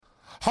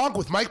Honk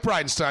with Mike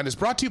Bridenstine is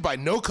brought to you by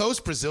No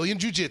Coast Brazilian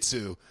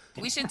Jiu-Jitsu.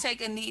 We should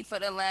take a knee for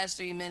the last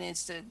 3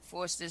 minutes to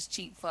force this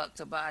cheap fuck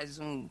to buy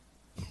Zoom.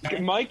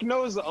 Mike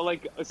knows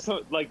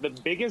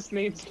the biggest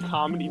names in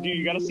comedy. Dude,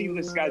 you got to see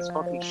this guy's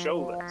fucking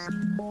show list.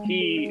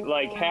 He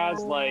has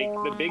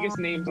the biggest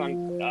names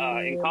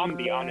in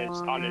comedy on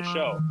his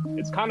show.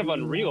 It's kind of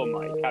unreal,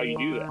 Mike, how you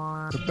do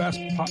that. The best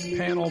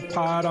panel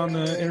pod on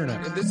the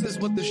internet. And this is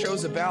what the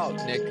show's about,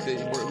 Nick.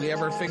 We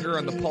have our finger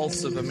on the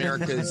pulse of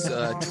America's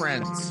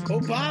trends.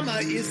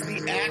 Obama is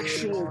the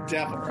actual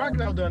devil.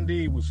 Crocodile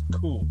Dundee was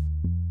cool.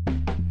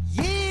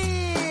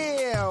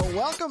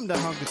 Welcome to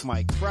Hunk with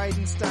Mike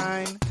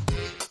Bridenstine.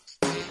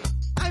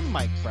 I'm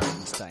Mike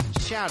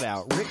Bridenstine. Shout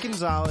out Rick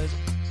Gonzalez.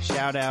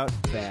 Shout out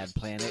Bad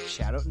Planet.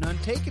 Shout out None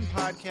Taken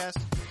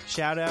Podcast.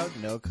 Shout out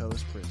No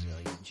Coast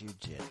Brazilian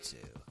Jiu-Jitsu.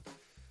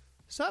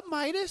 Sup,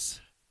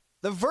 Midas?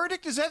 The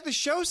verdict is that the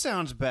show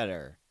sounds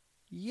better.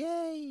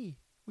 Yay!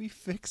 We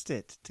fixed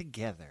it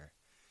together.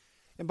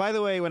 And by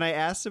the way, when I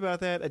asked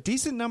about that, a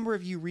decent number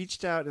of you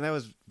reached out, and that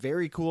was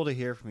very cool to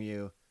hear from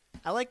you.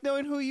 I like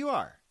knowing who you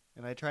are.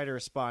 And I try to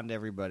respond to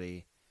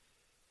everybody.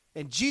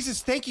 And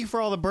Jesus, thank you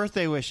for all the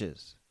birthday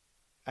wishes.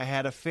 I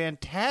had a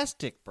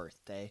fantastic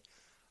birthday.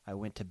 I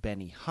went to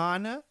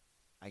Benihana.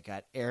 I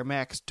got Air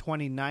Max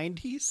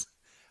 2090s.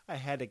 I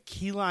had a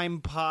key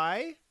lime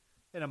pie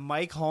and a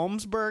Mike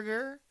Holmes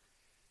burger.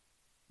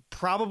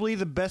 Probably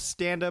the best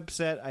stand-up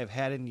set I've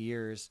had in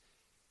years.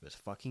 It was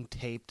fucking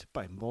taped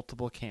by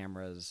multiple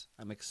cameras.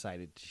 I'm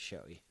excited to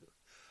show you.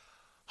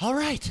 All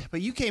right,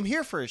 but you came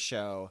here for a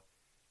show.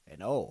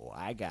 And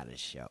I got a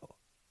show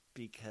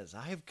because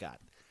I've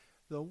got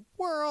the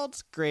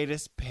world's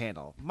greatest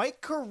panel. Mike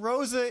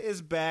Carosa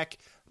is back,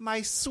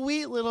 my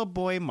sweet little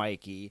boy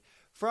Mikey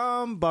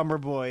from Bummer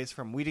Boys,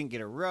 from We Didn't Get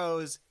a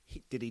Rose.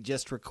 Did he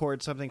just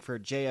record something for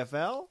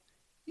JFL?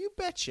 You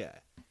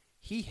betcha.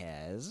 He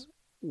has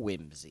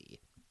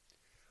whimsy.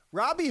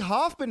 Robbie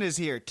Hoffman is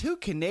here, 2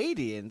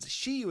 Canadians.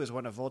 She was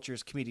one of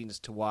Vulture's comedians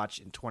to watch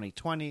in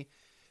 2020.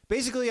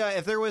 Basically,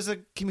 if there was a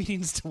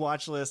comedians to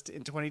watch list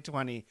in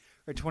 2020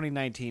 or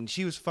 2019,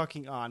 she was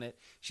fucking on it.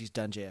 She's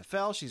done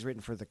JFL. She's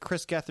written for the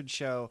Chris Gethard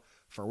Show,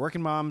 for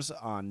Working Moms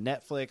on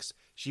Netflix.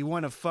 She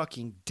won a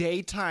fucking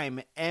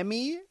daytime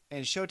Emmy,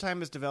 and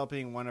Showtime is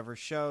developing one of her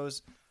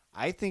shows.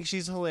 I think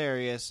she's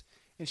hilarious,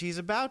 and she's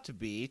about to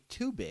be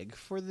too big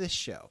for this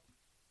show.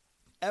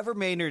 Ever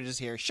Maynard is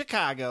here,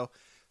 Chicago,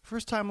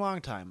 first time, long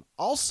time.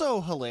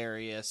 Also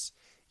hilarious.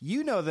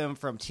 You know them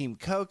from Team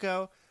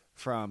Coco,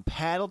 from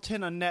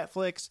Paddleton on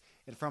Netflix,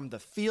 and from the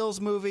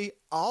Feels movie,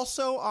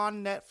 also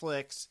on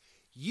Netflix.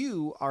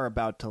 You are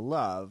about to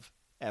love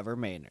Ever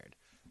Maynard.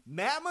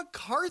 Matt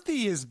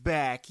McCarthy is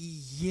back.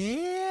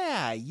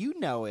 Yeah, you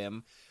know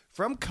him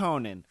from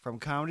Conan, from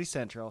Comedy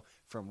Central,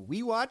 from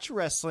We Watch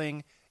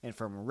Wrestling, and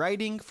from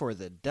writing for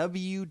the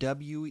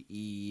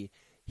WWE.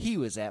 He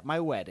was at my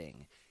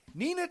wedding.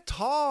 Nina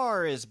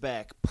Tarr is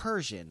back.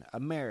 Persian,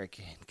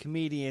 American,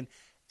 comedian,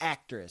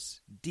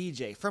 actress,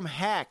 DJ, from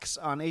Hacks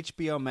on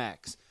HBO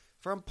Max,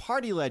 from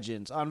Party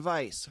Legends on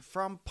Vice,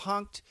 from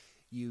Punk'd.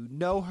 You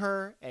know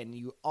her, and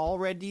you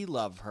already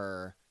love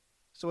her.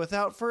 So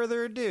without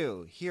further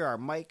ado, here are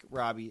Mike,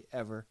 Robbie,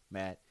 Ever,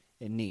 Matt,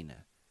 and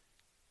Nina.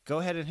 Go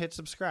ahead and hit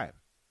subscribe.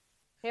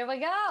 Here we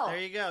go. There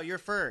you go. You're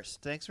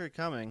first. Thanks for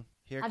coming.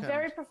 Here I'm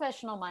very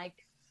professional,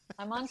 Mike.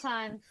 I'm on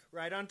time.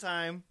 Right on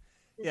time.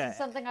 This is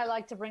something I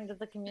like to bring to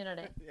the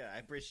community. Yeah, I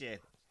appreciate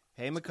it.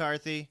 Hey,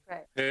 McCarthy.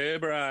 Right. Hey,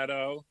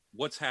 Brado.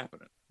 What's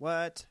happening?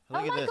 What?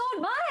 Look at this.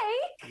 God,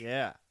 Mike!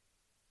 Yeah.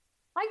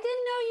 I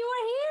didn't know you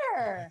were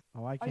here.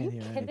 Oh, I can't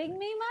hear Are you kidding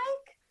me,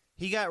 Mike?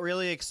 He got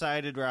really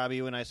excited,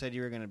 Robbie, when I said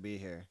you were going to be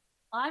here.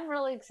 I'm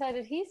really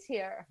excited he's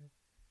here.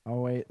 Oh,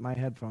 wait. My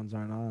headphones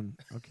aren't on.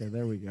 Okay,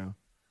 there we go.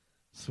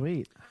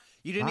 Sweet.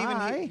 You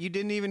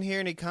didn't even hear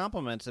any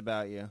compliments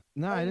about you.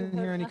 No, I didn't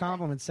hear any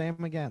compliments. Say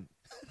them again.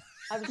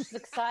 I was just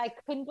excited.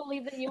 I couldn't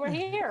believe that you were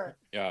here.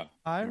 Yeah.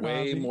 Hi,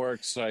 way Robbie. More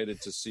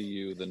excited to see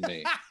you than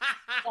me.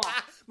 Yeah.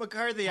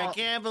 McCarthy, I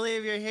can't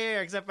believe you're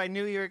here, except I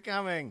knew you were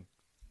coming.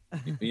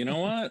 You know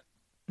what?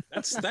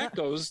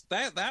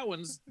 That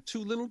one's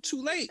too little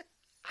too late.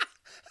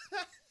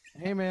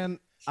 Hey, man.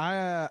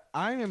 I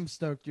am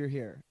stoked you're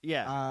here.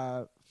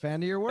 Yeah.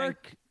 Fan of your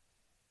work.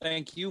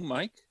 Thank you,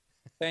 Mike.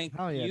 Thank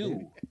Hell yeah,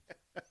 you.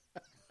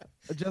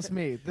 Just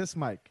me. This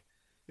Mike.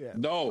 Yeah.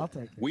 No, I'll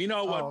take it. we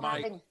know what,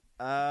 Mike.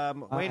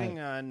 Waiting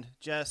on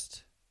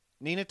just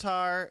Nina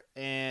Tarr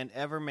and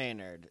Ever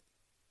Maynard.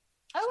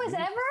 Oh, is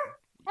Ever? Ever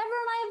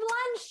and I have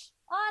lunch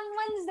on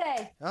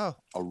Wednesday. Oh.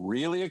 I'm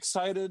really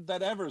excited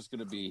that Ever's going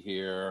to be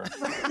here.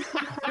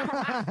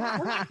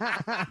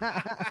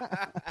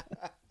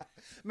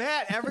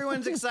 Matt,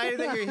 everyone's excited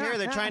that you're here.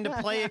 They're trying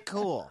to play it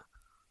cool.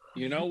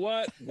 You know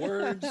what?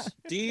 Words,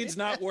 deeds,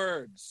 not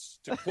words.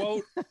 To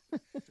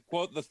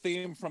quote the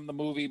theme from the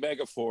movie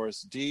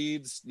Megaforce,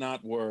 deeds,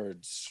 not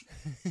words.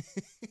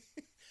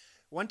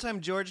 One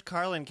time, George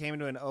Carlin came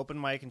to an open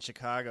mic in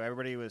Chicago.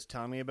 Everybody was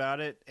telling me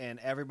about it, and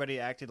everybody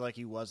acted like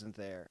he wasn't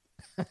there.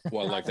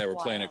 Well, like they were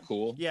That's playing it wild.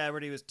 cool. Yeah,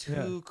 but he was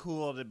too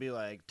cool to be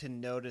like to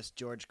notice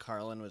George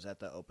Carlin was at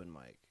the open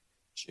mic.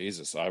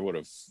 Jesus, I would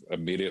have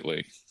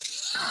immediately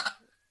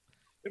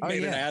Oh,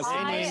 made an yeah. ass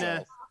of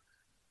myself.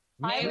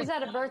 I was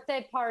at a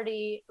birthday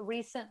party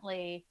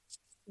recently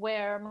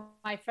where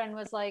my friend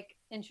was like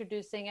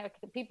introducing,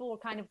 people were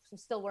kind of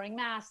still wearing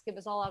masks. It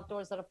was all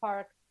outdoors at a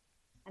park.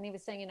 And he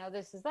was saying,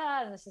 this is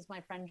that. And this is my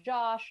friend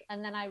Josh.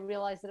 And then I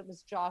realized that it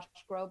was Josh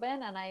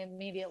Groban. And I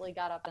immediately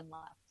got up and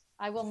left.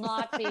 I will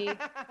not be.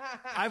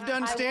 I've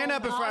done stand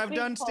up before. I've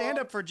done told. stand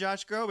up for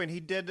Josh Groban. He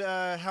did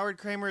Howard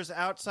Kramer's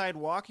outside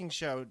walking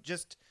show.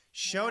 Just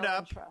showed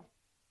up.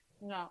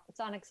 No, it's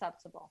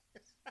unacceptable.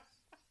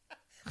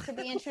 To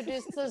be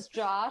introduced as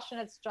Josh and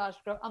it's Josh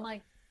Groban. I'm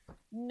like,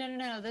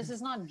 no, this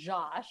is not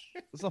Josh.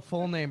 It's a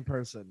full name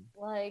person.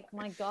 Like,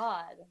 my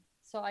God.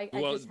 So I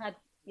just had,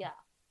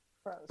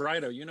 froze.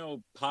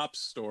 Brido, Pop's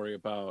story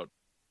about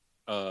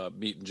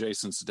meeting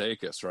Jason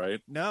Sudeikis,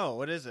 right? No,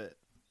 what is it?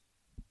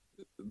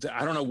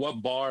 I don't know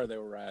what bar they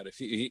were at. If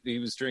he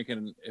was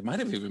drinking, it might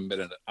have even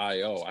been at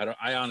IO.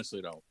 I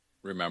honestly don't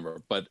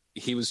remember, but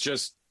he was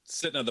just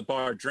sitting at the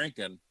bar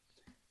drinking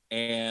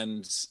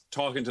and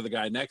talking to the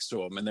guy next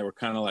to him, and they were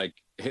kind of like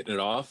hitting it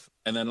off.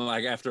 And then,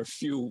 like after a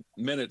few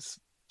minutes,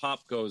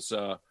 Pop goes,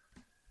 "So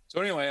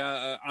anyway,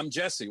 I'm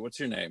Jesse. What's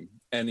your name?"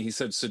 And he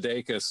said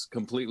Sudeikis.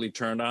 Completely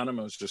turned on him.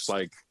 It was just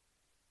like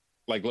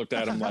looked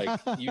at him like,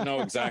 "You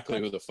know exactly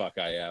who the fuck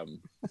I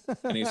am."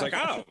 And he's like,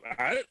 "Oh,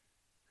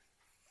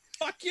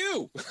 fuck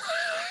you."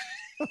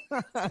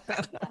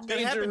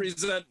 Major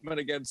resentment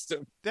against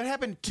him. That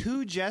happened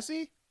to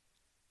Jesse?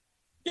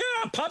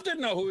 Yeah, Pop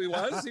didn't know who he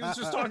was. He was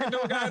just talking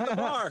to a guy at the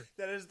bar.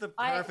 That is the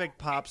perfect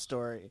Pop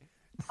story.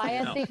 I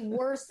had the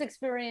worst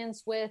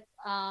experience with,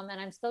 and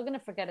I'm still going to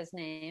forget his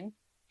name.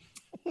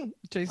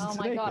 Jason Oh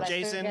my God, I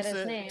Jason forget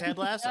his name. Ted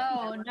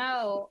Lasso.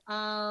 No.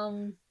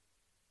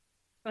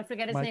 I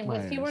forget his Mike name.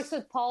 Myers. He works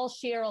with Paul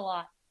Scheer a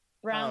lot.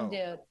 Brown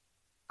dude.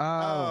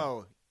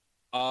 Oh,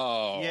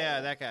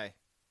 Yeah, that guy.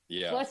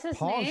 Yeah. What's his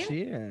Paul name?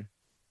 Shear.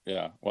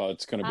 Yeah. Well,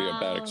 it's going to be a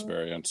bad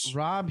experience.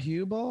 Rob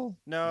Hubel?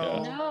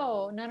 No.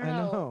 No. I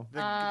know.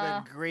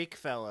 The Greek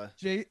fella.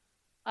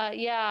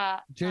 Yeah.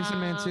 Jason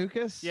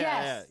Mantzoukas?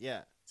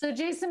 Yeah. So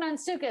Jason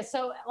Mantzoukas.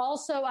 So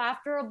also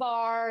after a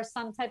bar,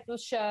 some type of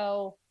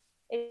show,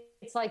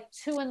 it's like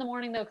 2 a.m.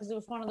 though, because it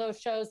was one of those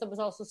shows that was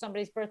also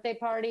somebody's birthday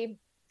party.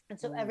 And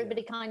so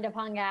everybody kind of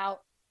hung out.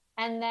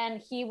 And then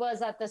he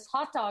was at this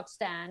hot dog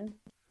stand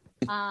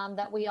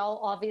that we all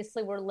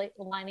obviously were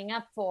lining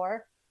up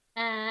for.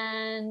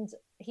 And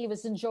he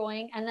was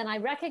enjoying. And then I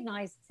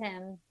recognized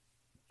him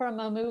from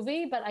a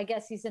movie, but I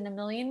guess he's in a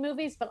million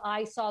movies. But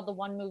I saw the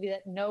one movie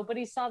that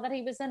nobody saw that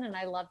he was in, and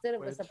I loved it. It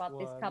was about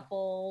these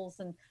couples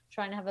and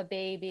trying to have a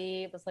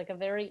baby. It was like a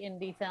very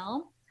indie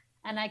film.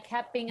 And I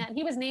kept being,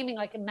 he was naming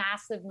like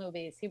massive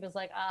movies. He was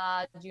like,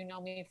 do you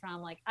know me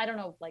from like, I don't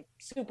know, like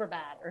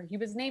Superbad, or he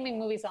was naming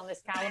movies on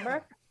this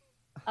caliber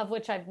of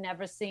which I've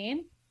never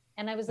seen.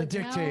 And I was like,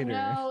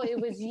 no,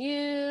 it was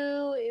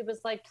you. It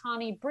was like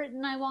Connie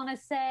Britton, I want to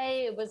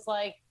say. It was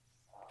like,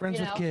 Friends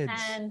with Kids.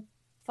 And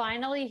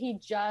finally he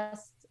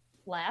just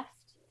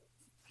left,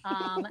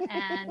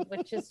 and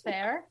which is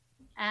fair.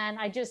 And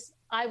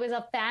I was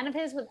a fan of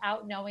his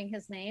without knowing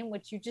his name,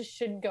 which you just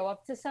shouldn't go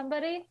up to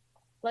somebody.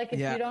 Like if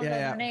you don't know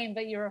their name,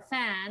 but you're a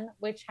fan,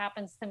 which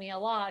happens to me a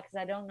lot because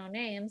I don't know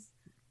names.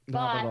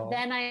 But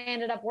then I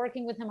ended up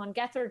working with him on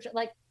Get Her.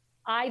 Like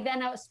I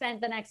then spent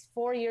the next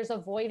 4 years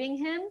avoiding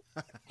him,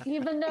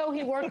 even though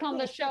he worked on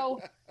the show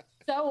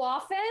so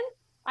often.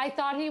 I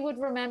thought he would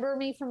remember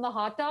me from the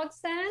hot dog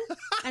stand.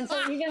 And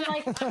so even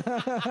like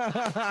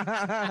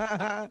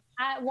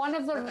at one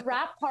of the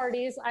rap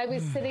parties, I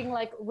was sitting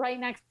like right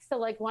next to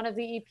like one of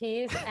the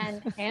EPs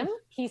and him.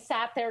 He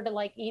sat there to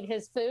like eat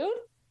his food.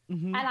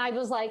 Mm-hmm. And I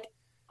was like,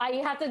 I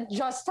had to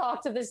just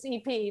talk to this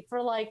EP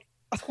for like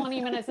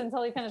 20 minutes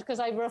until he finished because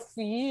I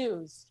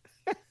refused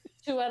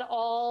to at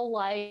all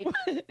like.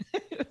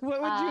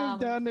 What would you have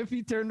done if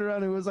he turned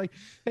around and was like,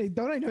 "Hey,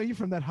 don't I know you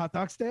from that hot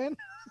dog stand?"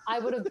 I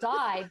would have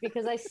died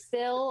because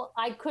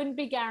I couldn't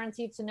be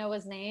guaranteed to know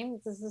his name.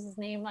 This is his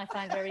name I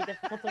find very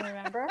difficult to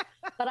remember,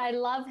 but I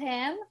love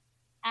him.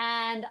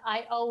 And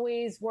I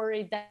always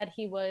worried that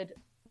he would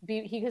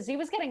be, because he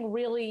was getting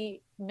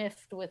really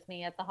miffed with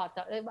me at the hot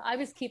dog. I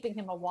was keeping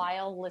him a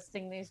while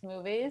listing these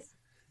movies.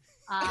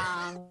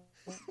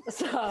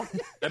 So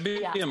that'd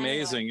be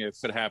amazing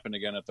if it happened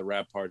again at the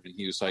rap party. And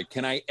he was like,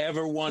 "Can I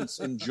ever once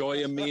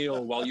enjoy a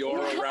meal while you're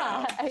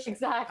around?"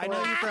 Exactly. I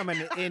know you from an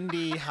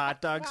indie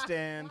hot dog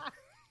stand.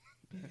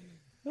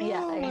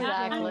 Yeah,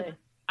 exactly.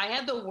 I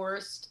had the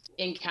worst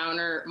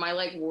encounter. My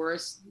like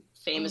worst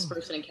famous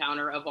person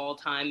encounter of all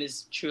time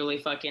is truly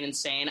fucking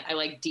insane. I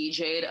like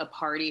DJ'd a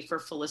party for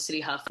Felicity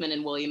Huffman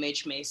and William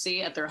H.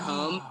 Macy at their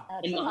home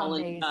in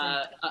Mulholland,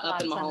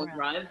 up in Mulholland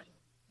Drive.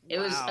 It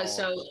was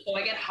so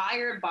I get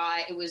hired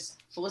by, it was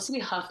Felicity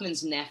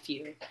Huffman's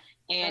nephew,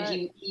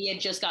 and he had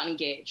just gotten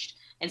engaged.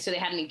 And so they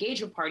had an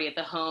engagement party at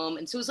the home.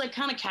 And so it was like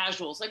kind of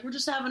casual. It's like, we're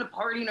just having a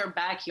party in our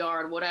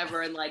backyard,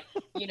 whatever. And like,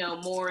 you know,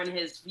 Moore and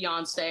his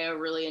fiance are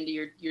really into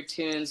your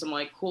tunes. I'm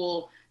like,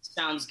 cool,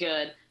 sounds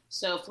good.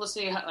 So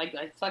Felicity, like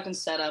I fucking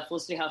set up,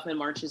 Felicity Huffman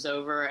marches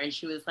over and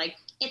she was like,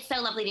 it's so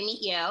lovely to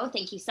meet you.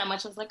 Thank you so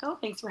much. I was like, oh,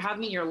 thanks for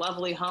having me in your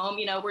lovely home.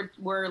 You know,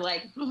 we're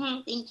like,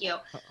 thank you.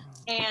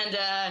 And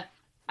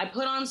I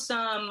put on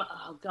some,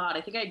 oh God,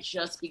 I think I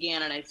just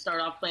began and I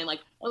started off playing like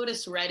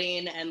Otis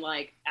Redding and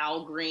like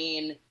Al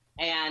Green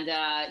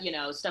and, you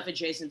know, stuff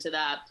adjacent to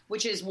that,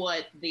 which is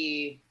what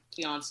the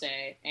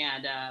fiance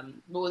and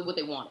what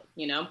they wanted,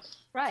 you know?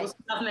 Right. So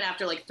Huffman,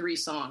 after like 3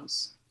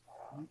 songs,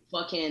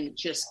 fucking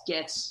just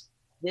gets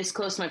this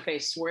close to my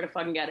face. Swear to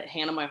fucking God,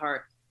 hand on my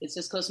heart. It's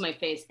this close to my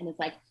face. And it's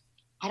like,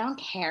 I don't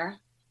care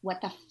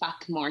what the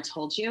fuck Moore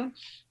told you,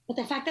 but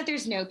the fact that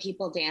there's no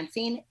people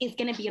dancing is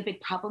going to be a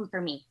big problem for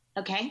me.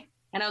 Okay.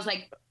 And I was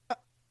like,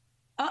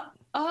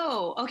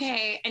 oh,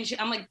 okay. And she's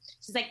like,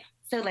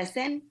 so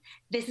listen,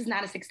 this is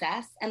not a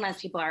success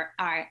unless people are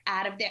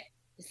out of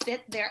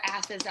their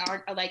asses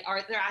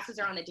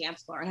are on the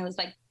dance floor. And I was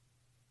like,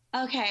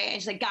 okay. And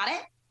she's like, got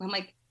it? I'm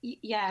like,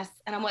 yes.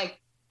 And I'm like,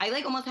 I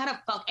like almost had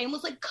I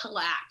almost like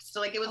collapsed.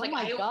 So like, it was like,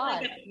 I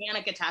almost had a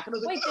panic attack. And I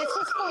was like, wait, this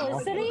is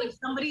Felicity? Like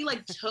somebody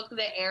like took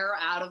the air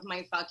out of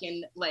my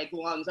fucking like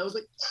lungs. I was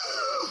like,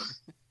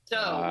 so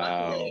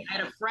luckily I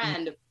had a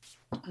friend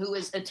who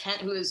is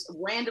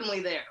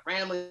randomly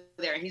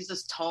there. He's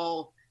this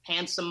tall,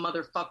 handsome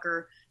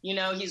motherfucker. You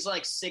know, he's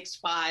like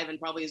 6'5" and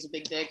probably has a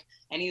big dick.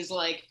 And he's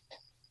like,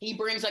 he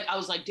brings like, I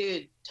was like,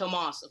 dude,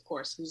 Tomas, of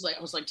course.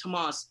 I was like,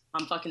 Tomas,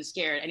 I'm fucking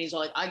scared. And he's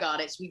all like, I got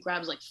it. So he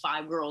grabs like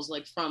 5 girls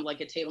like from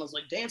like a table and was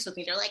like, dance with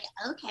me. They're like,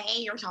 okay,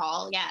 you're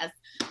tall, yes.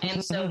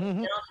 And so we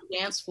get on the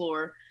dance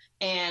floor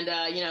and,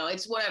 you know,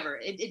 it's whatever.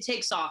 It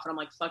takes off. And I'm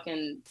like,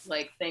 fucking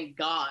like, thank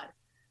God.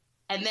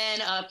 And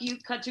then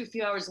cut to a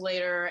few hours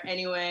later,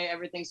 anyway,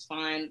 everything's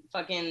fine.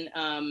 Fucking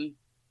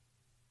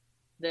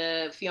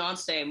the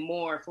fiance,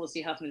 Moore,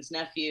 Felicity Huffman's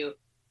nephew,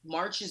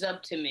 marches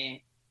up to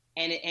me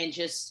and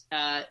just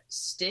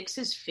sticks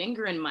his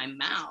finger in my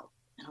mouth.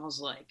 And I was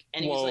like,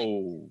 and he's like,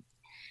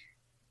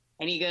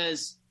 and he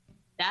goes,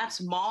 that's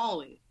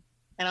Molly.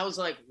 And I was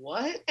like,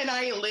 what? And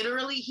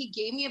he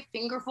gave me a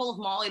fingerful of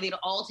Molly. They'd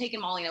all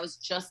taken Molly and I was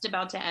just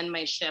about to end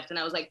my shift. And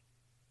I was like,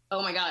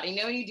 oh my God. You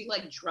know when you do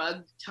like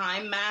drug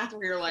time math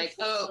where you're like,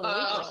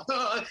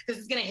 this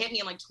is going to hit me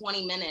in like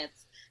 20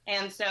 minutes.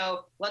 And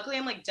so luckily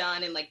I'm like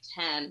done in like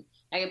 10.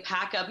 I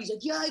pack up. He's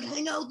like, yeah, I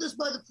hang out this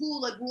by the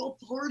pool. Like we're all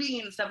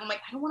partying and stuff. I'm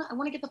like, I want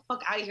to get the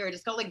fuck out of here. I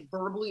just got like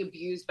verbally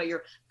abused by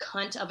your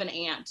cunt of an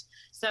aunt.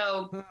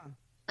 So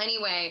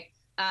anyway,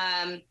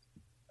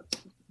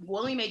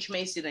 William H.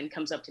 Macy then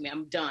comes up to me.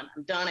 I'm done.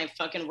 I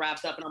fucking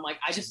wrapped up and I'm like,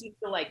 I just need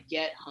to like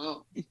get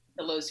home to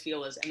Los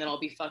Feliz and then I'll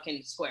be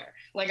fucking square.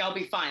 Like I'll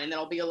be fine. And then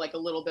I'll be like a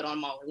little bit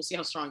on Molly. We'll see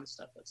how strong this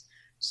stuff is.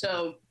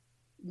 So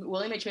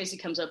William H. Macy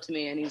comes up to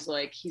me and he's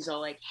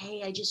all like,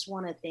 hey, I just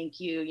want to thank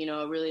you. You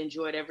know, I really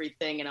enjoyed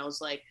everything. And I was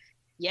like,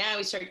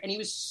 yeah, and he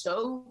was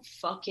so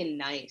fucking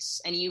nice.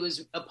 And he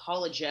was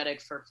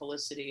apologetic for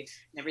Felicity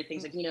and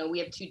everything's like, you know, we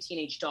have 2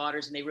 teenage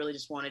daughters and they really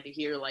just wanted to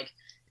hear like,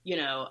 you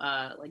know,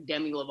 like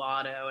Demi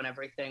Lovato and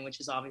everything,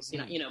 which is obviously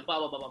not, you know, blah,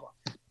 blah, blah, blah, blah.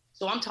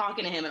 So I'm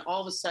talking to him and all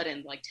of a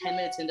sudden, like 10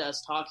 minutes into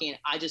us talking,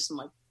 I just am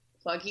like,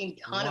 fucking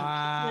ton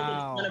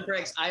of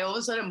bricks. All of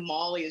a sudden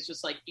Molly is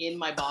just like in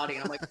my body.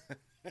 And I'm like,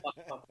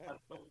 fuck.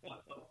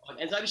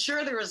 And so I'm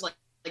sure there was like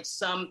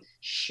some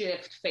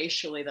shift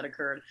facially that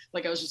occurred.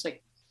 Like I was just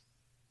like,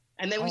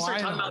 and then we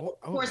started talking about,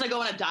 of course I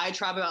go on a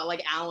diatribe about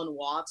like Alan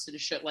Watts and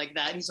shit like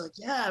that. And he's like,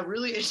 yeah,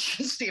 really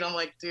interesting. I'm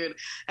like, dude.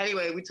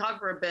 Anyway, we talk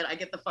for a bit. I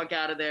get the fuck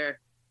out of there.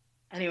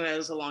 Anyway, it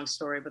was a long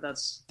story, but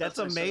that's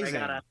amazing.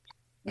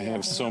 I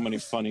have so many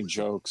funny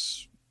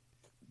jokes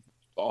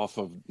off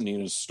of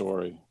Nina's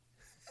story.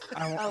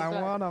 I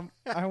want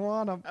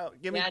them. Oh,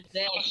 give me.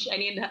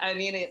 I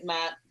need it,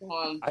 Matt. Come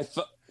on.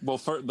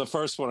 The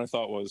first one I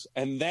thought was,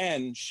 and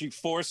then she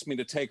forced me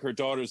to take her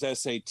daughter's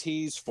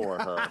SATs for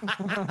her.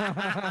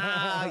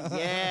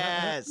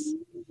 Yes.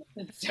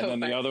 So and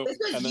then the other, this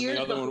was and then years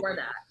the other before one,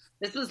 that.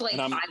 This was like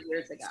 5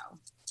 years ago.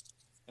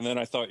 And then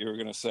I thought you were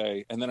going to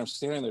say, and then I'm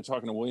standing there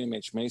talking to William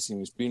H. Macy, and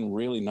he was being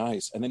really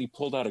nice, and then he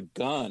pulled out a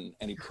gun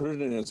and he put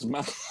it in his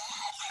mouth.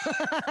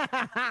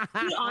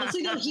 Dude,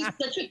 honestly though, he's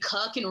such a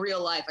cuck in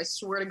real life. I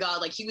swear to God,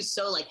 like he was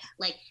so like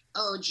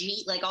oh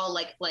gee, like all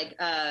like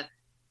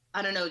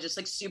I don't know, just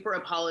like super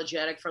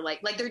apologetic for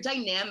like their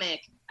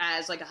dynamic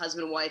as like a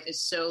husband and wife is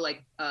so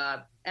like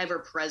ever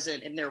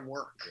present in their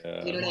work.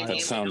 Yeah, you know what I mean?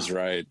 That sounds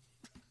right.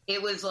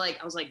 It was like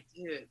I was like,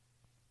 dude.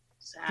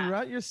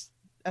 Throughout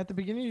at the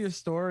beginning of your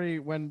story,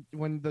 when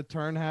the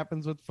turn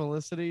happens with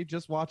Felicity,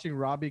 just watching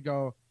Robbie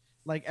go,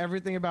 like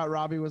everything about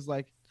Robbie was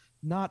like,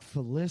 not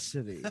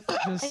Felicity.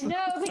 Just,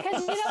 no,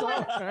 because you know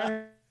what?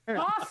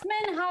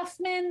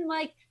 Huffman,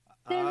 like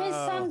there is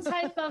some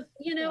type of,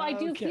 you know, I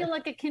do feel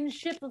like a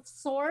kinship of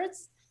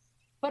sorts,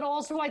 but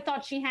also I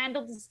thought she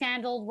handled the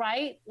scandal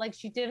right. Like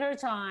she did her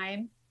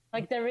time.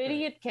 Like, they're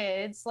idiot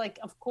kids. Like,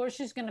 of course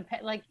she's going to pay.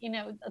 Like,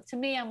 to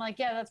me, I'm like,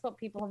 yeah, that's what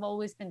people have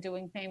always been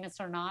doing, famous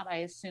or not. I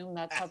assume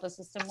that's how the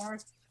system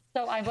works.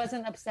 So I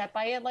wasn't upset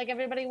by it like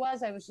everybody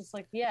was. I was just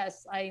like,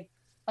 yes, I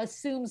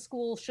assume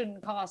school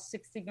shouldn't cost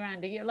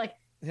 $60,000 a year. Like,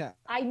 Yeah.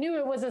 I knew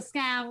it was a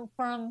scam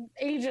from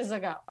ages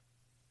ago.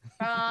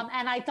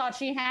 And I thought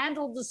she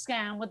handled the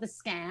scam with a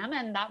scam,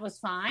 and that was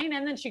fine.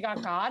 And then she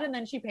got caught, and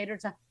then she paid her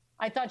time.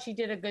 I thought she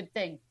did a good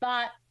thing.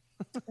 But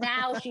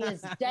now she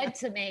is dead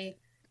to me,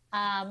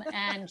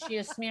 and she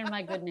has smeared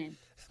my good name.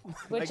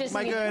 Which is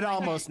my good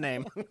almost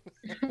name.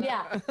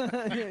 Yeah.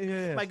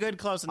 Yeah. My good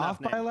close enough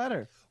Off by a name.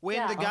 letter. When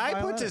Yeah. the guy Off by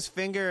a puts letter. his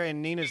finger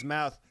in Nina's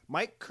mouth,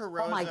 Mike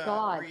Oh my Carosa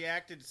God.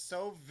 reacted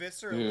so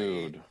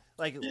viscerally. Dude.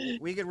 Like,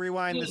 we could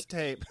rewind this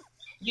tape.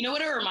 You know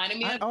what it reminded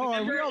me of? Oh,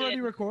 are we Remember already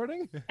in-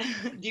 recording? Do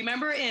you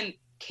remember in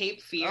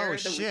Cape Fear? Oh, the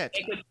shit.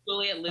 remake with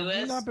Juliette Have Lewis?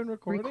 you not been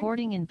recording?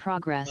 Recording in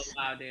progress. Oh,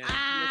 wow, dude.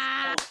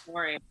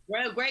 Sorry.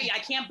 Well, great. I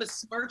can't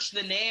besmirch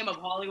the name of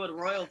Hollywood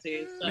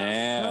royalty. So.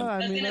 Man, Oh, I I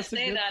was mean, gonna that's a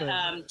say good that.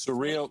 thing. it's a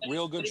real good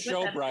What is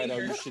show, that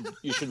Brido. finger?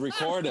 You should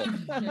record it.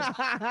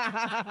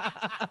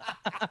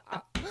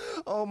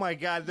 Oh my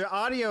God, the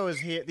audio is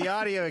here. The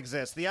audio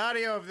exists. The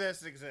audio of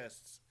this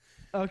exists.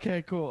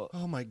 Okay, cool.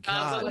 Oh my So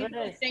God. with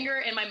my finger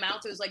in my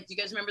mouth, it was like, do you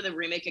guys remember the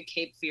remake of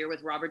Cape Fear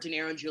with Robert De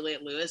Niro and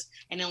Juliette Lewis?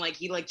 And then like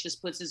he like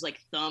just puts his like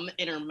thumb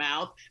in her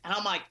mouth, and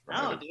I'm like,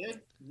 no,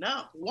 dude,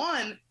 no.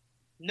 One,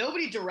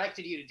 nobody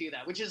directed you to do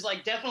that, which is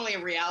like definitely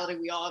a reality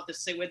we all have to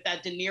sit with.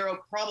 That De Niro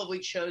probably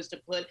chose to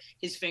put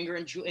his finger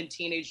in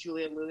teenage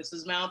Juliette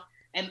Lewis's mouth.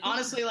 And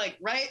honestly, like,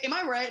 right? Am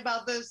I right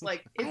about this?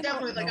 Like, it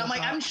definitely like I'm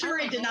like I'm sure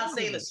it did not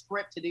say in the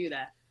script to do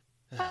that.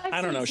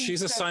 I don't know.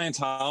 She's a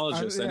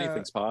Scientologist. Yeah.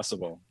 Anything's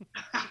possible.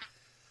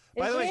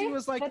 By the way, She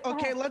was like, What the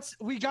okay, heck?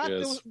 we got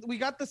Yes.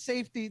 the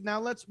safety.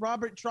 Now let's,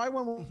 Robert, try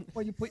one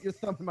when you put your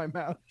thumb in my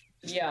mouth.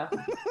 Yeah.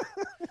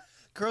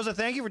 Carosa,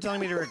 thank you for telling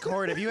me to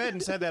record. If you hadn't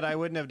said that, I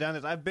wouldn't have done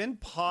this. I've been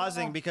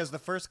pausing because the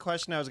first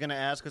question I was going to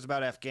ask was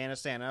about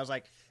Afghanistan. And I was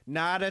like,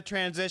 not a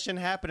transition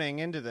happening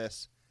into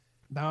this.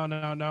 No,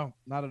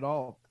 not at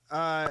all.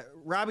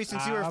 Robbie,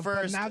 since you were But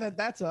first. now that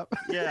that's up.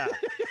 Yeah.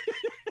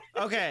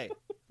 Okay.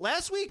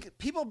 Last week,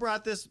 people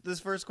brought this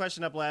first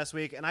question up last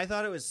week, and I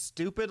thought it was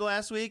stupid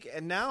last week,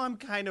 and now I'm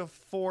kind of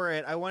for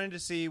it. I wanted to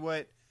see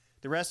what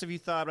the rest of you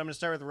thought, but I'm going to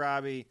start with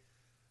Robbie.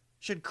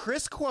 Should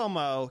Chris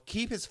Cuomo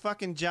keep his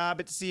fucking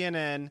job at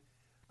CNN?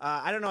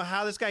 I don't know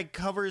how this guy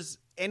covers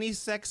any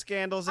sex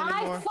scandals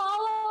anymore. I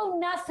follow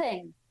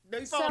nothing. No,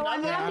 you So follow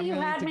I'm nothing? happy you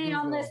I'm had going me to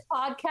on Google. this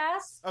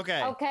podcast.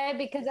 Okay. Okay,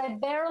 because I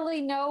barely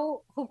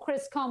know who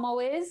Chris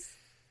Cuomo is.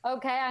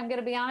 Okay, I'm going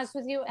to be honest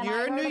with you. And You're I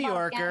a heard New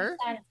about Yorker.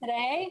 Afghanistan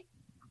today.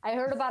 I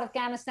heard about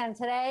Afghanistan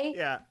today.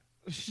 Yeah.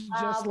 She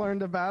just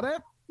learned about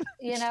it.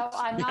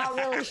 I'm not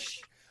really.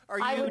 Are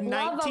I you would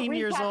love a 19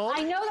 years recap. old?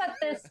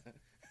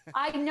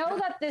 I know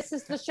that this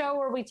is the show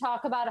where we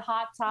talk about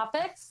hot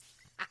topics.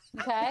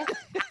 Okay.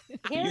 You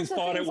Here's the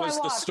thought it things I was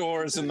the watch.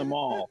 stores in the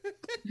mall.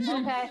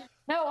 Okay.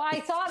 No, I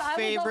thought I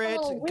would love a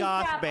Favorite little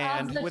goth recap of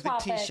band the with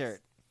topics. a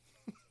T-shirt.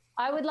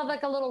 I would love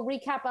like a little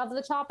recap of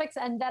the topics,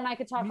 and then I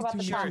could talk about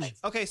the topics.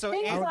 Okay, so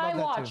Things I would I love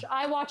that watch. too.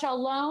 I watch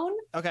Alone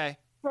okay.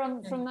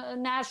 from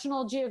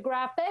National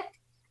Geographic,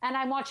 and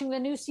I'm watching the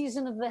new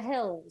season of The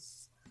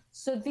Hills.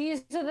 So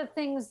these are the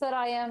things that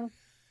I am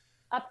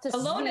up to.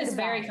 Alone speed is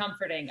very about.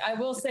 comforting. I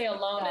will say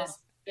Alone Yeah. is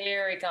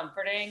very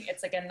comforting.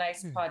 It's like a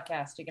nice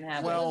podcast you can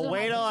have. Well, Those are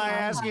wait till I my-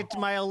 ask you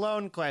my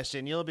alone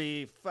question. You'll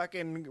be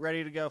fucking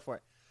ready to go for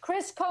it.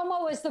 Chris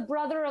Cuomo is the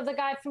brother of the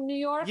guy from New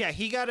York. Yeah,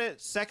 he got a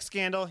sex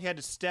scandal. He had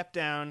to step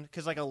down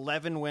because like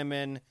 11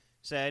 women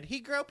said he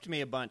groped me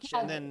a bunch,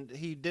 and then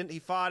he didn't. He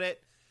fought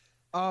it.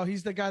 Oh,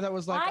 he's the guy that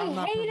was like, I'm I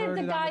not hated the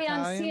perverted, guy I'm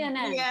on Italian.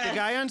 CNN. The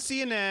guy on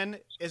CNN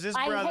is his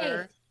I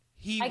brother. hate.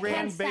 He I ran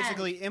can't stand.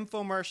 basically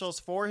infomercials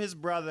for his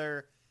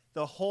brother.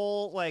 The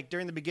whole like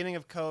during the beginning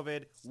of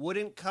COVID,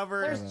 wouldn't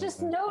cover. There's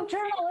just no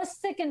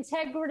journalistic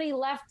integrity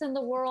left in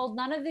the world.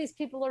 None of these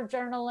people are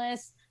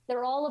journalists.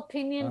 They're all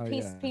opinion Oh,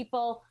 piece yeah.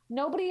 people.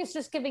 Nobody is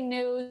just giving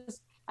news.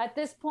 At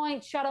this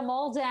point, shut them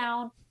all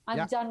down. I'm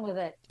Yeah. done with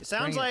it. It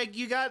sounds Bring it. like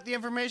you got the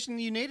information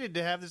you needed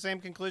to have the same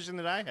conclusion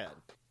that I had.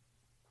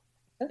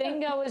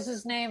 Bingo is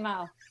his name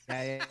out.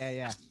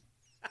 Yeah.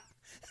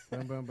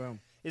 Boom, boom, boom.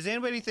 Does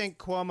anybody think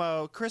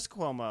Chris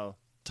Cuomo,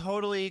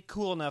 totally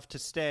cool enough to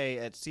stay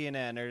at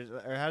CNN, or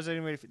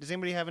does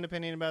anybody have an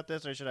opinion about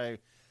this, or should I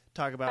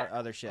talk about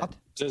other shit?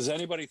 Does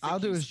anybody think I'll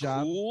do he's his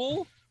job.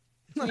 cool?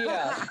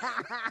 Yeah.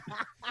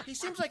 He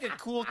seems like a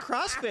cool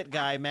CrossFit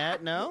guy,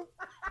 Matt. No?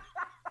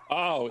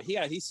 Oh,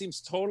 yeah, he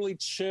seems totally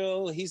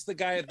chill. He's the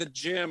guy at the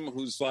gym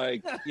who's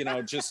like,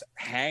 just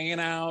hanging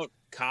out,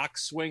 cock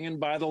swinging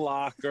by the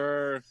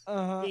locker.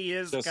 He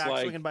is Just cock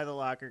like- swinging by the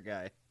locker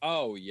guy.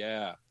 Oh,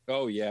 yeah.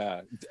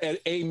 And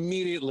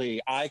immediately,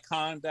 eye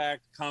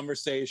contact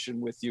conversation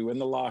with you in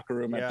the locker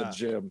room at Yeah. the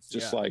gym.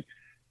 Just Yeah. like,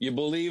 you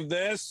believe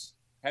this?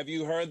 Have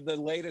you heard the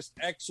latest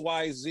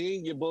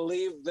XYZ? You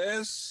believe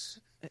this?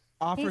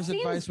 Offers He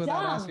seems advice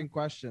without dumb. asking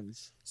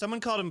questions. Someone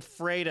called him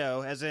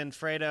Fredo, as in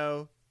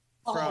Fredo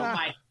Oh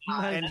my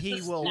God. and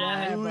he will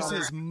Savage. lose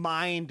his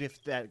mind if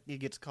he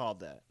gets called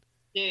that.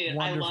 Dude, I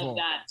Wonderful. love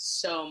that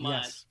so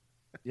much. Yes.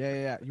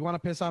 Yeah. You want to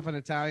piss off an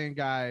Italian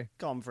guy?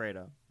 Call him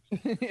Fredo.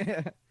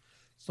 Yeah.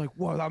 It's like,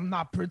 what? I'm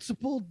not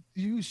principled.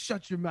 You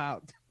shut your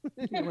mouth.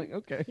 You're like,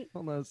 okay,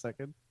 hold on a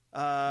second.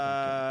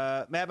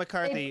 Matt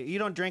McCarthy, you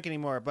don't drink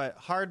anymore, but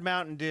hard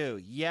Mountain Dew,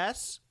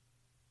 yes.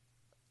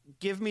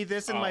 Give me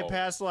this in my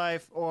past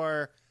life,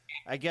 or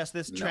I guess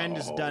this trend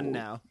is done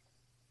now.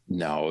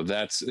 No,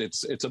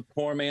 it's a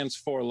poor man's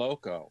Four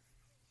Loko.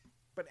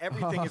 But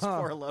everything is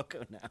Four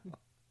Loko now.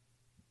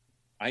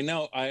 I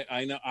know.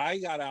 I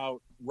got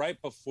out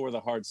right before the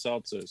hard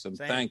seltzers, and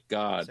Same. thank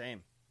God.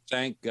 Same.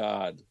 Thank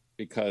God,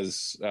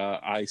 because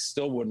I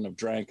still wouldn't have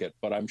drank it,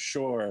 but I'm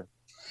sure.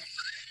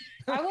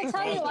 I will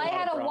tell you, I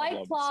had a White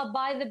Problems. Claw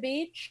by the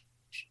beach.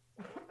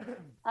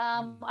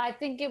 I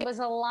think it was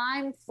a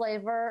lime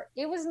flavor.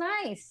 It was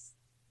nice.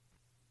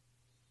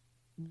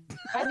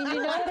 I mean,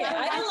 you know,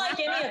 I don't like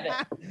any of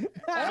it.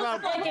 I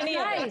don't like any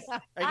of it. nice.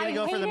 Are you going to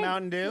go for the hated-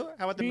 Mountain Dew?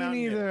 How about the Me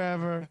Mountain Dew? neither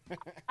ever.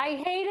 I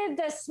hated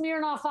the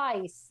Smirnoff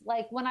Ice.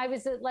 Like when I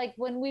was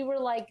when we were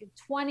like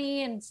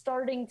 20 and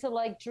starting to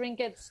like drink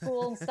at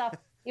school and stuff.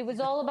 It was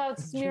all about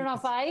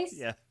Smirnoff Ice.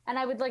 Yeah. And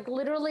I would like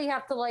literally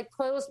have to like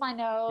close my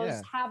nose,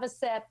 Yeah. have a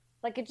sip.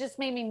 Like it just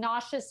made me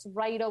nauseous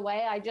right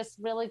away. I just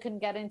really couldn't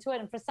get into it.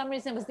 And for some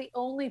reason, it was the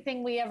only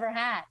thing we ever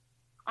had.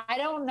 I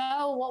don't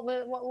know what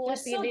the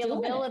still doing it.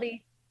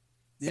 availability.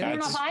 Yeah, Smirnoff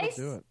just Ice?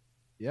 do it.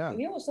 Yeah.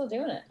 People are still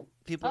doing it.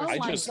 People Oh are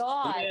my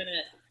God. Doing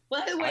it.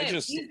 By the way, I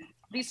just-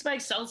 these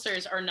spiked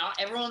seltzers are not.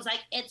 Everyone's like,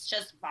 it's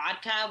just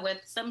vodka with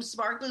some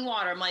sparkling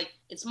water. I'm like,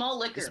 it's malt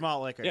liquor. It's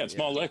malt liquor. Yeah, it's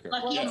malt liquor.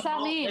 Like, What yeah, does that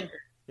malt mean? liquor.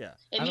 Yeah.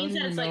 It I means don't that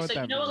even it's know like, what so you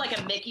that know what means.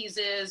 like a Mickey's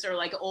is, or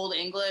like Old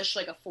English,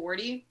 like a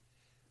 40.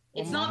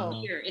 It's Oh, not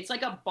no. beer. It's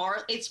like a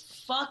bar.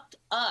 It's fucked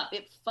up.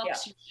 It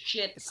fucks your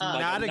shit It's up.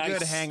 not a nice,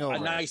 good hangover. A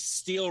nice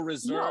steel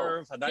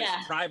reserve, a nice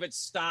Yeah. private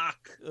stock.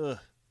 Ugh.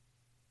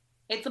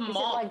 It's a Is it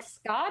malt. like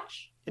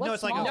Scotch? No, What's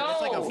it's like a- malt? No,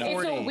 it's like a it's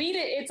 40. a weed.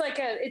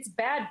 It's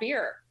bad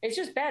beer. It's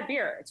just bad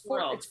beer.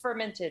 Bro. It's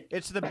fermented.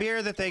 It's the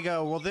beer that they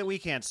go, well, we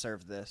can't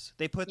serve this.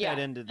 They put that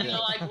Yeah. into And the. they're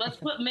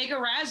like, make a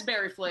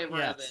raspberry flavor of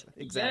Yes, it.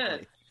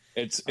 exactly.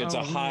 It's Oh, a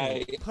man.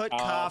 high. Put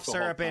cough alcohol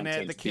syrup in it.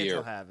 content The kids beer.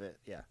 will have it.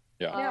 Yeah.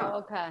 Oh,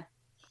 okay.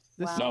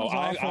 This Wow. No,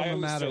 sounds awful I no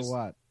was matter just-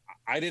 what.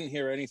 I didn't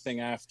hear anything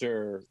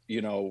after,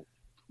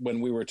 when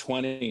we were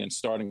 20 and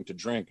starting to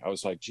drink. I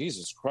was like,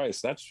 Jesus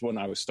Christ, that's when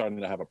I was starting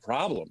to have a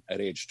problem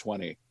at age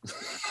 20.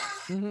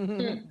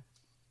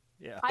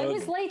 Yeah. I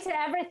was late to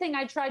everything.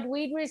 I tried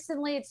weed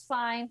recently. It's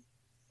fine.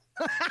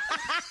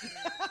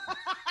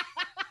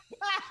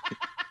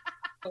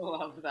 I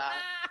love that.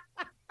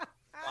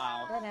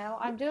 Wow. You know,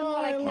 I'm doing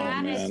what I I love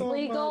can. it It's so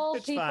legal.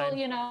 It's People,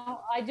 fine.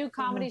 I do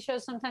comedy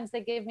shows. Sometimes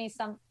they give me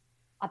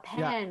a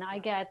pen. I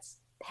get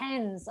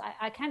pens.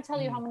 I can't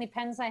tell you how many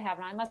pens I have.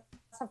 And I must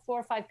have 4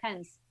 or 5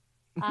 pens.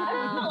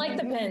 I don't like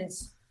the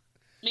pens.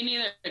 Me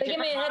neither. They give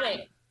me a Different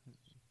headache.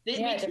 They,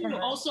 Yeah, me too. different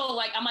Also,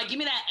 I'm like, give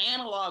me that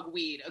analog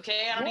weed,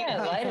 okay? I don't Yeah,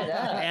 need light it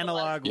up.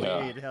 Analog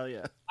Yeah. weed. Hell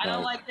yeah. I don't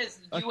Right. like this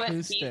USB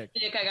Acoustic.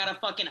 stick. I got a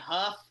fucking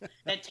huff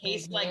that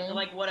tastes Mhm.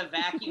 like what a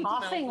vacuum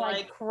Coughing smells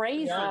like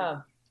crazy.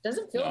 Yeah,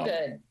 doesn't feel No.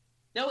 good.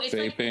 No, it's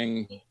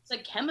Vaping.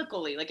 like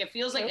chemically. Like it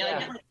feels like Yeah. I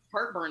get like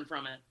heartburn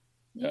from it.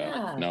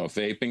 Yeah. No,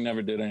 vaping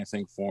never did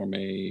anything for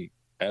me.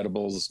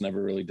 Edibles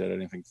never really did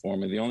anything for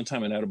me. The only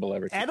time an edible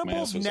ever kicked my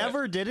Edibles ass was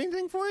never did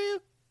anything for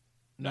you?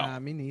 No. Nah,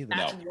 me neither.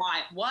 That's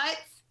why. What?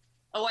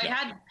 Oh, No.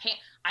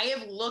 I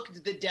have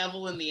looked the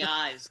devil in the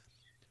eyes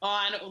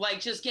on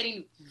just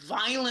getting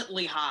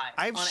violently high.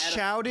 I've on edibles.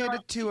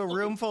 shouted to a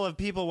room full of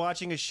people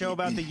watching a show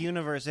about the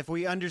universe. If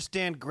we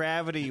understand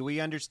gravity,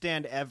 we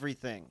understand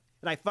everything.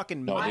 And I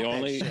fucking No, meant the that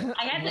only shit.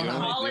 I had the to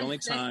call only, and the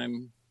only say-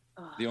 time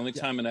Ugh. the only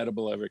time an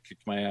edible ever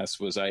kicked my ass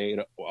was I ate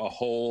a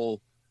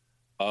whole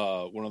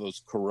one of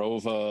those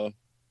Korova,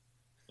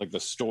 like the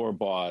store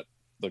bought,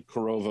 the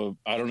Korova.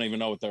 I don't even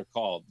know what they're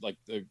called. Like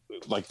the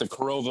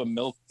Korova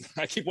milk.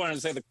 I keep wanting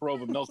to say the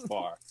Korova milk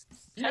bar.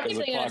 I keep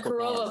thinking of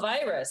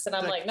coronavirus, and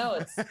I'm like, no,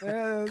 it's Yeah,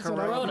 that's what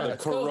I corona. thought.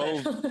 It's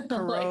COVID.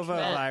 Corova Like,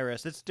 man.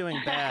 virus. It's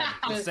doing bad.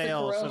 The It's the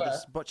sales of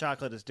Corova. this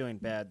chocolate is doing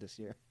bad this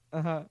year.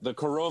 Uh-huh. The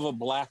Korova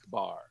Black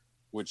Bar,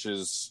 which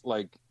is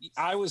like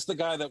I was the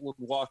guy that would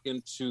walk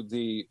into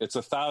it's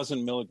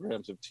 1,000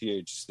 milligrams of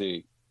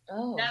THC.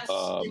 Oh. That's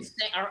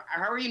insane.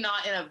 How are you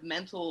not in a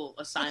mental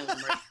asylum?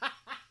 Right?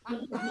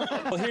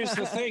 Well, here's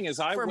the thing: is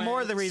For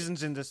more of the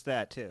reasons in this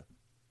that too.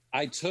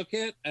 I took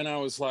it and I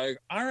was like,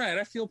 all right,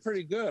 I feel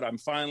pretty good. I'm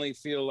finally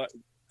feel like,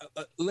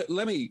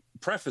 let me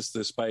preface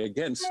this by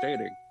again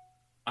stating,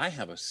 I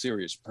have a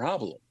serious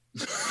problem.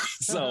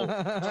 So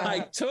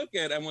I took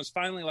it and was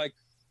finally like,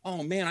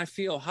 oh man, I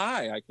feel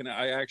high.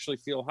 I actually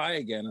feel high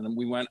again. And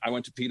I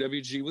went to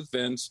PWG with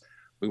Vince.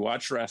 We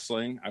watched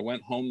wrestling. I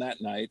went home that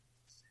night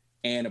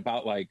and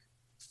about like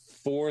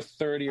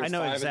 4:30 or I know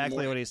 5 in the exactly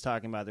morning, what he's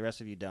talking about. The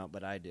rest of you don't,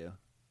 but I do.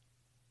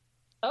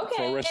 Okay.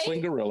 Pro Wrestling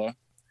Gorilla.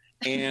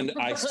 And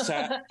I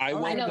sat, I I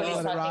woke know what he's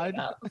up, talking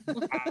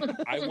about.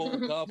 I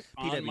woke up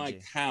on PWG. my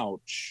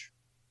couch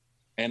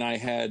and I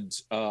had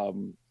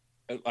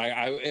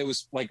it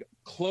was like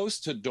close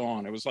to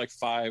dawn. It was like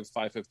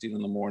 5:15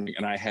 in the morning,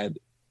 and I had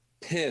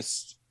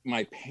pissed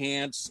my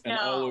pants and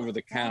all over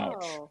the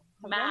couch. Oh,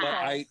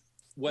 Matt.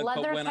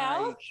 leather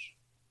couch?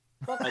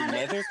 A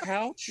leather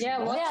couch? Yeah,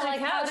 what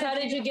kind of couch? How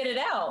did you get it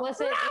out?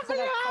 Was it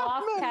a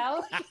cloth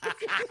couch?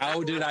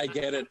 How did I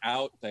get it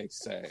out, they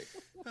say?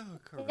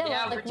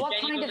 Yeah, like what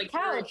kind of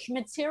couch?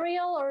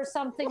 Material or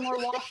something more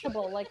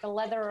washable, like a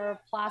leather or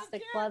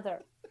plastic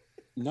leather?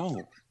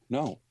 No.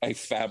 A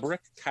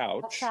fabric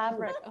couch. A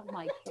fabric. Oh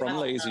my god. From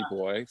Lazy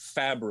Boy.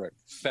 Fabric.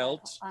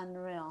 Felt.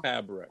 Unreal.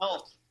 Fabric. Oh.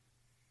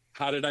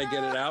 How did I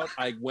get it out?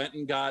 I went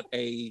and got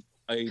a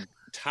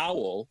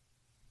towel,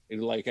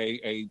 like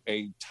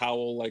a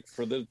towel like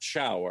for the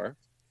shower,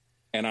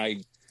 and I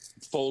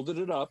folded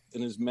it up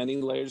in as many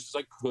layers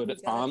as I could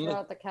on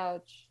the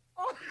couch.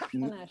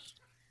 Finished.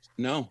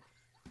 No.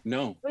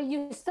 But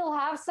you still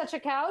have such a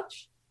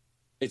couch?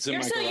 It's in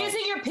You're my still garage.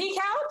 using your pee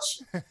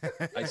couch?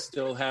 I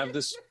still have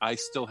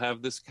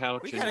this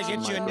couch. We and gotta it's get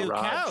in you my a new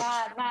garage.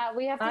 couch. Matt,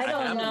 we have to. I don't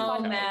start a know,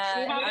 GoFundMe. Matt.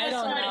 We have to I don't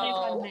start a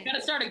know. GoFundMe.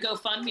 Gotta start a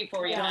GoFundMe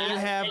for you. Don't you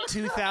have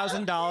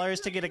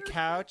 $2,000 to get a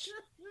couch?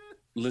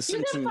 Listen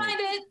You to can me. find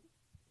it.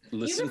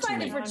 Listen You to can find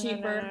me. it for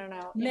cheaper.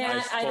 No.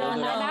 Matt, I don't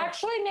folded know. I'm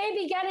actually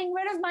maybe getting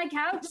rid of my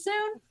couch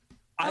soon.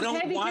 I don't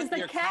Okay, want because the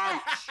your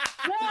cat.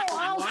 couch. No,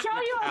 I'll want show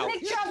your you a couch.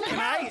 picture of the Can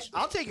couch.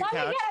 I'll take your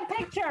Let couch. me get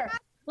a picture.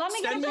 Let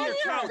me Send get me a your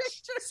picture. couch.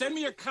 Send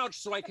me your couch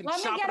so I can Let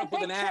me chop get it a up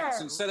with an axe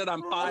picture. and set it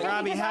on fire.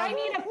 Robbie, Because how- I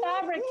need a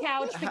fabric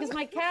couch because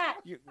my cat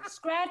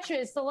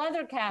scratches the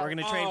leather couch. We're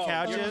gonna trade Your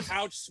couches.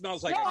 couch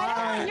smells like No, a I don't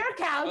cat. want your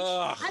couch.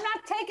 Ugh. I'm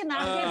not taking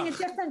that. I'm getting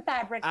a different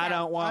fabric couch. I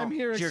don't want I'm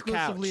here your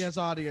exclusively couch. as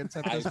audience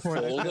at I this point.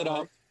 folded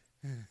up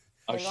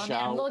a I'm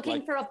shower, looking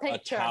like for a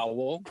picture.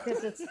 towel.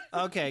 Because it's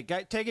Okay,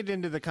 take it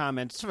into the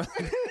comments.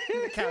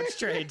 Couch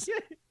trades.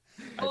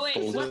 Oh, wait,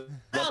 Folded what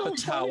up a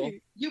else? towel.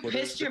 You What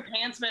pissed is your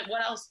pants, man.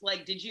 What else?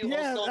 Like, did you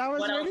Yeah, also? I was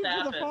What else waiting for the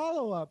happened?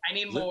 follow-up. I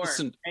need more.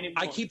 Listen, I need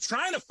I more. keep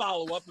trying to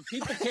follow up, but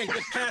people can't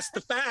get past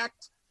the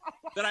fact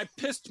that I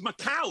pissed my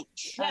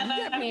couch.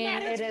 Yeah, I mean,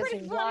 it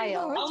is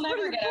wild. I'll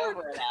never get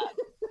over that.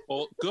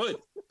 Well,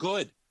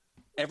 good.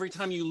 Every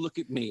time you look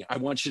at me, I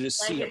want you to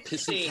see a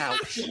pissy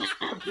couch.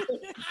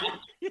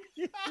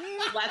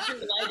 That's your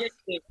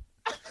legacy.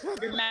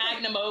 Your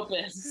magnum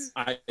opus.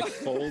 I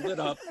folded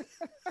up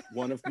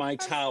one of my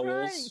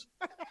towels,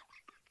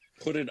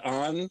 put it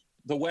on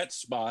the wet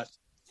spot,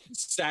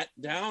 sat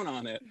down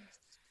on it,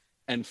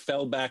 and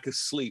fell back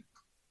asleep.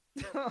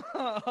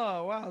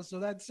 Oh, wow. So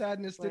that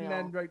sadness didn't Wow.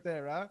 end right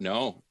there, huh?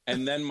 No.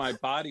 And then my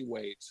body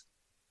weight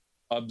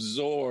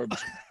absorbed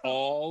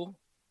all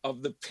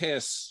of the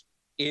piss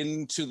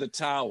into the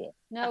towel.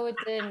 No, it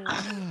didn't.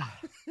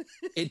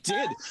 It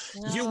did.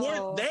 You No.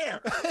 weren't there.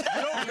 You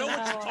don't know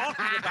what you're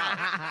talking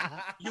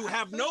about. You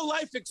have no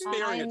life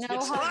experience. know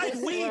You how tried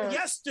this weed works.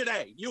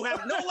 yesterday. You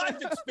have no life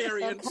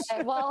experience.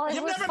 Okay, well, it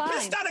You've was never fine.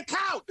 pissed on a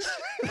couch.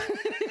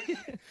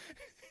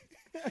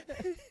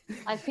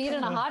 I peed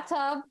in a hot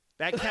tub.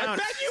 That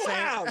counts. I bet you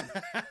Sam.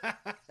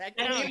 have. That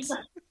counts.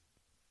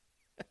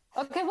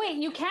 Okay, wait.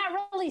 You can't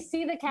really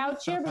see the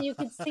couch here, but you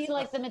can see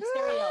like the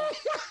material.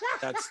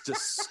 That's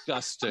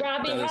disgusting.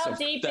 Robbie, That is how a-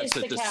 deep that's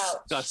is a the couch?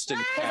 disgusting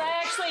Because I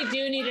couch. actually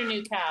do need a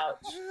new couch.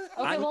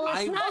 Okay, well, it's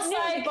I'm- not I'll new.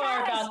 The sidebar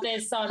cat has- about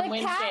this on The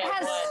Wednesday. cat at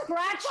has 1.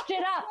 scratched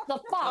it up. The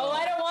fuck. Oh,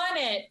 I don't want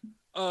it.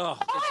 Oh,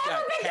 it's I have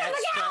got a picture cat of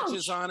the couch.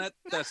 scratches on it.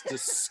 That's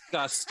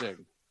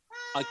disgusting.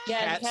 A Yeah,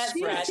 cat cat Do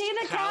you scratch see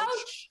the couch?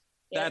 couch?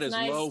 Yeah, That it's is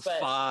nice,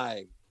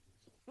 lo-fi.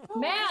 but-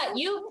 Matt,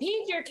 you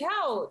peed your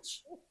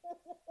couch.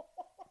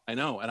 I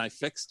know, and I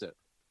fixed it.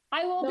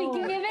 I will No. be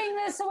giving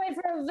this away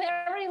for a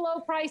very low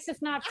price, if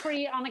not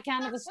free, on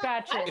account of the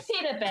I scratches.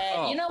 peed a bed.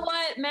 Oh. You know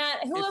what,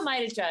 Matt? Who am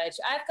I to judge?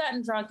 I've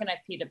gotten drunk and I've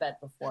peed a bed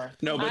before.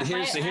 No, but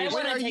here's- I here's-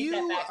 wanna Are take that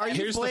you back.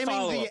 Here's the blaming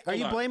follow-up. are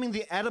you Hold on. blaming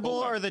the edible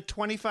Hold on. or the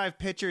 25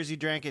 pitchers you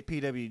drank at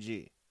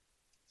PWG?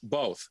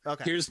 Both.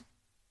 Okay. Here's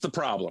the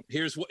problem.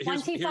 Here's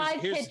 25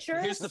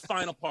 pictures? here's the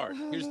final part.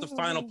 Here's the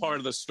final part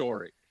of the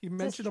story. You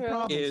mentioned a true?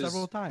 problem Is-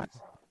 several times.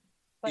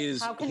 But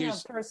is- how can a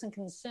here's- person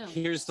consume?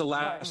 Here's the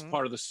last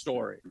part of the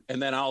story, and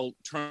then I'll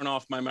turn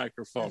off my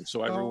microphone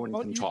so everyone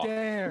Don't can you talk.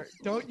 dare.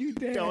 Don't you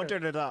dare. Don't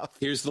turn it off.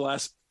 Here's the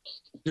last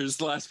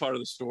part of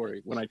the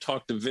story. When I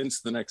talked to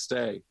Vince the next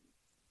day,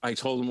 I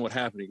told him what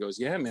happened. He goes,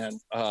 "Yeah, man,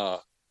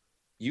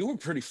 you were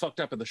pretty fucked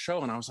up at the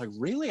show." And I was like,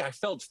 "Really? I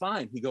felt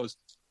fine." He goes,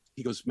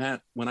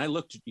 "Matt, when I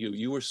looked at you,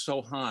 you were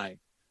so high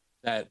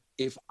that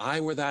if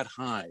I were that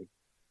high,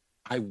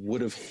 I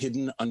would have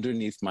hidden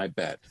underneath my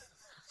bed."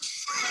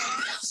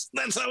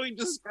 That's how he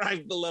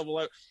described the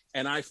level.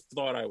 And I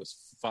thought I was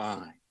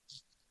fine.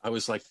 I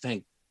was like,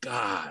 thank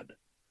God,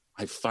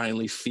 I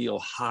finally feel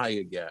high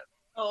again.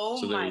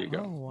 Oh So there my you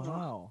go. Oh,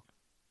 wow.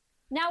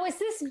 Now, is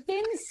this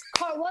Vince?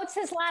 What's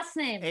his last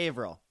name?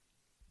 Averill.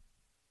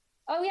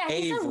 Oh yeah,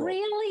 he's a Averill.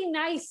 really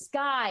nice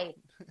guy.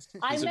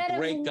 I He's a met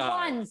great him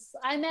guy. once.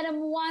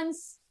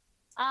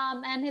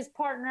 And his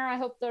partner. I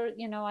hope they're,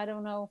 I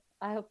don't know.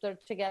 I hope they're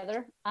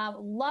together.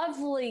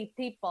 Lovely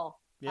people.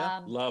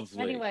 Yeah.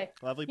 Lovely. Anyway,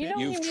 Lovely. you know when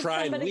You've you meet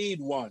tried somebody- weed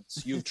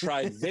once. You've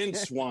tried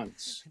Vince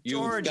once. You've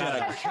Georgia.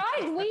 got I've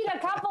tried weed a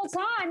couple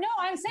times. No,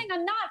 I'm saying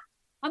I'm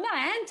not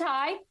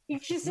anti.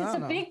 It's just it's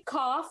No. a big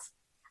cough,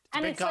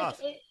 and big it's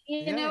cough. like you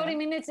Yeah, know what I yeah.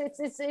 mean. It's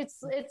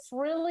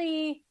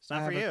really. It's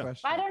not I for have a you.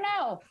 question. I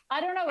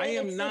don't know. I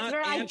am It's not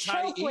very- I anti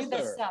choke with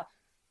this either. stuff.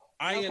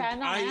 I Okay, I'm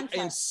not I anti.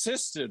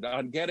 insisted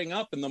on getting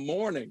up in the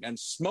morning and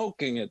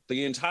smoking it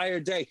the entire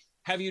day.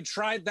 Have you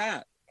tried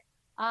that?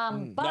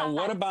 But Now,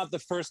 what about the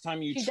first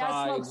time you she does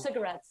tried smoke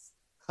cigarettes.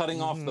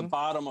 cutting off the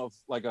bottom of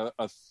like a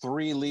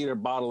 3-liter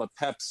bottle of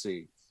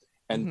Pepsi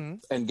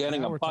and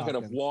getting Now a we're bucket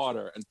of talking.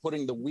 water and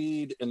putting the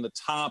weed in the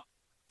top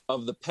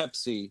of the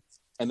Pepsi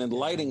and then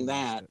lighting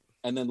that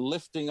and then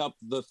lifting up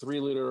the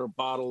 3-liter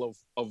bottle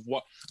of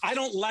what? I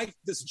don't like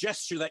this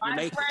gesture that you're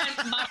making.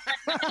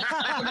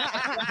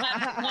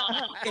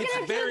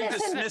 It's very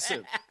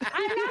dismissive.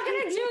 I'm not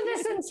going to do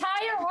this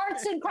entire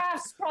arts and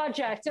crafts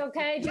project,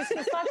 okay? Just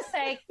for fuck's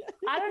sake.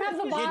 I don't have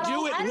the bottle. You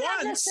do I it don't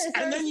have the once scissors.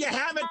 and then you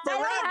have it I don't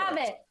forever. have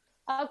it.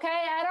 Okay,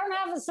 I don't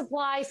have the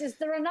supplies. Is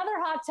there another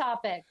hot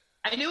topic?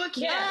 I knew a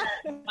kid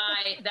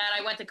that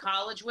I went to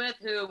college with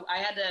who I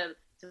had to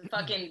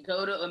fucking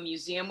go to a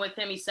museum with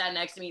him. He sat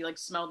next to me, like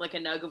smelled like a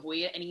nug of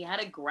weed, and he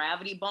had a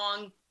gravity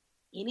bong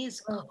in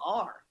his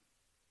car,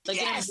 like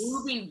in a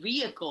moving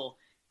vehicle.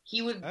 He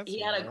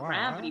had a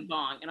gravity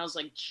bong, and I was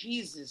like,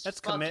 Jesus, That's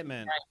fucking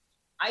commitment. Christ.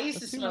 I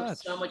used That's to too smoke much.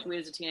 so much weed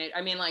as a teenager.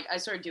 I mean, like I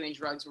started doing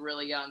drugs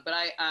really young, but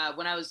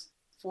when I was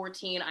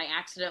 14, I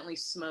accidentally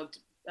smoked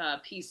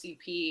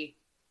PCP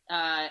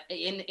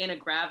in a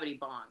gravity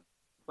bong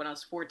when I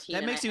was 14. That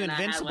and makes you and I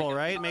had, invincible, like, a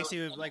right? It makes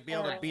you like be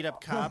able to beat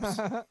up cops.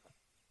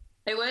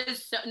 It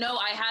was no.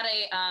 I had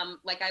a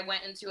like I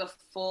went into a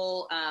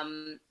full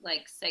not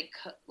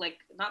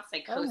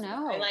psychosis.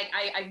 no.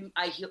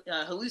 I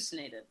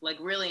hallucinated like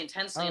really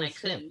intensely, and I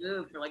couldn't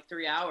move for like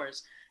 3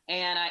 hours,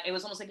 and it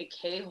was almost like a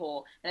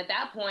K-hole. And at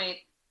that point,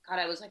 God,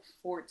 I was like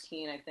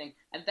 14, I think.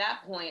 At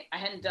that point, I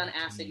hadn't done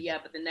acid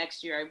yet, but the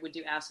next year I would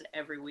do acid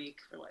every week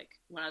for like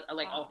when I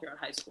like all throughout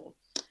high school.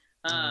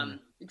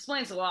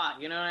 Explains a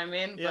lot, you know what I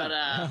mean?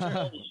 Yeah. But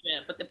holy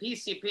shit. But the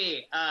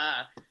PCP,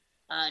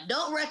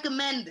 don't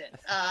recommend it.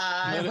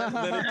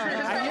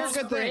 I hear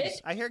good Sprig.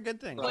 things. I hear good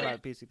things What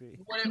about PCP.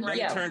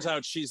 It turns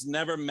out she's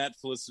never met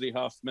Felicity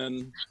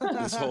Huffman.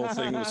 This whole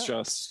thing was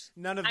just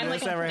None of I'm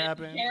this like a ever different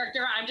happened.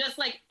 character. I'm just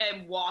like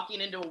am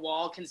walking into a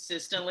wall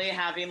consistently,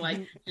 having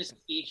like just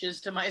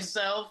speeches to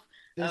myself.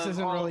 This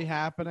isn't all really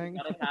happening.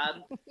 that I've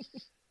had.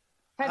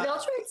 Have y'all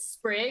tried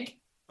Sprig?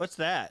 What's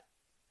that?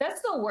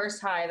 That's the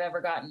worst high I've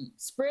ever gotten.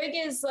 Sprig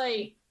is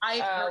like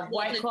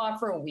White Claw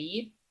for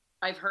weed.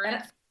 I've heard And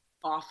it's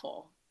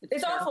awful.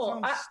 It's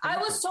awful. Sounds I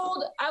was stupid.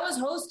 told I was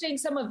hosting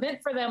some event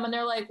for them, and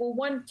they're like, "Well,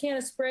 one can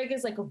of Sprig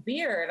is like a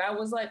beer," and I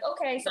was like,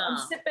 "Okay." So I'm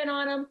No. sipping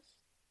on them.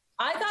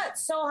 I got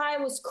so high, I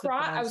was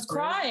Sprig?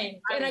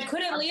 crying, and I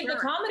couldn't I'm leave the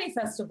sure. comedy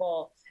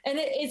festival. And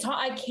it's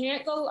I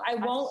can't go. I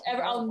won't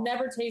ever. I'll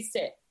never taste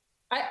it.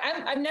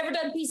 I've never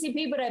done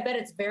PCP, but I bet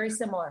it's very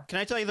similar. Can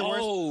I tell you the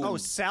worst? Oh. Oh,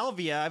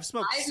 salvia. I've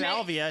smoked I've made-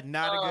 salvia.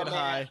 Not Oh, a good man.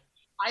 high.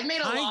 I've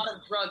made a lot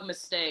of drug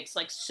mistakes,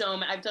 like so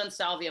many. I've done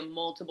salvia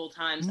multiple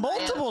times.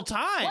 Multiple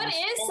times. What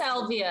is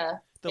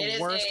salvia? The It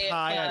is worst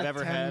high I've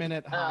ever had.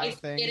 10-minute high It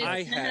thing. is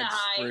I 10 had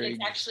high. Sprig.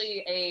 It's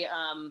actually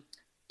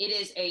it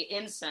is a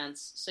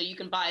incense, so you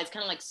can buy. It's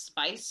kind of like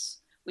spice,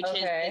 which is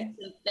Okay.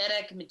 a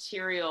synthetic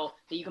material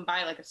that you can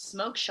buy at like a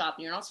smoke shop,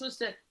 and you're not supposed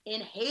to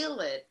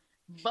inhale it.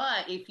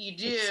 But if you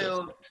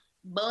do,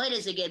 boy,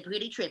 does it get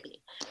pretty trippy.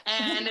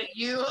 And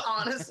you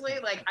honestly,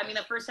 like, I mean,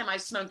 the first time I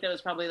smoked it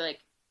was probably like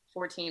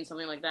 14,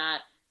 something like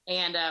that,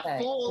 and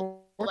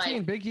full 14,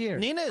 like. big year.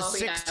 Nina is Oh,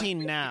 yeah.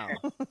 16 now.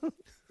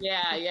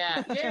 Yeah.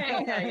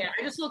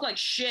 I just look like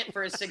shit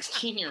for a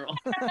 16-year-old.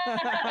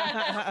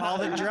 All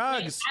the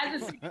drugs.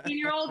 As a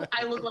 16-year-old,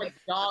 I look like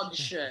dog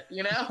shit,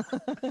 you know?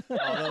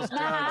 All those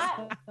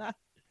drugs.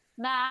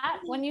 Matt,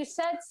 when you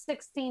said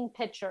 16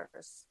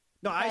 pictures.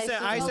 No, I Okay, said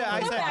so I go said back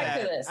to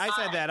that. this. I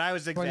said that. I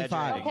was 25.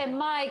 exaggerating. Okay,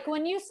 Mike,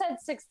 when you said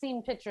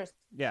 16 pictures,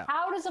 Yeah.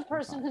 how does a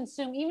person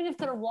consume, even if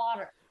they're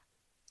water?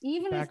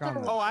 Even Back if they're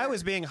on that. Oh, I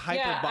was being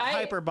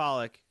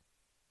hyperbolic.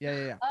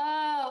 Yeah.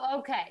 Oh,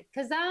 okay.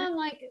 Because I'm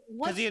like,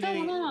 what's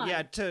going on?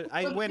 Yeah,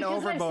 I went Because I've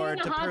overboard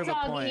seen to the hot prove a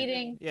dog point.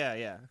 eating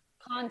Yeah.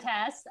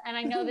 contest, and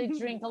I know they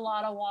drink a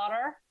lot of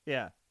water,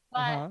 Yeah.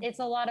 but it's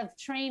a lot of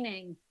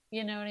training.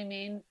 You know what I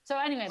mean? So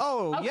anyway.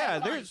 Oh, okay, yeah.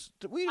 fine.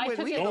 We I did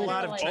took it a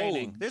lot of literally.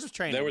 training. There's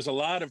training. There was a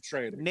lot of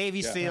training. Navy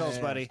Yeah. SEALs,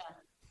 buddy.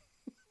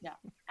 Yeah.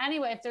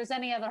 Anyway, if there's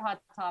any other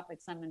hot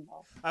topics, I'm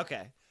involved.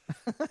 Okay.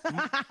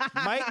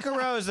 Mike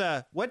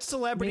Carosa, what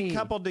celebrity Me.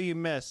 couple do you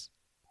miss?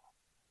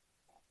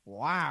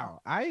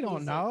 Wow. I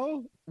don't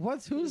know.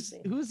 Who's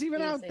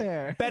even out Easy.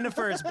 there?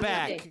 Benifer's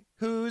back.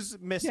 Who's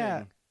missing?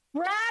 Yeah.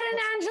 Brad and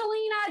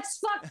Angelina,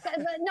 it's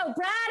no,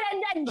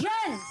 Brad and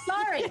Jen.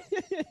 Sorry,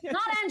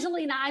 not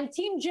Angelina. I'm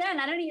Team Jen.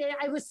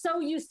 I was so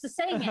used to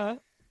saying it. Uh-huh.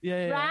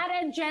 Yeah. Brad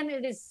and Jen,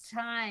 it is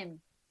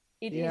time.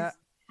 It is Yeah.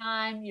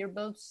 time. You're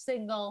both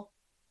single.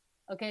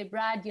 Okay,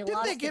 Brad, you Didn't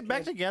lost they get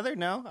back together?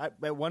 No,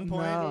 at one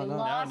point. No, You no.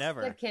 lost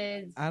never. the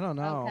kids. I don't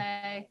know.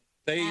 Okay.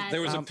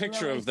 There was a And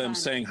picture really of them fun.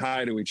 saying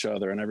hi to each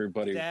other, and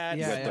everybody That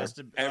Yeah, must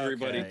have-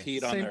 everybody okay.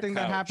 peed on Same their thing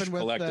couch that happened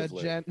with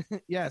collectively. Jen.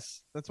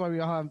 Yes, that's why we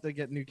all have to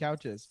get new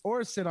couches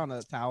or sit on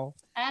a towel.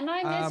 And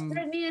I miss Um,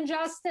 Brittany and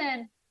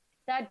Justin.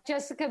 That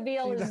Jessica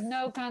Biel See, is that-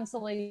 no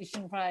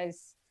consolation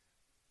prize.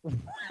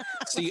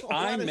 See,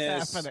 What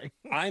is happening?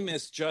 I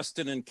miss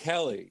Justin and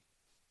Kelly.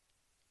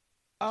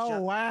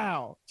 Oh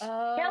wow!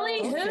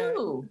 Kelly okay.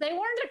 who? They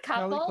weren't a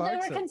couple. They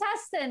were Clarkson.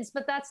 contestants,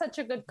 but that's such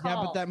a good call.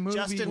 Yeah, but that movie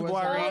Justin was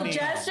Guarini. Oh,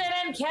 Justin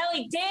and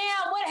Kelly.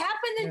 Damn, what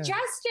happened to Yeah.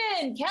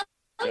 Justin?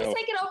 Kelly's Yeah.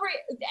 taking over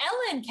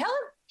Ellen.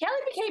 Kelly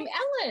became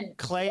Ellen.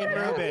 Clay and What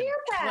a Ruben. career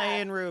path.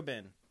 Clay and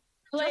Ruben.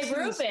 Clay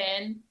Justin's-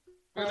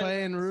 Ruben.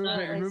 Clay and Ruben.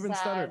 Really Ruben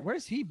sad. stuttered.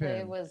 Where's he It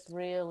been? was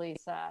really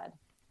sad.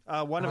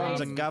 One of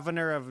them's a Um,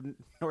 governor of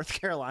North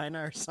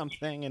Carolina or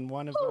something, and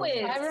one of Who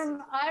them. is?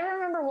 I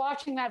remember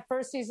watching that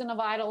first season of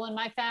Idol in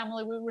my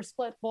family. We were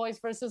split boys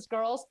versus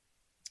girls.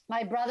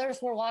 My brothers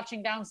were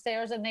watching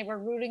downstairs and they were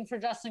rooting for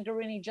Justin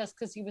Guarini just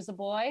because he was a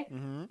boy.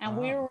 Mhm. And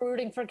we were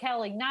rooting for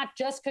Kelly, not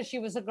just because she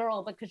was a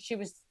girl, but because she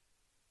was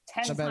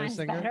 10 The better times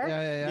singer. better.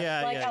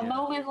 Yeah. Like a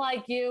moment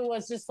like you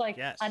was just like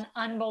Yes. an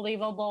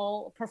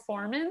unbelievable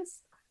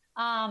performance.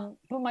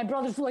 But my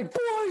brothers were like,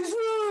 boys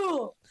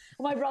rule.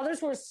 My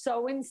brothers were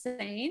so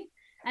insane.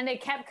 And they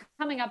kept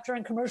coming up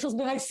during commercials,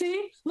 being like,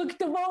 see, look at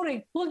the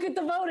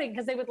voting,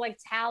 because they would like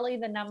tally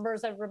the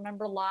numbers. I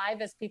remember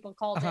live as people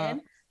called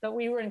in, but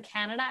we were in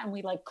Canada and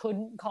we like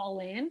couldn't call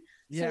in.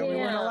 Yeah, we we weren't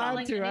weren't allowed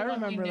calling to. I anyone we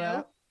remember knew.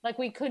 that. Like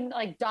we couldn't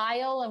like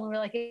dial, and we were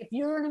like, if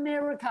you're in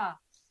America,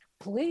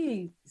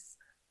 please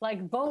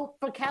like vote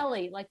for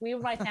Kelly. Like we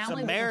were my It's family.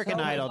 was American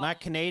so Idol, involved. not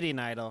Canadian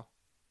Idol.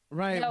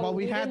 Right. No, well,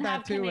 we had didn't that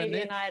have too, and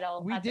Canadian it,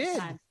 Idol we at the did.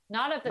 time.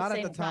 Not at the Not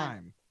same at the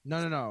time.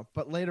 No.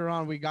 But later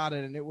on, we got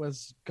it, and it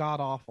was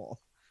god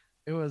awful.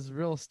 It was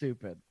real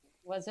stupid.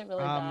 Was it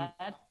really Um,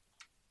 bad?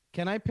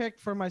 Can I pick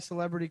for my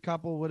celebrity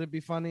couple? Would it be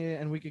funny?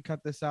 And we could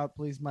cut this out,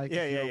 please, Mike.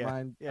 Yeah, if you yeah, don't yeah.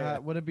 mind. Yeah, yeah.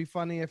 Would it be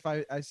funny if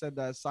I said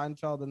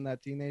Seinfeld and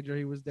that teenager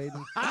he was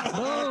dating?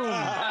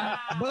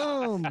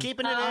 Boom!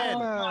 Keeping it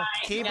in.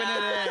 Keeping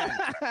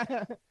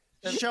it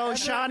in.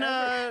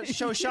 Shoshana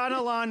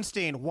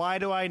Lonstein. Why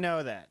do I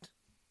know that?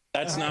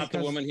 That's not the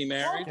woman he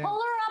married. Pull her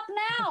up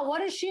now.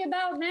 What is she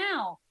about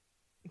now?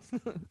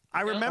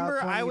 I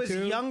remember I was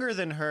 22? younger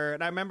than her,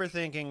 and I remember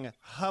thinking,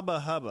 hubba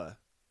hubba.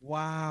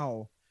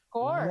 Wow! Of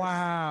course.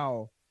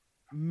 Wow!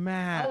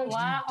 Matt, Oh,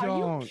 wow. you Are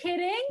don't. you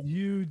kidding?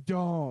 You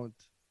don't.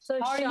 So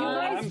Are you Oh,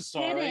 guys I'm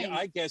sorry. kidding?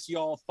 I guess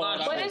y'all thought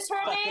What I was is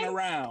her fucking name?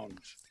 around.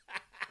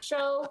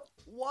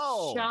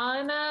 Whoa.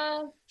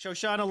 Shauna.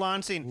 Shoshana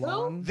Lonstein.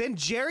 Lon? Then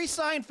Jerry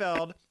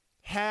Seinfeld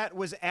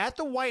was at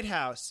the White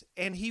House,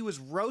 and he was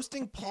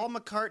roasting Paul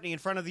McCartney in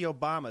front of the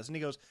Obamas. And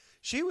he goes,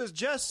 she was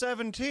just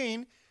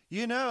 17.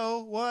 You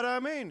know what I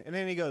mean? And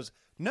then he goes,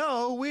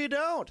 no, we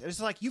don't. And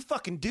it's like, you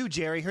fucking do,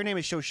 Jerry. Her name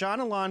is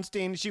Shoshana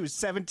Lonstein. She was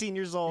 17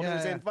 years old. Yeah, It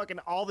was yeah. in fucking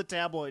all the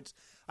tabloids.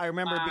 I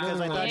remember because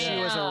I Wow. thought she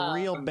was a Yeah.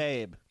 real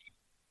babe.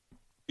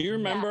 Do you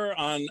remember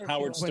on for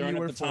Howard sure. When Stern you at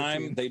were the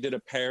time 14. they did a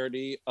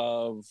parody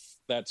of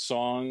that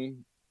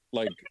song?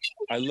 Like,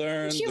 I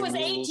learned She the was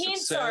rules 18. at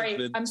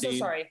Sorry. I'm so 17.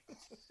 sorry.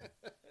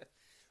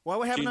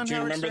 What happened on Do you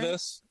Howard remember Stern?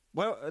 this?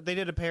 What they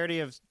did a parody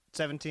of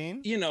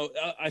 17? You know,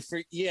 I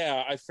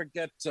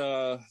forget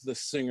the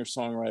singer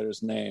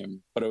songwriter's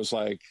name, but it was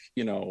like,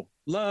 you know,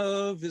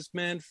 love is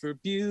meant for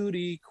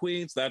beauty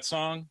queens. That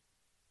song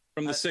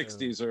from the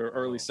 '60s or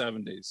early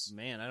 '70s.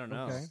 Man, I don't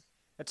know. Okay.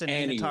 That's a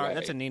Nina Tar. Anyway.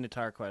 That's a Nina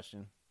Tar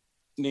question.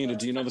 Nina,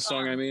 do you know the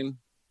song I mean?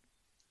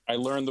 I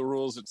learned the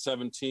rules at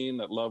 17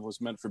 that love was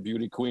meant for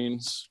beauty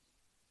queens.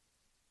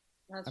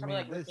 That's I probably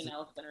mean, like Ricky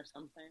Nelson or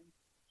something.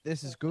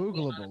 This is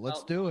Googleable.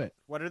 Let's do it.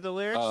 What are the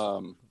lyrics?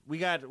 Um, we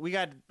got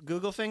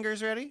Google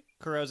fingers ready.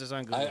 Carros is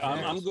on Google.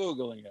 I'm Fingers.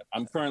 Googling it.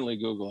 I'm currently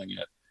Googling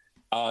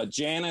it.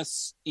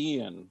 Janice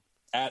Ian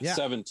at Yeah.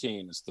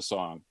 17 is the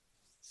song.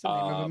 It's the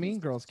name of a Mean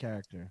Girls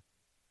character.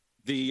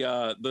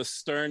 The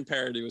Stern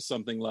parody was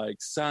something like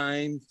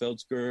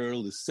Seinfeld's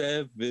girl is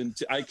 17.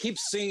 I keep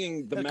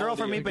singing the girl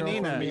from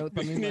melody of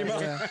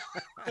Ipanema.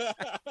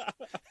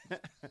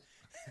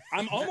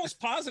 I'm almost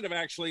positive,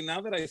 actually, now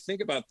that I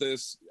think about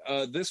this,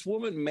 this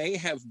woman may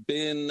have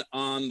been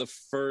on the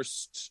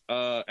first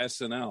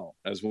SNL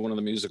as one of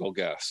the musical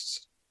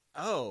guests.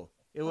 Oh,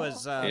 it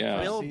was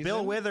Yeah.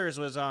 Bill Withers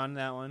was on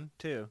that one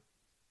too.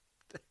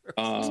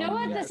 You know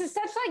what? yes. This is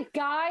such like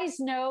guys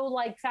know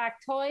like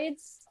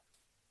factoids.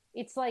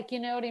 It's like, you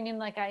know what I mean?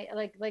 Like all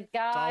we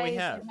guys,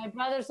 have. my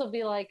brothers will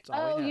be like,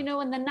 all we oh, you have.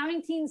 know, in the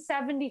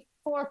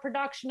 1974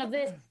 production of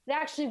this, it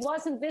actually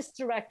wasn't this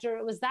director.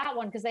 It was that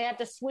one because they had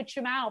to switch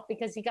him out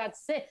because he got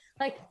sick.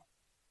 Like,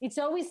 it's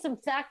always some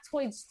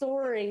factoid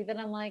story that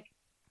I'm like,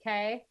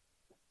 okay,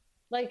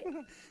 like,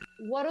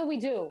 what do we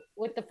do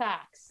with the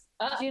facts?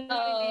 Do you know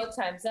what I mean?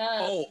 Time's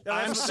up. Oh,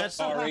 I'm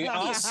sorry.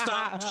 I'll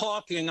stop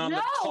talking on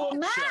the talk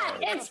Matt, show.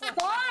 it's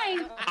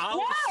fine. I'll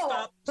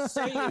stop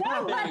saying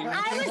No, but things.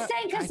 I was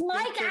saying because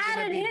Mike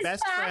added his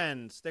best fact.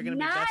 friends. They're going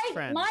to be best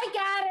friends. Mike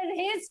added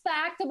his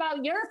fact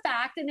about your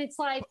fact, and it's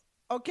like,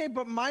 Okay,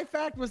 but my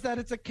fact was that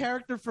it's a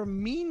character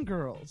from Mean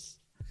Girls.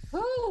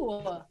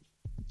 who?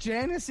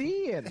 Janice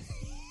Ian.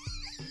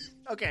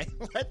 Okay,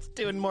 let's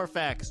do more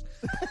facts.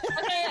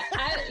 Okay,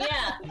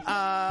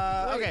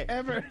 Okay.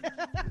 Ever.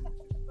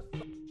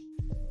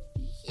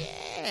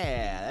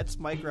 Yeah, that's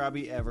Mike,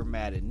 Robbie, Ever,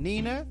 Matt, and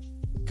Nina.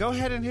 Go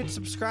ahead and hit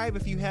subscribe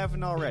if you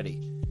haven't already.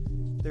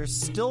 There's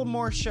still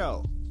more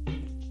show.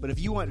 But if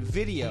you want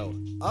video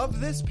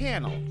of this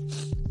panel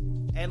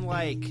and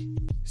like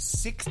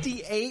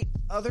 68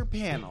 other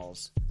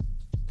panels,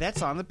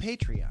 that's on the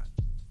Patreon.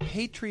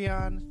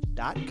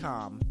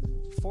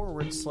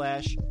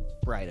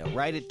 Patreon.com/Brido.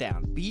 Write it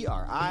down.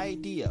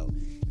 BRIDO.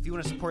 If you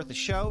want to support the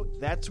show,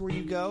 that's where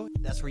you go.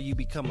 That's where you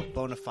become a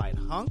bona fide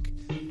hunk.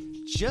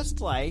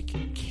 Just like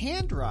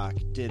Candrock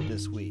did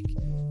this week.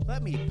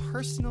 Let me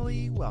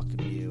personally welcome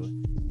you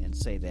and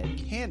say that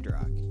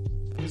Candrock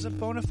is a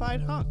bona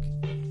fide hunk.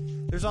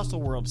 There's also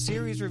World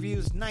Series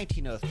reviews,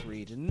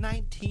 1903 to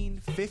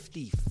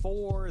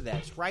 1954.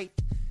 That's right,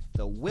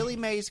 the Willie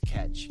Mays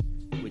catch,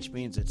 which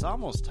means it's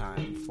almost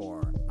time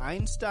for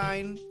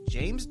Einstein,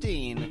 James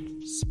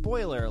Dean,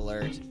 spoiler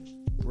alert,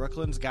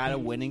 Brooklyn's got a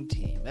winning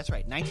team. That's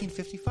right,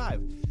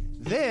 1955.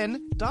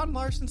 Then, Don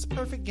Larson's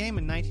perfect game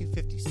in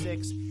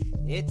 1956.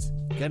 It's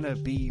gonna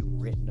be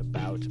written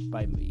about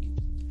by me.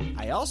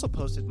 I also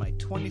posted my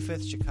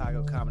 25th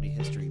Chicago Comedy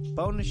History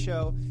bonus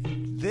show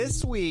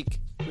this week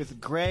with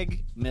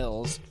Greg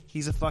Mills.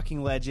 He's a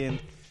fucking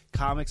legend.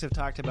 Comics have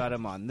talked about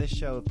him on this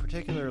show,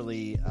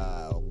 particularly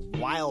a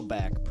while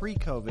back,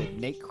 pre-COVID,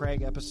 Nate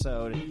Craig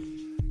episode.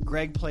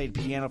 Greg played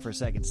piano for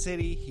Second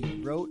City.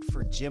 He wrote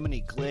for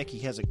Jiminy Glick. He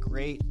has a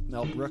great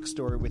Mel Brooks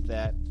story with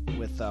that,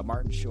 with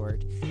Martin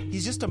Short.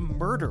 He's just a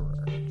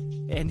murderer,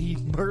 and he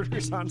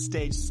murders on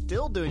stage,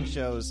 still doing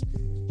shows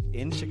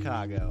in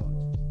Chicago.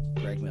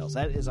 Greg Mills.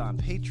 That is on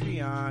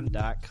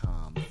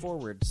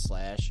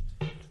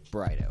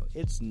patreon.com/Brido.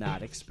 It's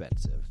not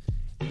expensive.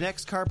 The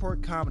next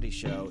Carport Comedy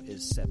Show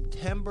is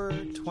September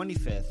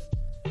 25th.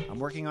 I'm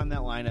working on that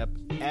lineup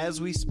as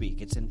we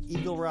speak. It's in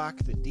Eagle Rock.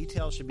 The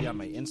details should be on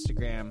my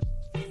Instagram.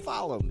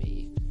 Follow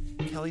me.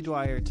 Kelly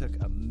Dwyer took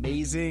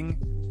amazing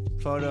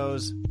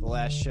photos the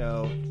last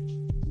show.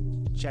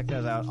 Check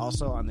that out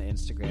also on the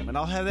Instagram. And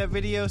I'll have that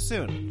video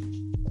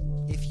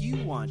soon. If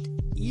you want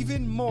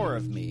even more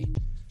of me,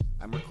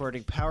 I'm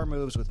recording Power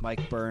Moves with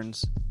Mike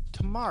Burns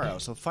tomorrow,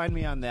 so find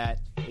me on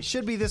that. It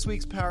should be this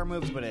week's Power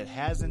Moves, but it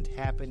hasn't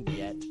happened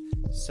yet,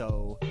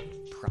 so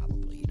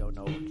probably. You don't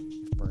know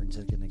if Burns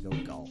is going to go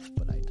golf,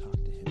 but I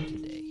talked to him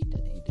today.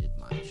 He did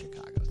my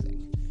Chicago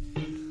thing.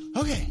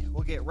 Okay,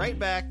 we'll get right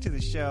back to the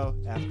show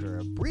after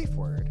a brief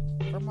word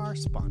from our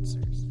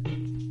sponsors.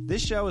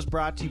 This show is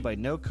brought to you by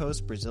No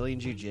Coast Brazilian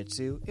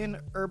Jiu-Jitsu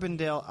in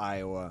Urbandale,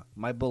 Iowa,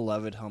 my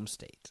beloved home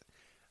state.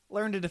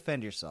 Learn to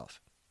defend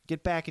yourself.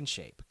 Get back in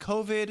shape.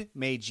 COVID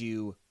made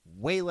you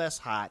way less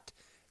hot.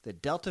 The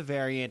Delta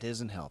variant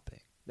isn't helping.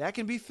 That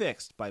can be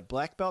fixed by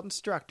black belt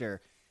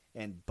instructor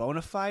and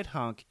bona fide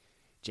hunk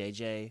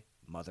JJ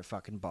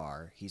motherfucking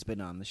Barr. He's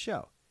been on the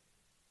show.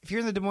 If you're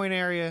in the Des Moines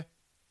area,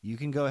 you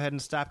can go ahead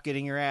and stop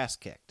getting your ass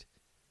kicked.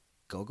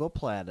 Go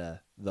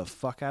Plata the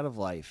fuck out of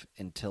life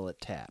until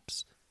it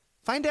taps.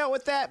 Find out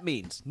what that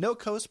means. No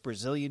Coast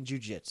Brazilian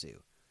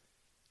Jiu-Jitsu.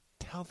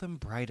 Tell them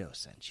Brido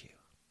sent you.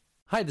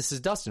 Hi, this is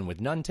Dustin with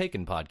None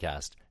Taken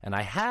Podcast, and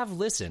I have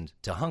listened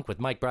to Hunk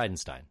with Mike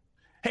Bridenstine.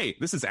 Hey,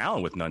 this is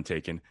Alan with None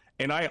Taken,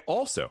 and I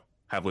also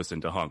have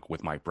listened to Hunk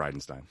with Mike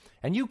Bridenstine.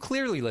 And you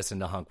clearly listen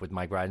to Hunk with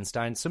Mike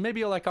Bridenstine, so maybe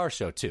you'll like our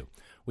show too.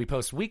 We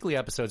post weekly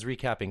episodes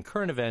recapping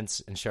current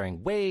events and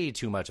sharing way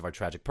too much of our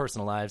tragic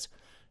personal lives.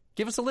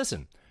 Give us a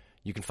listen.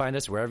 You can find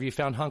us wherever you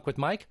found Hunk with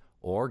Mike,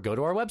 or go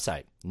to our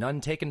website,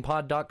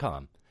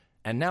 nonetakenpod.com.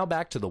 And now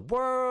back to the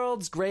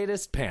world's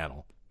greatest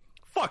panel.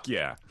 Fuck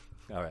yeah.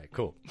 All right,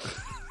 cool.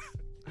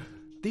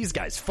 These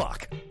guys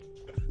fuck.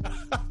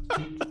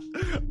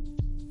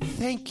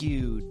 Thank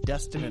you,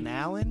 Dustin and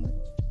Alan.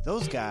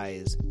 Those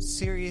guys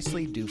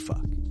seriously do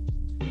fuck.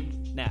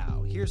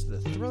 Now, here's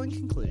the thrilling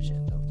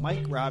conclusion of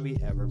Mike, Robbie,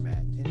 Ever, Matt,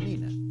 and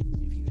Nina.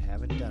 If you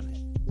haven't done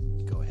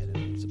it, go ahead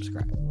and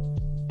subscribe.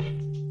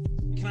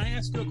 Can I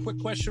ask you a quick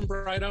question,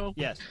 Brido?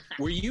 Yes.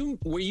 Were you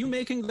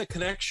making the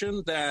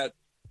connection that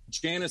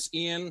Janice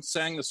Ian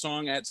sang the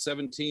song at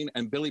 17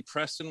 and Billy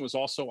Preston was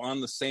also on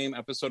the same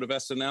episode of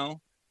SNL?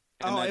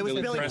 And it was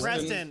Billy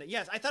Preston.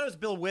 Yes, I thought it was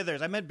Bill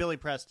Withers. I meant Billy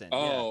Preston.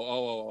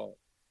 Oh.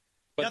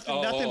 But,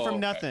 nothing from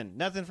nothing.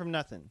 Nothing from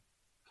nothing.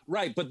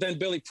 Right, but then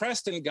Billy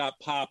Preston got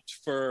popped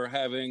for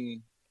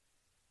having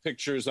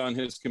pictures on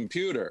his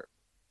computer.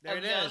 There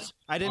it is.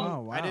 I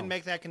didn't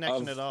make that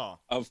connection at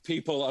all. Of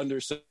people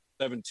under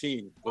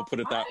 17. We'll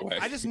put it that way.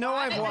 I just know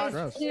I've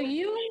watched. Do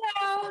you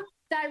know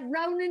that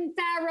Ronan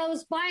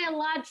Farrow's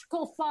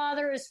biological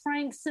father is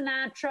Frank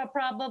Sinatra,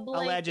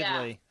 probably.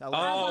 Allegedly. How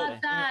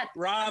about that?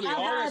 Robbie, How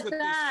always about with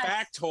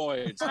that? these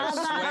factoids. How about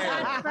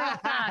I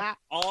that?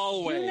 swear.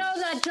 Always. You know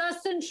that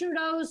Justin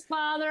Trudeau's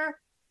father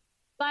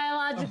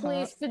biologically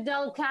is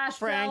Fidel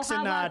Castro. Frank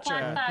How about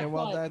Sinatra. that Okay,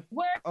 well, factoid? that-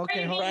 Where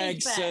okay, hold- Frank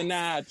is that?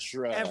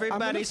 Sinatra.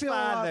 Everybody's feel a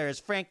lot- father is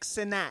Frank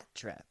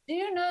Sinatra. Do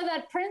you know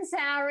that Prince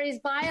Harry's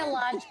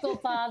biological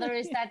father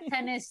is that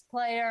tennis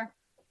player?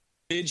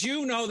 Did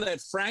you know that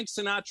Frank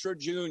Sinatra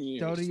Jr.'s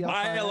Dodie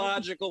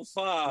biological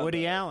father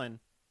Woody Allen.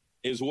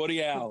 is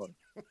Woody Allen?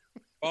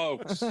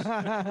 Folks,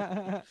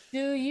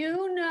 Do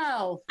you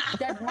know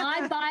that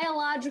my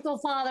biological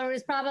father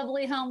is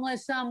probably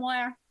homeless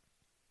somewhere?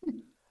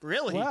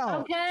 Really?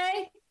 Wow.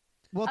 Okay?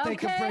 We'll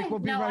take a Okay? break. We'll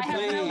be No, right I have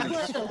back. no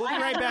We'll clue. be I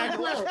right have back. no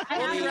clue. I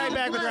We'll have be no right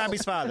back with clue.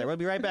 Robbie's father. We'll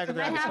be right back with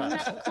I Robbie's have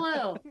father. no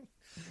clue.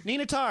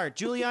 Nina Tarr,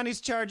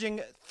 Giuliani's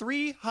charging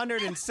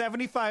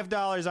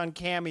 $375 on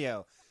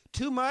Cameo.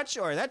 Too much,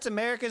 or that's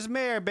America's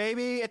mayor,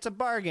 baby. It's a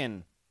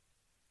bargain.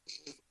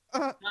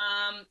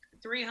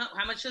 300.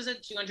 How much is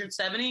it?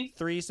 270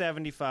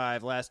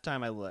 $375 last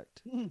time I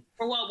looked.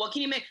 for what? What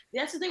can you make?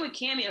 That's the thing with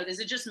Cameo. Is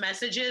it just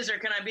messages, or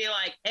can I be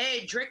like,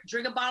 "Hey, drink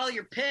a bottle of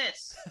your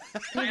piss"?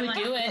 We would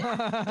do it.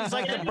 It's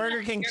like the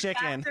Burger King Fear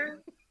chicken.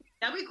 Factor?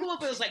 That'd be cool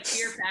if it was like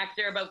Fear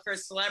Factor, but for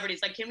celebrities.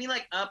 Like, can we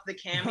like up the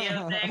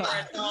Cameo thing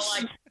where it's all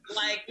like,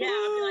 yeah,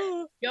 I'd be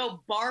like, yo,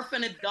 barf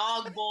in a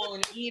dog bowl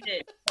and eat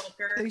it,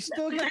 fucker. They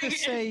still get to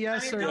say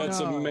yes or no.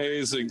 that's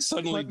amazing.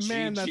 Suddenly, But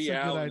man, that's a G.G. good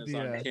Allen is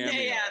idea. on Yeah,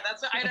 Cameo. yeah,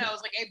 that's what I know. I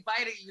was like, hey,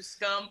 bite it, you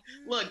scum.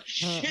 Look,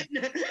 shit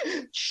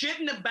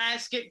in a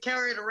basket,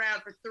 carry it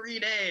around for 3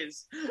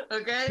 days.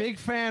 Okay? Big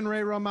fan,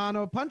 Ray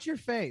Romano. Punch your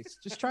face.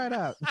 Just try it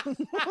out.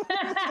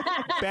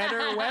 Better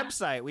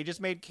website. We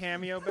just made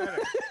Cameo better.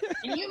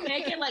 Can you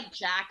make it like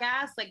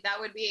Jackass? Like, that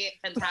would be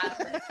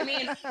fantastic. I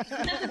mean,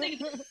 that's the thing.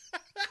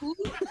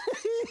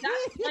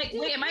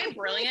 Wait, am I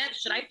brilliant?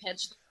 Should I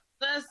pitch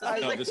this?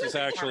 No, this is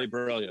actually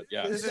brilliant.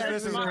 Yeah. This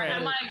is great.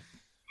 I'm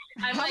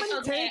How like, many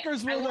okay,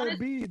 takers will there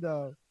be,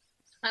 though?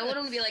 I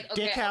want to be like,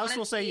 okay, Dick House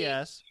will say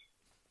yes.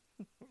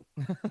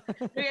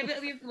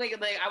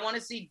 I want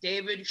to see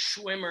David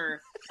Schwimmer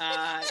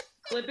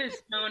clip his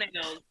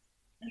toenails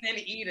and then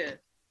eat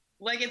it.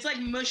 Like, it's like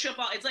mush up.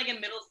 It's like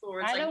in middle school.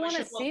 It's I like don't mush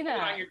wanna up all see the food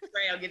that. on your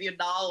tray. I'll give you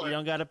 $1. You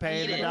don't got to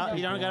pay the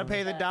you don't got to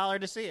pay the dollar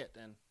to see it.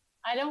 Then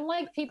I don't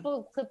like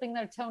people clipping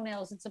their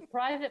toenails. It's a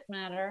private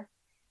matter,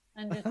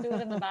 and just do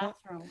it in the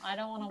bathroom. I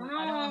don't want to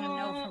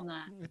know from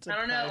that. I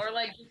don't know, or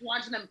like just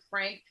watching them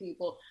prank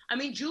people. I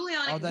mean,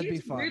 Giuliani. Oh, that'd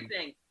here's be the weird fun.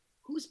 thing.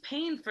 Who's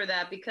paying for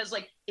that? Because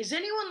like, is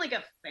anyone like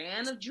a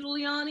fan of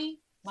Giuliani?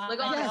 My Like,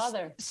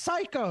 father.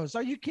 Psychos.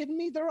 Are you kidding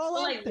me? They're all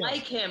out there.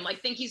 like him.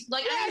 Like, think he's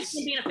like. I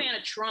understand being a fan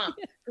of Trump.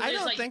 'cause I it's,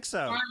 don't like, think so.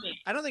 charming.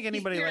 I don't think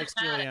anybody He's likes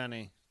charismatic.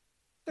 Giuliani.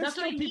 There's That's what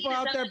still I mean, people is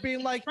out that, there like,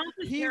 being like, Trump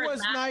is he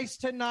was charismatic. nice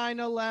to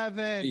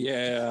 9/11.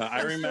 Yeah,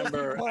 I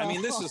remember. I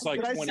mean, this is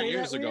like Did I 20 say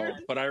years that ago,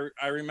 weird? but I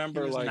He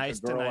remember was like nice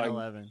a to girl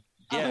 9/11.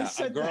 a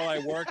said girl that. I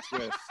worked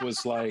with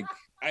was like,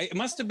 it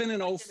must have been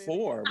in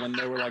 04 when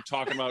they were like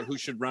talking about who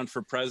should run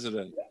for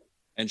president.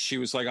 And she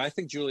was like, I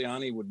think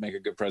Giuliani would make a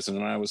good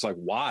president. And I was like,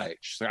 why?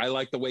 She's like, I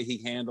like the way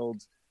he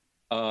handled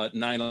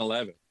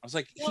 9/11. I was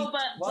like, he Well,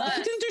 but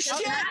didn't do does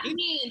shit. that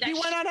mean that He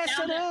went she on found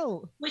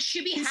SNL. it- Would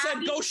she be He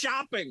happy? said, go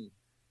shopping.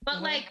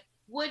 But like,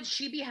 would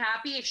she be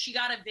happy if she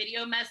got a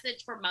video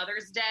message for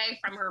Mother's Day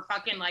from her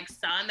fucking like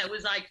son that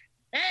was like,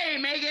 "Hey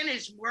Megan,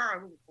 it's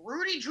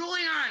Rudy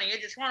Giuliani. I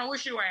just want to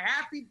wish you a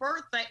happy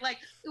birthday." Like,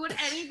 would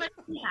anybody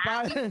be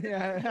happy?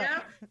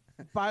 Yeah.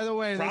 By the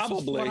way, this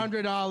was Probably.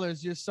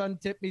 $400. Your son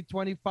tipped me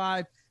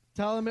 $25.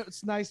 Tell him it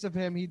was nice of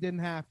him. He didn't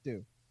have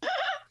to.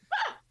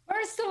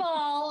 First of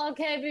all,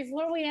 okay,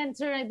 before we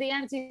enter the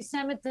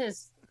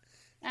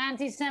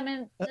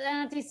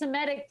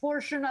anti-Semitic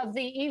portion of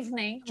the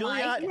evening,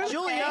 Mike, okay?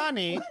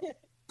 Giuliani.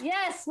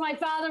 Yes, my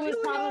father was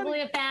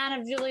probably a fan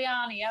of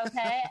Giuliani.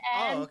 Okay,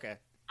 and Oh, okay.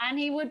 and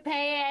he would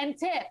pay and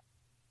tip.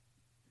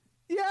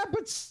 Yeah,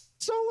 but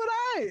so would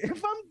I.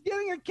 If I'm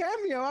getting a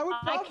cameo, I would I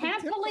probably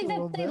can't tip believe a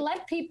little that they bit.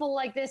 let people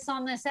like this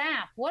on this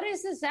app. What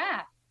is this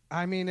app?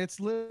 I mean, it's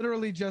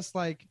literally just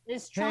like,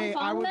 Is Trump hey,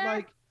 on I would there?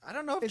 like. I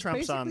don't know if It's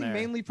Trump's on basically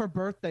there. mainly for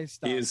birthday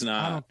stuff. He is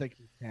not. I don't think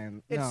he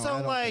can. It's No, I so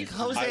don't like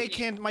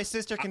think so. my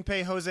sister can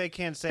pay Jose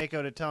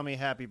Canseco to tell me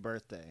happy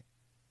birthday.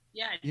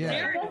 Yeah, Yeah.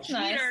 Derek That's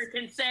nice. Jeter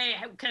can say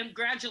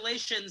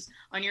congratulations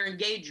on your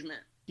engagement.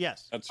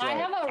 Yes. That's I right.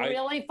 have a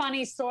really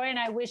funny story, and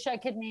I wish I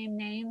could name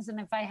names. And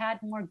if I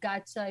had more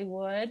guts, I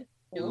would.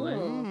 But,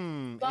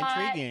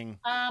 Intriguing.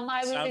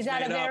 I Sounds was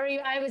at made up.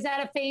 I was at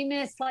a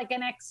famous, like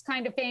an ex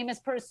kind of famous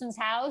person's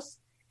house,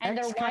 and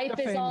their Ex kind wife of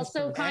is famous also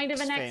person. kind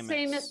of an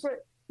Ex-famous. ex famous.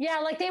 Yeah,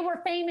 like they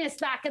were famous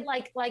back in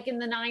like in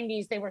the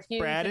 90s. They were huge.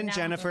 Brad and now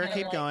Jennifer, they're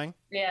keep like- going.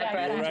 Yeah,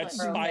 Brad and Red Jennifer.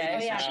 Spice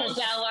Oh, yeah,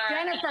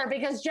 House.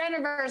 because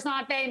Jennifer is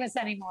not famous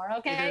anymore.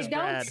 Okay, It is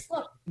Brad.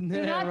 do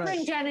Yeah, not right.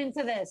 bring Jen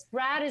into this.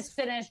 Brad is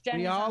finished. Jen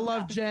We is all on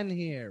love top. Jen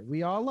here.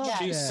 We all love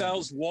She Jen.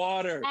 sells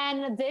water.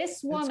 And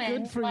this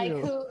woman, good for like,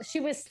 you. who she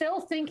was still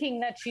thinking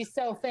that she's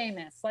so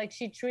famous. Like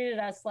she treated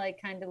us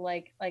like kind of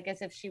like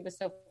as if she was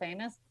so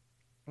famous.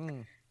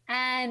 Mm.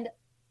 And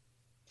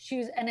she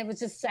was, and it was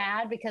just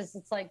sad because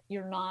it's like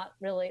you're not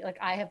really like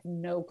I have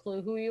no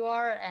clue who you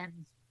are, and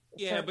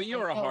Yeah, but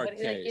you're a hard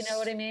nobody- like, you case. know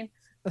what I mean?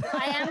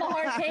 I am a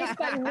hard case,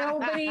 but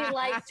nobody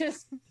like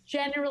just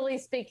generally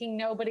speaking,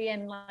 nobody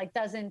and like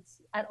doesn't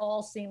at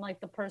all seem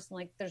like the person.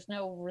 Like there's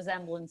no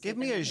resemblance. Give even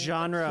me a in-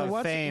 genre So of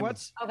what's, fame.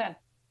 what's Okay,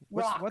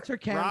 what's rock. what's her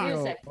cameo?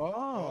 Music.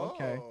 Oh,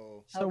 okay. Oh.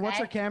 So what's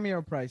her Okay.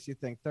 cameo price? You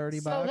think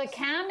 $30? So the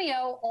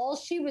cameo, all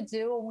she would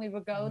do when we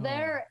would go Oh.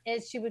 there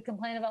is she would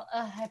complain about,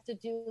 I have to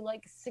do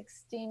like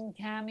 16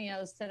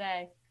 cameos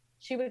today.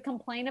 She would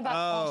complain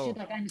about, she'd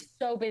like, I'm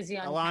so busy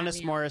on Alanis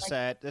cameo.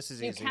 Morissette. Like, This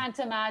is you easy. can't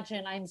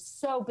imagine. I'm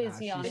so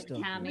busy she's on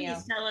still cameo.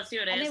 Please tell us who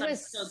it And is. it I'm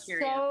was so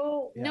curious.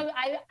 so Yeah. no,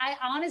 I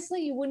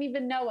honestly you wouldn't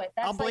even know it.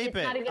 That's I'll like, bleep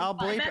it's not it. even I'll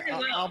fun. bleep I it. bet they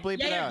will. I'll bleep it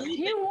Yeah, out. bleep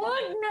You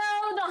would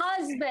know the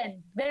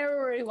husband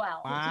very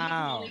well.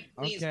 Wow.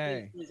 Please,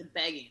 Okay. please, please, I'm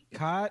begging.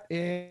 Cut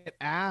it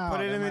out.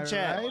 Put it in Am the I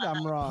chat. Right?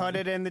 I'm wrong. Put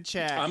it in the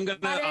chat. I'm gonna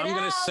Cut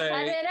it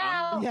say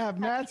out. Yeah,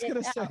 Matt's Cut gonna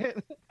it say out.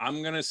 it.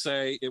 I'm gonna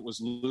say it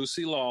was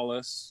Lucy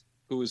Lawless,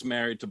 who was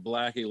married to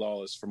Blackie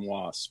Lawless from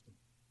Wasp.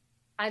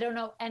 I don't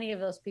know any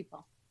of those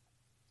people.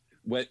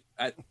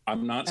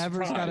 I'm not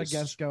Ever's surprised. got a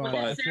guess going. Was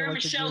I it feel Sarah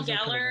like the Michelle Jews are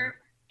coming Gellar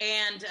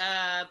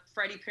and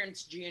Freddie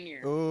Prinze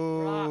Jr.?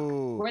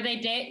 Ooh. Were they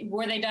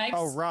dykes?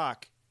 Oh,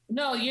 Rock.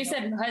 No, you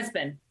said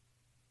husband.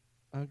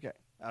 in. Okay.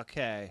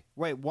 Okay.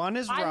 Wait, one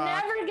is Rock. I'm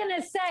never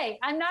gonna say.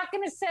 I'm not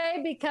gonna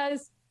say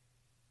because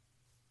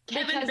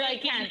Kevin because I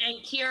Bacon can.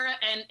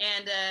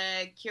 and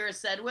Kira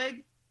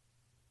Sedgwick.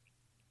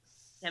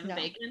 Kevin No.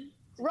 Bacon.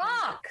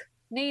 Rock,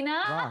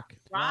 Nina. Rock.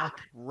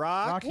 Rock.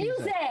 Rock.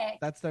 Music.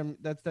 That's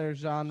their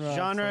genre.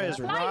 Genre is It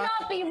celebrity. might rock.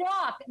 not be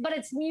rock, but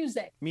it's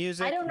music.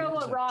 Music. I don't know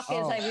what rock is.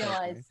 I okay.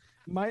 realize.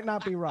 Might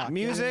not be rock.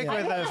 Music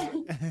Yeah, yeah.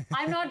 with a.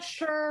 I'm not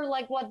sure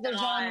like what the God.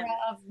 genre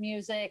of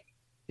music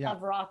Yeah.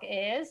 of rock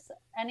is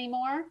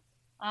anymore.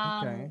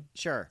 Okay.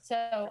 Sure.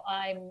 So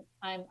I'm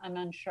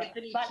unsure,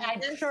 Tiffany but I'm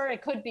Kiedis? sure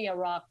it could be a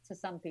rock to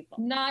some people.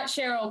 Not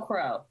Cheryl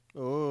Crow.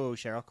 Ooh,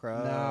 Cheryl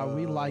Crow. Nah,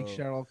 we like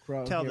Cheryl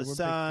Crow. Till here. the We're big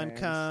sun fans.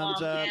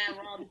 comes up. Yeah,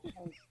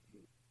 Rob.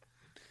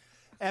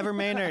 Ever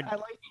Maynard. I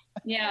like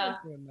Yeah.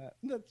 doing that.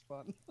 That's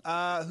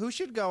fun. Who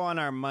should go on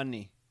our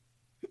money?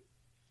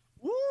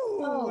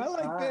 Woo! I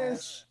like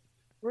this.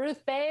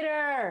 Ruth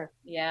Bader.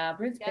 Yeah,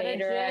 Ruth Get it,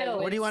 Bader. I Jill.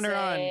 would What do you want her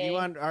on? Do say. you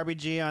want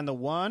RBG on the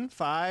 1,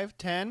 5,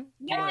 10?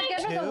 Yeah, Or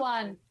give her the 2?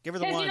 one. Give her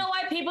the Because 1. you know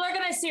why? People are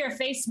going to see her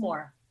face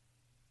more.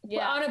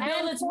 Yeah, On a bill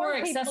and that's poor more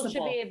people accessible.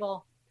 Should be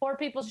able. Poor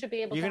people should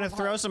be able. You're to going to have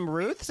throw help. some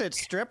Ruths at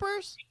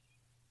strippers?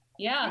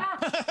 Yeah.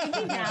 Yeah, I'd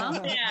be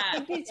down. Yeah,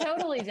 I'd be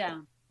totally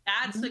down.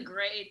 that's a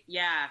great.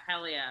 Yeah,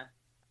 hell yeah.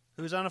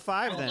 Who's on a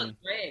 5 That then? looks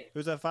great.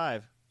 Who's at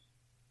 5?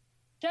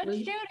 Judge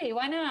Judy,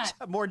 why not?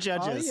 More Oh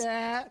judges.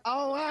 yeah.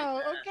 Oh wow.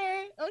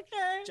 Okay.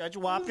 Okay. Judge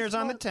Wapner's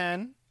on the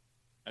 10.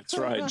 That's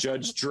right.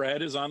 Judge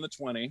Dredd is on the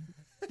 20.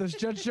 Does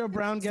Judge Joe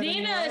Brown get any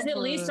Zena is love, at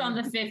least or- on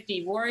the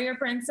 50. Warrior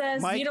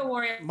Princess. Mike- Zena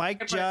Warrior Mike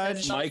Princess Judge.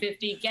 is on Mike-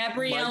 50.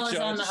 Gabrielle Mike is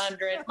on the Judge.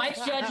 100. Mike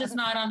Judge is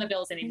not on the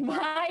bills anymore.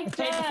 My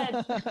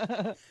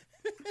God.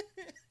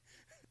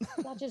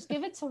 Well, just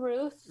give it to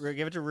Ruth.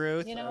 Give it to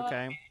Ruth. You know what?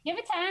 Okay. Give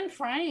it to Anne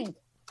Frank.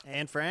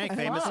 And Frank, I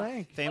famous love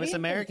Frank. famous What do you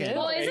American. think,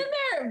 Well, isn't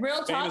there real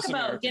talk Famous about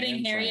American getting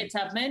and Harriet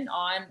Tubman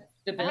on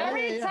the bill?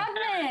 Harriet yeah.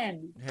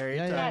 Tubman. Harriet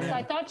Yeah, Tubman. Yes,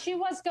 I thought she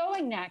was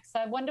going next.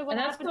 I wonder what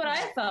And that's happened. what to I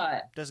her.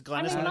 thought. Does I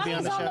Glennis mean, want to be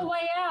on money's the on show? the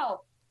way out.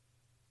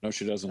 No,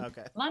 she doesn't.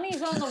 Okay.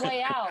 Money's on the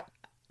way out.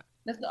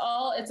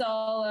 It's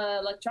all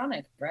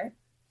electronic, right?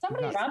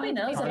 Somebody Robbie explain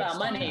to knows me about about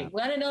money. Bitcoin.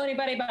 We don't know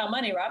anybody about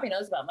money. Robbie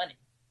knows about money.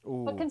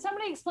 Ooh. But can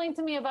somebody explain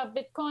to me about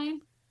Bitcoin?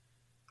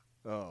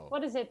 Oh.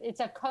 What is it? It's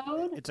a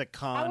code? It's a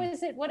How con.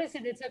 is it? What is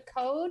it? It's a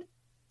code?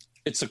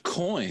 It's a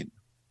coin.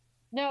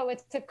 No,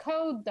 it's a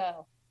code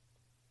though.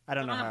 I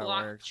don't know on a how it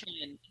works.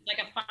 blockchain. It's like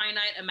a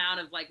finite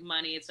amount of like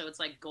money, so it's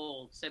like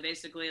gold. So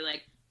basically,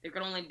 like there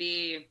can only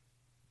be,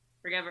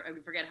 I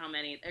forget how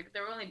many.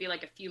 There will only be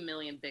like a few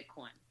million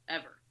Bitcoin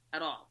ever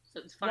at all.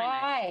 So it's finite.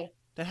 Why?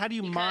 Then how do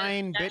you Because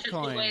mine that's just the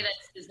way Bitcoin?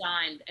 that's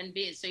designed, and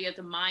so you have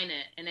to mine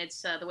it, and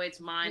it's the way it's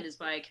mined is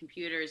by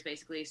computers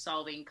basically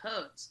solving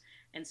codes.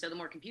 And so the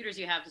more computers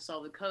you have to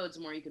solve the codes,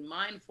 the more you can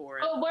mine for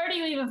it. Oh, where do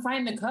you even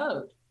find the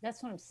code?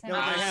 That's what I'm saying. No,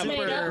 I they're have a made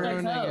up super- the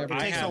Ruining code. everything. It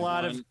I takes a have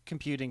lot of one.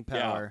 computing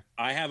power.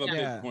 Yeah, I have a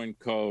Yeah. Bitcoin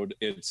code.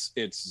 It's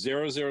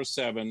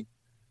 007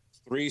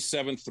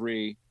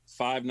 373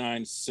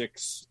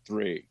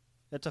 5963.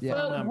 That's a Yeah.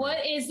 phone But number.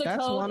 what is the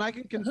That's code? one I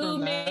can confirm. Who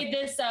that. made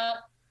this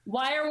up?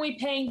 Why are we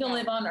paying to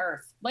live on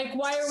Earth? Like,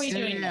 why are we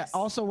doing this?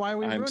 Also, why are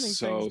we I'm ruining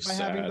so things by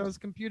having sad. those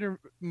computers?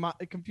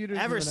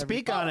 Ever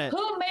speak on it?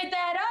 Who made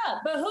that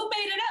up? But who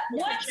made it up?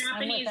 What? The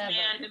Japanese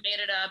man who made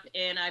it up,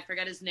 and I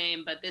forget his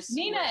name, but this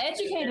Nina,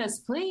 educate us,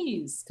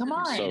 please. Come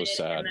on. So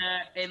sad.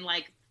 In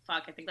like,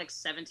 fuck, I think like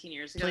 17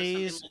 years ago.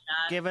 Please something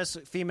like that. give us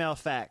female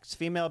facts,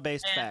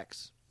 female-based And-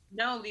 facts.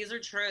 No, these are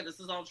true.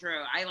 This is all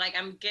true.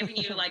 I'm giving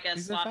you like a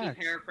These are sloppy facts.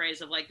 paraphrase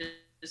of like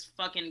this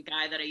fucking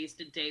guy that I used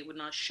to date would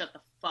not shut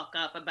the fuck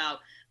up about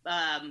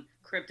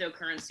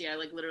cryptocurrency. I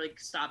like literally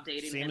stopped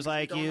dating him. Seems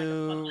like Going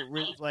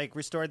you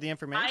restored the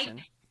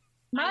information.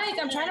 Mike,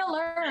 I'm trying to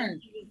learn.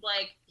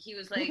 He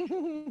was like,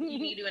 you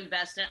need to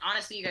invest in it.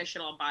 Honestly, you guys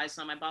should all buy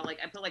some. I put like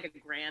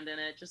 $1,000 in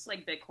it, just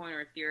like Bitcoin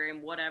or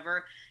Ethereum,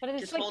 whatever. But it's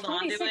just like hold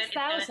on to it.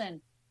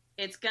 26,000.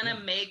 It's gonna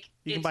make.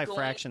 You can it's buy going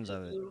fractions to-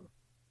 of it.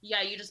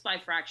 Yeah, you just buy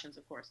fractions,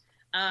 of course.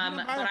 You But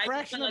can buy I a just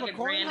fraction put of like a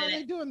coin. $1,000 How are in they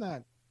it. doing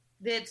that?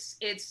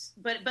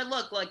 But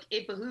look,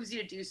 it behooves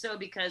you to do so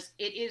because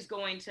it is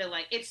going to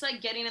it's like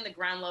getting in the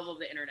ground level of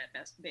the internet,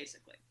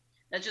 basically.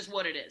 That's just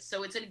what it is.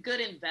 So it's a good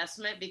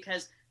investment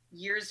because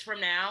years from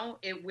now,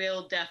 it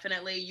will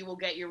definitely, you will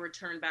get your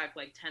return back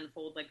like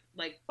tenfold,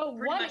 like. But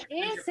pretty what much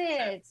is 100%.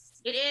 it?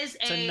 It is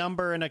It's a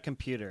number in a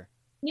computer.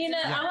 Nina,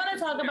 I want to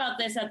talk about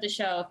this at the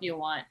show if you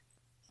want.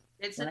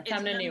 It's When a I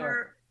come to New number.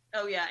 York.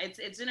 Oh yeah,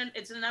 it's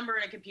a number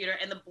in a computer,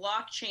 and the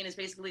blockchain is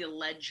basically a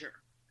ledger.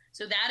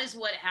 So that is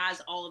what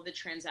has all of the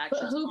transactions.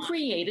 But who on it.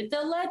 created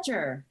the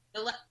ledger?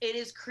 It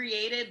is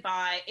created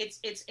by it's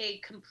a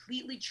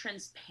completely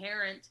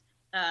transparent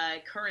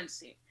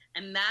currency,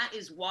 and that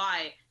is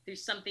why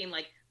there's something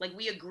like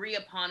we agree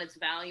upon its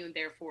value, and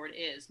therefore it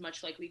is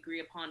much like we agree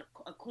upon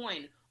a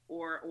coin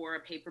or a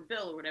paper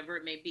bill or whatever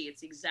it may be.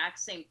 It's the exact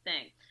same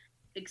thing,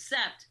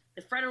 except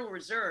the Federal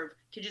Reserve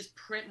can just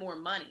print more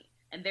money.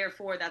 And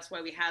therefore, that's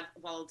why we have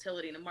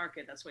volatility in the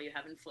market. That's why you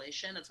have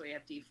inflation. That's why you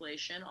have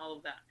deflation, all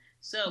of that.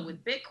 So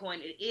with Bitcoin,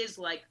 it is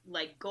like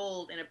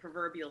gold in a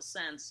proverbial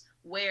sense,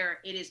 where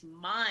it is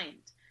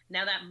mined.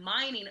 Now that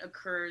mining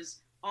occurs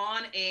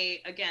on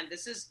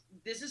this is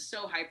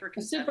so hyper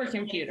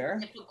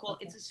supercomputer.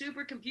 It's a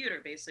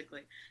supercomputer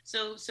basically.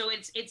 So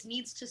it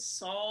needs to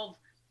solve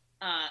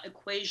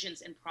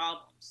equations and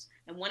problems.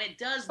 And when it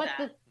does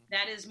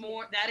that is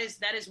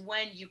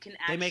when you can They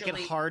actually make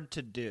it hard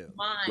to do.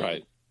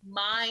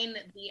 mine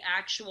the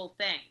actual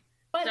thing.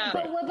 But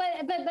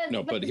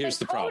here's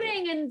the problem.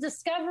 coding and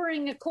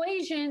discovering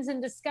equations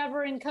and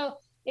discovering code,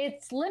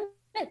 it's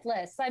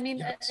limitless. I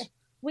mean,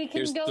 we can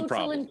Here's go the to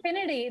problem.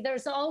 infinity.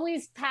 There's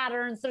always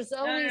patterns. There's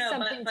always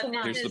something to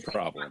mine. Here's the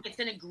problem. It's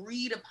an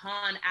agreed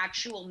upon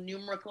actual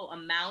numerical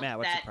amount Matt,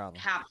 what's the that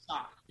problem? caps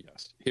off.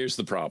 Yes. Here's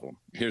the problem.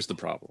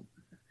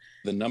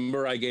 The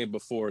number I gave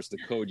before is the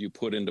code you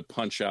put in to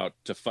punch out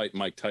to fight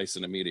Mike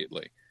Tyson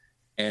immediately.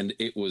 And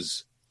it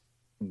was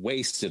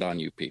wasted on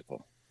you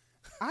people.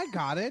 I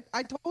got it.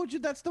 I told you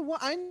that's the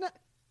one.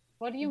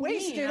 What do you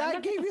wasted. mean? I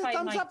gave you a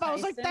thumbs up. I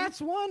was like,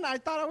 that's one. I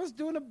thought I was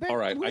doing a bit. All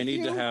right. with I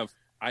need to you. have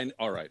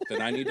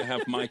then I need to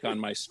have Mike on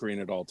my screen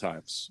at all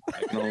times.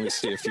 I can only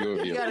see a few of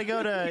you. You gotta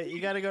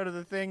go to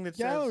the thing that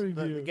Gallery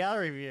says view. the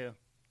gallery view.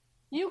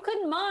 You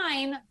could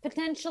mine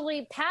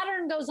potentially.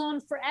 Pattern goes on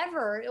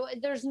forever.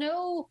 There's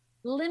no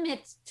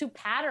limit to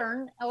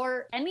pattern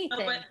or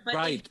anything.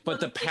 Right, but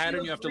the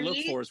pattern you have to look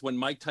agree? for is when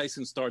Mike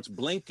Tyson starts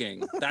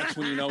blinking. That's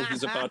when you know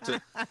he's about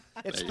to.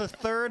 It's the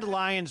third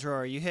lion's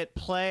roar. You hit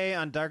play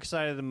on Dark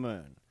Side of the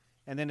Moon,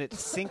 and then it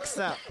syncs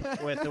up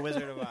with the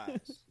Wizard of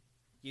Oz.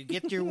 You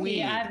get your weed.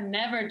 Yeah, I've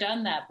never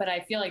done that, but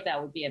I feel like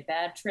that would be a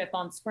bad trip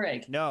on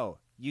Sprig. No,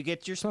 you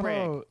get your sprig.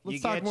 Oh, let's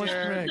you talk get more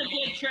your sprig. It's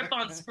a good trip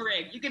on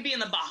Sprig. You could be in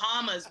the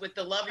Bahamas with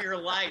the love of your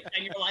life,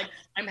 and you're like,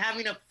 I'm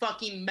having a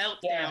fucking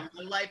meltdown.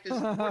 My life is.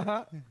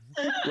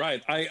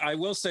 Right. I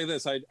will say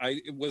this.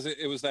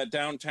 It was that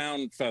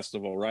downtown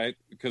festival, right?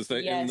 Because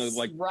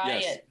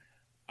Riot.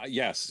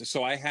 Yes.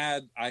 So I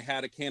had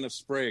a can of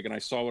Sprig, and I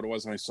saw what it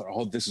was, and I saw,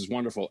 oh, this is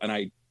wonderful, and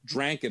I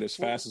drank it as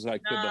fast as I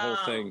could. The whole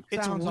thing.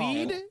 It's Sounds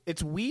weed. awful.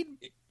 It's weed.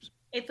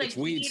 It's like It's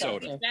weed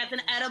soda. That's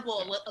an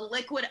edible, a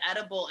liquid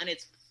edible, and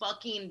it's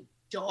fucking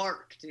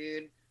dark,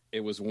 dude.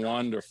 It was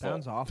wonderful.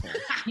 Sounds awful.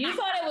 You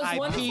thought it was I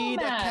wonderful, peed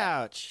a Matt.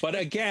 couch. But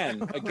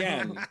again,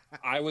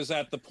 I was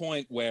at the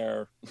point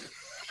where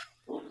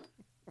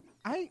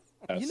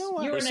You know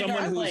what? You were in a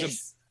dark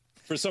place.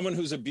 for someone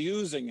who's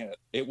abusing it,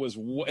 it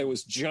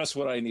was just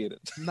what I needed.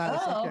 Nice,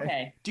 Oh, okay.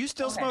 okay. Do you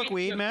still smoke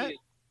weed, Matt?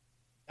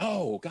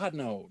 Oh God,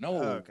 no,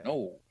 Oh, okay.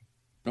 no.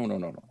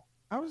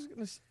 I was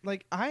gonna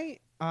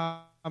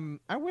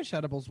I wish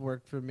edibles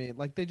worked for me.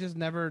 Like they just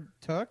never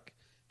took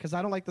because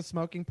I don't like the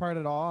smoking part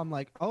at all. I'm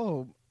like,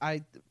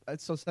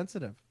 it's so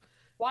sensitive.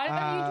 Why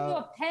don't you do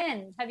a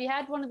pen? Have you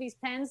had one of these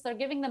pens? They're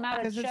giving them out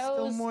at Because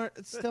shows.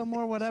 it's still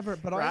more whatever.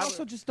 But I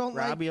also just don't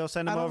like. Robbie will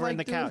send them I don't over in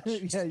the like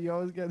couch. Yeah, you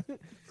always get.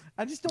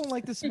 I just don't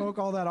like to smoke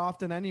all that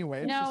often anyway.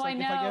 It's No, just like I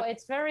if know. get-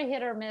 It's very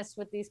hit or miss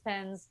with these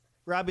pens.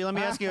 Robbie, let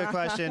me ask you a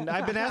question.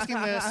 I've been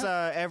asking this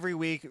every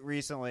week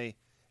recently,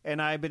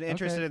 and I've been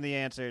interested Okay. in the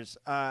answers.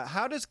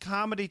 How does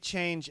comedy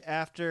change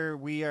after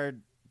we are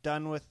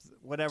done with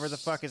whatever the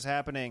fuck is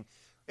happening,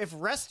 if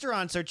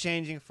restaurants are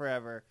changing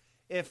forever,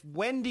 if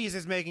Wendy's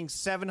is making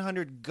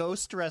 700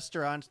 ghost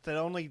restaurants that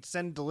only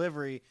send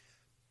delivery,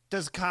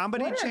 does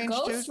comedy What are change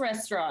ghost too?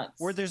 restaurants?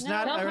 Where there's No,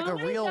 not like a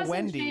comedy real doesn't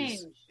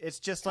Wendy's. change. It's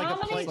just like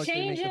Comedy a place. Like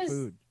they make the changes.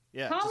 food.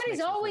 Yeah, it just Comedy's makes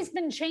the always food.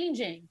 been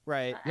changing.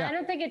 Right. I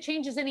don't think it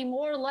changes any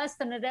more or less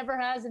than it ever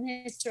has in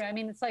history. I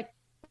mean, it's like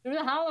through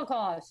the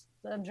Holocaust.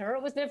 I'm sure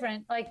it was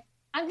different. Like,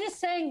 I'm just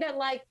saying that,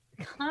 like,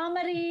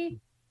 comedy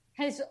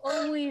has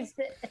always,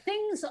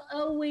 things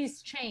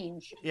always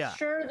change. Yeah.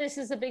 Sure, this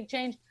is a big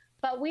change,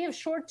 but we have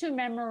short-term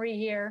memory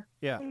here.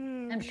 Yeah.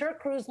 I'm sure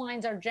cruise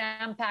lines are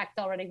jam-packed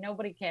already.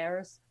 Nobody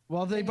cares.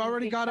 Well, they've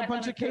already got a stuck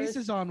bunch on a of cruise.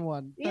 cases on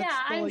one. Yeah, That's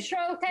the, I'm like,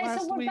 sure. Okay, so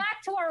last we're week.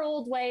 back to our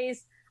old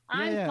ways.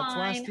 I'm Yeah, it's fine.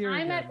 last year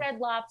I'm at again. Red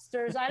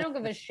Lobsters. I don't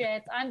give a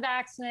shit. I'm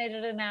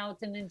vaccinated and out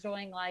and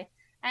enjoying life.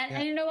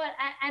 And you know what?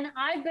 And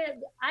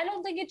I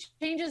don't think it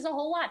changes a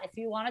whole lot. If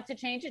you want it to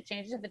change, it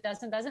changes. If it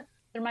doesn't.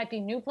 There might be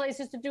new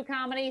places to do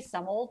comedy.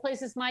 Some old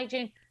places might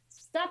change.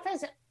 Stuff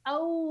has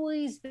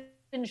always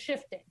been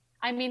shifting.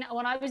 I mean,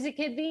 when I was a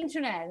kid, the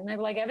internet, and they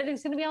were like,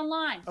 everything's going to be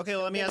online. Okay,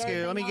 well, let me ask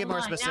you. Let me get more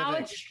Online. specific. Now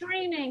it's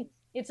streaming.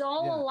 It's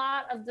all a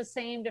lot of the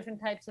same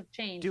different types of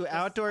change. Do Just-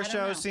 outdoor I don't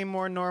shows know. seem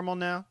more normal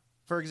now,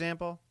 for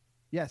example?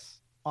 Yes.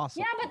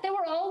 Awesome. Yeah, but there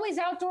were always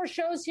outdoor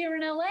shows here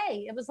in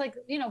LA. It was like,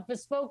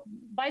 Bespoke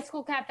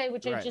Bicycle Cafe,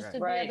 which I Right, just right.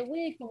 did Right. the other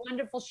week. A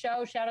wonderful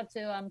show. Shout out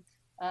to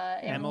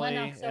Emily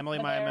Lennox over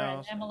Maya there,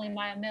 Mills. and Emily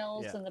Maya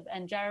Mills, Yeah.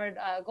 and Jared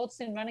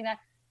Goldstein running that.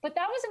 But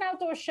that was an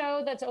outdoor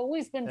show that's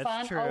always been That's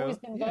fun, true. always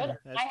been Yeah, good.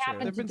 that's I true.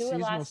 happened There've to been do it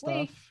seasonal last stuff.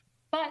 week.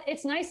 But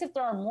it's nice if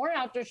there are more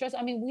outdoor shows.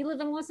 I mean, we live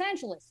in Los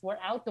Angeles, where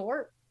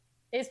outdoor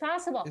is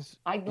possible.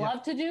 I'd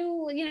love to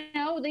do,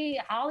 the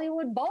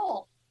Hollywood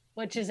Bowl,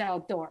 which is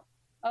outdoor.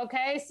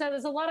 Okay, so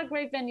there's a lot of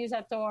great venues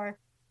outdoor,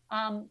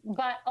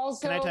 but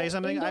also. Can I tell you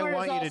something? I indoor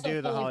want is you to also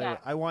do the fully Hollywood.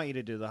 back. I want you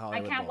to do the I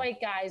Hollywood. can't Bowl. wait,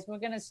 guys. We're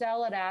gonna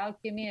sell it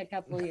out. Give me a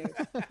couple of years.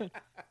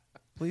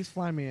 Please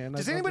fly me in.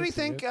 Does I'd love anybody to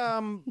see think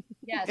it.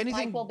 Yes,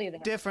 anything Mike will be there.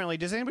 differently?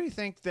 Does anybody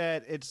think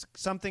that it's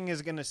something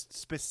is going to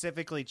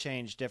specifically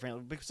change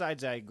differently?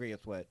 Besides, I agree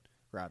with what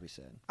Robbie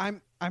said. I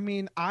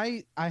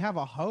have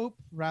a hope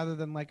rather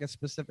than like a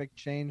specific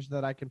change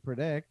that I can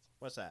predict.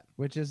 What's that?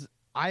 Which is,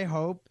 I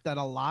hope that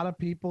a lot of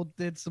people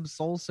did some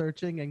soul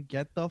searching and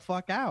get the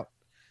fuck out.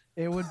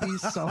 It would be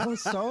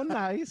so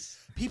nice.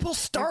 People if we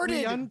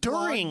started unplugged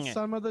during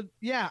some of the.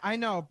 Yeah, I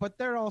know, but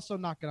they're also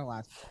not gonna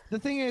last. The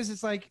thing is,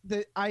 it's like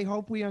I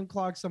hope we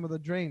unclog some of the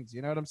drains.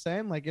 You know what I'm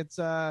saying? Like it's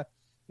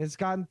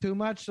gotten too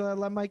much.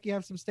 Let Mikey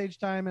have some stage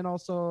time, and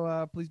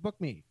also please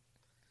book me.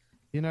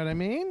 You know what I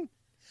mean?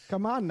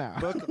 Come on now.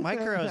 Book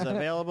Micro is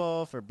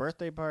available for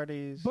birthday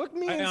parties. Book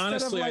me instead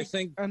honestly, of I like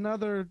think-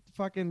 another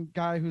fucking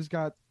guy who's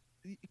got.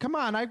 Come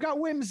on, I've got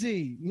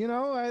whimsy.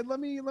 Let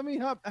me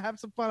have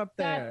some fun up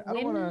there. I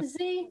don't wanna.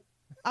 Whimsy?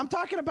 I'm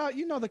talking about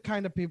the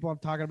kind of people I'm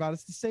talking about.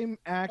 It's the same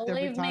act every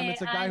Believe time. me,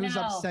 It's a guy I who's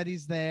know. upset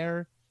he's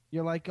there.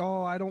 You're like,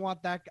 oh, I don't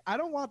want that. I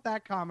don't want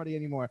that comedy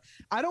anymore.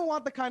 I don't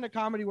want the kind of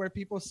comedy where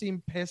people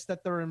seem pissed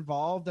that they're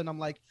involved, and I'm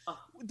like,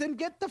 then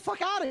get the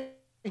fuck out of here.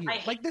 I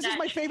hate Like this is that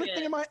my favorite shit.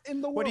 thing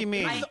in the world. What do you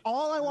mean? This is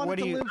all I wanted What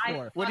do to you live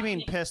for. What do you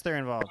mean pissed they're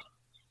involved?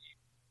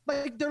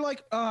 Like they're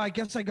like, oh, I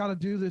guess I got to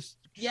do this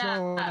Yeah.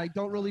 show, and I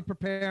don't really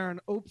prepare, and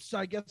oops,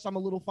 I guess I'm a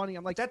little funny.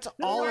 I'm like, That's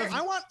no, all no, of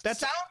I want that's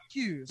sound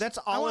cues. That's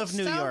I all want of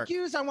New sound York.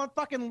 cues. I want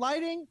fucking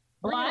lighting.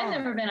 Well, Bring it I've on.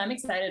 never been. I'm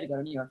excited to go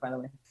to New York, by the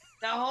way.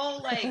 The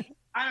whole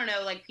I don't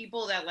know,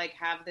 people that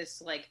have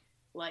this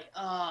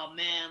oh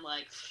man,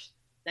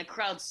 that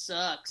crowd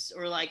sucks,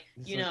 or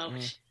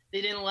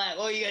they didn't laugh.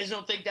 Oh, you guys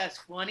don't think that's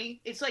funny?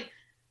 It's like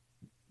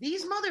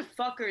these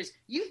motherfuckers.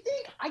 You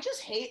think I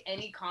just hate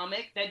any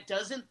comic that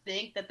doesn't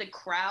think that the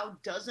crowd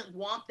doesn't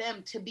want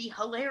them to be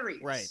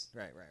hilarious.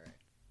 Right.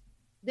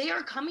 They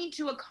are coming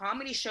to a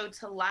comedy show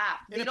to laugh.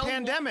 In They a don't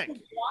pandemic. want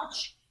to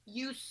watch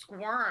you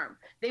squirm.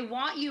 They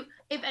want you.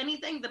 If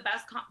anything, the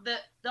best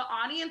the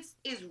audience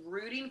is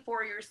rooting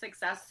for your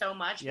success so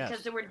much Yes.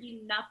 because there would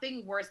be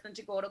nothing worse than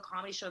to go to a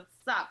comedy show. It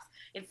sucks.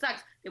 It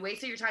sucks. They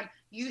wasted your time.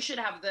 You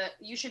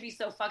should be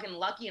so fucking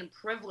lucky and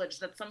privileged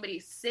that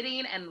somebody's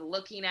sitting and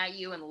looking at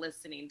you and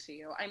listening to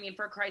you. I mean,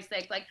 for Christ's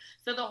sake,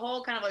 so the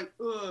whole kind of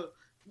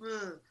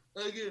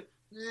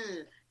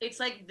it's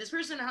like this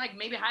person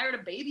maybe hired a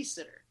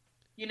babysitter.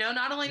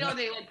 Not only are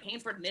they paying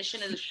for admission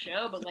to the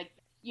show, but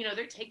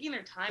they're taking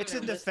their time. It's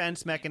and a they're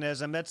defense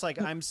mechanism. That's like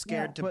I'm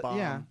scared to but bomb.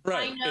 yeah.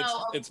 Right. I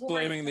know, it's of course.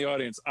 blaming the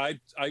audience. I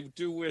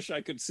do wish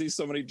I could see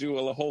somebody do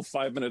a whole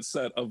 5-minute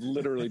set of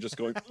literally just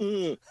going,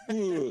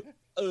 Well,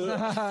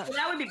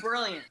 that would be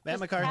brilliant. Matt Have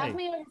McCarthy.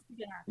 me over for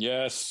dinner.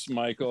 yes,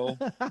 Michael.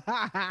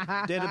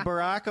 Did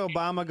Barack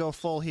Obama go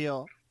full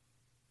heel?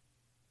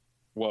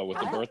 What, with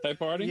the birthday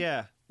party?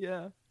 Yeah.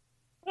 Yeah.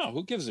 No,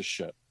 who gives a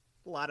shit?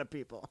 A lot of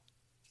people.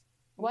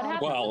 What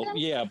happened? Well, to them?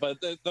 yeah, but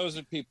those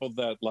are people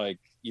that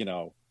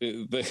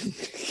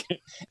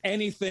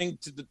anything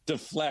to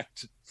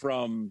deflect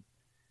from,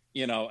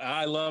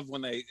 I love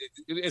when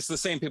it's the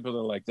same people that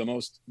are like the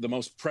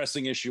most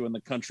pressing issue in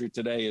the country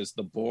today is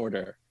the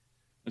border.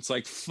 It's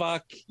like,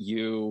 fuck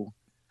you.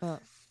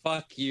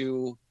 fuck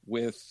you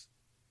with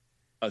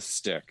a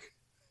stick.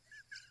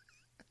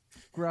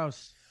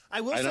 Gross. I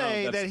will I know,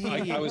 say that that's-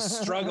 he I was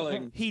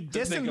struggling He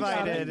to think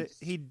about it.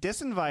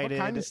 disinvited. What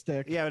kind of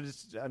stick? Yeah,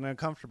 just an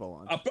uncomfortable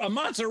one. A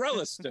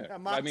mozzarella stick. A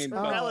I mean,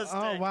 mozzarella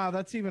Oh wow,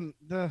 that's even.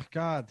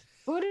 God.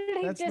 Who did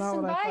he That's not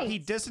what I thought. disinvite? He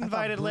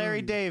disinvited Larry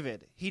Boone.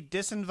 David. He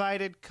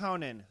disinvited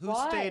Conan.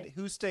 Why?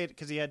 Who stayed?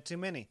 Because he had too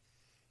many.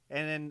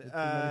 And Too then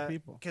many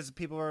people. because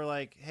people were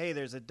like, "Hey,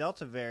 there's a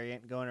Delta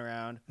variant going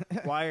around.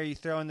 Why are you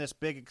throwing this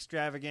big,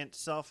 extravagant,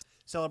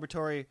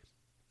 self-celebratory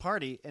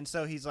party?" And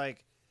so he's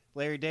like,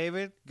 "Larry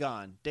David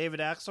gone. David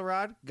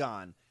Axelrod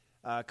gone.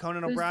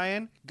 Conan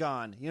O'Brien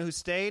gone. You know who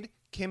stayed?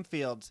 Kim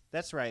Fields.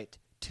 That's right.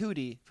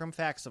 Tootie from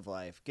Facts of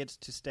Life gets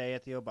to stay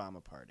at the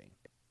Obama party."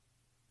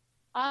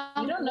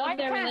 You don't know why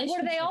their were they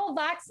relationship. all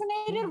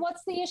vaccinated?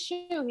 What's the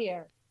issue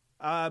here?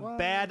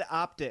 Bad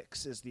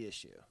optics is the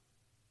issue.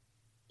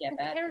 Yeah, Who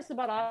cares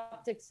about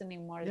optics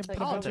anymore? Yeah, It's but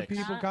like, a bunch of it's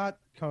people not- got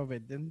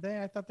COVID, didn't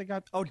they? I thought they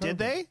got. Oh, did COVID.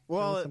 they? There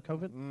Well, was some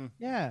COVID.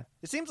 Yeah.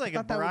 It seems like I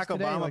a thought that was Barack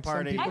today, Obama like some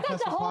party. people I thought the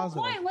tested whole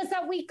positive. point was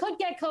that we could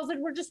get COVID.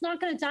 We're just not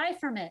going to die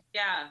from it.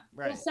 Yeah.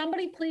 Right. Will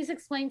somebody please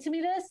explain to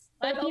me this?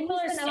 But That people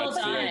are nobody's been still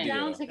open dying.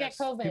 down to get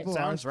COVID. People are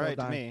Sounds still right to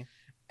dying. me.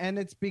 And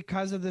it's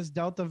because of this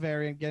Delta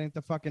variant getting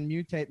to fucking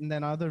mutate, and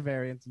then other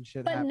variants and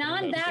shit. But happening.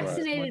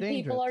 non-vaccinated It's more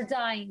people dangerous. are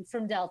dying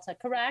from Delta,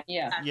 correct?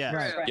 Yeah. Yeah.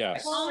 True. Yes.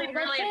 It's only Oh,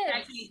 really that's it.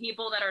 affecting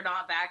people that are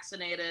not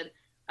vaccinated.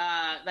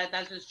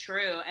 That's just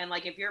true. And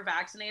like, if you're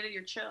vaccinated,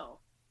 you're chill.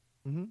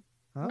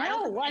 Huh?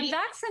 No, I'm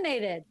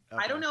vaccinated.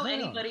 I don't know No,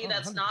 anybody oh,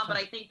 that's not, but 100%.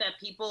 I think that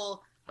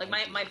people like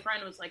my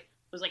friend was like,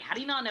 how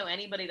do you not know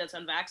anybody that's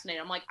unvaccinated?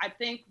 I'm like, I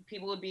think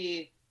people would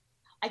be.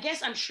 I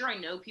guess I'm sure I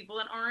know people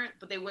that aren't,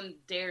 but they wouldn't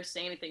dare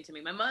say anything to me.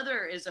 My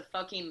mother is a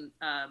fucking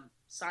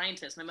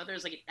scientist. My mother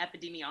is like an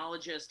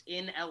epidemiologist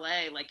in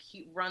LA. Like,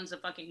 he runs a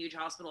fucking huge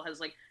hospital,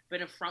 has like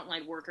been a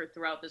frontline worker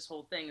throughout this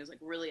whole thing, is like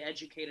really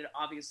educated,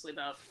 obviously,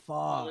 about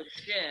all this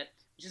shit,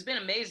 which has been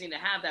amazing to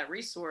have that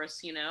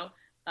resource, you know?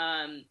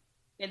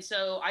 And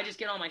so I just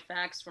get all my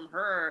facts from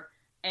her.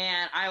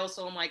 And I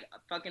also am like,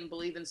 fucking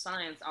believe in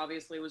science.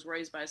 Obviously, was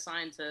raised by a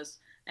scientist.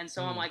 And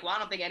so I'm like, well, I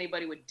don't think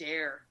anybody would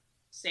dare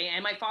say.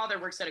 And my father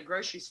works at a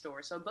grocery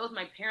store. So both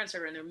my parents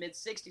are in their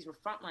mid-60s, were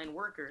frontline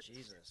workers.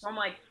 Jesus. So I'm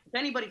like, if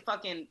anybody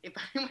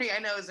I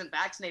know isn't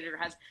vaccinated or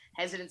has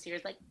hesitancy or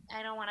is like,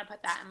 I don't want to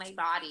put that in my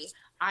body,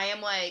 I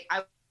am like,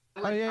 I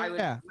would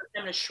rip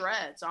them to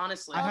shreds,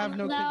 honestly. I have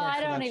no no, kickbacks I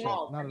for don't that even-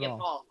 shit. Not at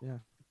all. Yeah.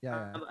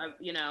 Yeah.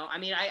 You know, I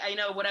mean, I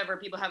know whatever,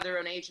 people have their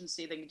own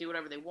agency, they can do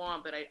whatever they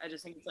want, but I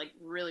just think it's like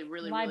really,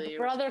 really, My really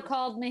brother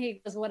called me.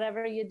 He goes,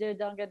 "Whatever you do,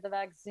 don't get the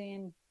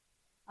vaccine."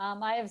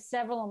 I have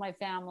several in my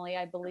family,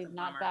 I believe,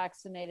 not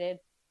vaccinated.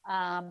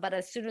 But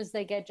as soon as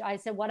they get, I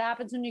said, "What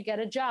happens when you get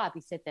a job?"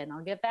 He said, "Then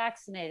I'll get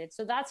vaccinated."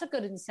 So that's a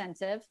good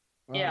incentive.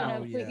 Yeah. You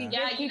know, if we can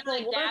Yeah, get you people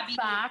like work Gabby-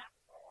 back.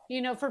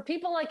 You know, for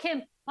people like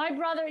him, my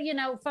brother. You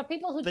know, for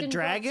people who The didn't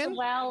dragon? work so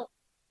well.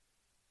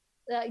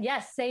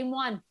 Yes, same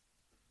one,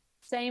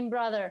 same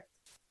brother.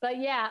 But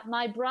yeah,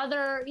 my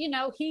brother. You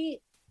know,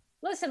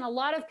 listen, a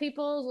lot of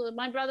people,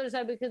 my brothers,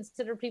 I would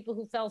consider people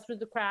who fell through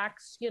the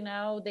cracks. You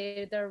know,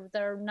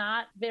 they're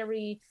not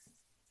very,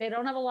 they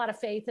don't have a lot of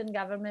faith in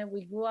government.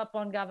 We grew up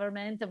on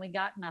government and we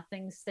got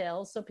nothing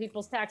still. So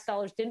people's tax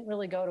dollars didn't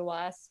really go to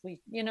us.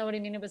 You know what I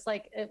mean? It was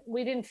like,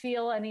 we didn't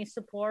feel any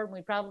support and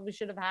we probably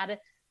should have had it.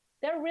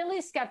 They're really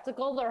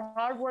skeptical. They're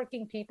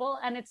hardworking people.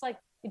 And it's like,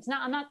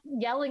 I'm not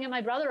yelling at my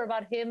brother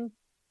about him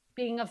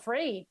being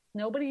afraid.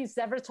 Nobody's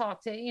ever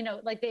talked to, you know,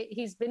 like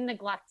he's been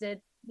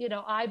neglected. You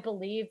know, I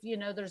believe, you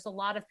know, there's a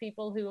lot of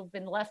people who have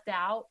been left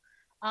out.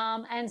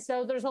 And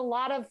so there's a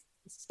lot of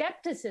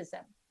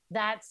skepticism.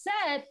 That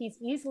said, he's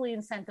easily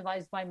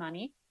incentivized by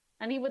money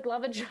and he would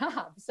love a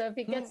job. So if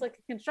he gets like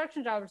a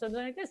construction job or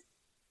something like this,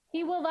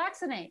 he will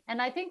vaccinate.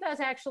 And I think that's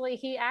actually,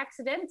 he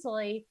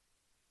accidentally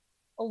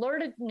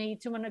alerted me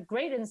to a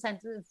great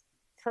incentive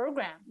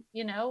program,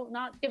 you know,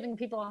 not giving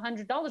people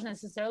 $100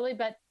 necessarily,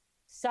 but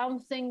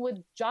something with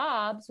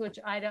jobs, which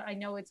I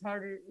know it's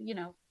harder, you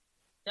know.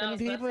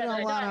 People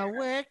don't want to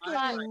work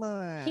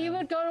anymore. He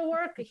would go to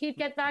work. He'd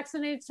get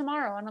vaccinated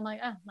tomorrow, and I'm like,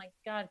 oh my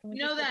god! Can we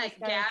You know just that get this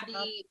guy a job?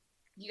 Gabby?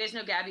 You guys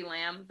know Gabby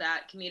Lamb,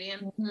 that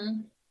comedian?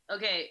 Mm-hmm.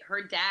 Okay,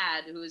 her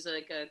dad, who's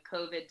like a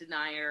COVID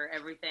denier,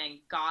 everything,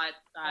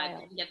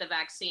 didn't get the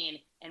vaccine,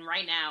 and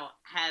right now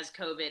has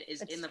COVID,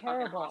 is It's in the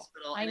terrible. fucking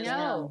hospital. I and is-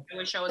 know. I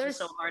wish I wasn't There's-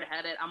 so hard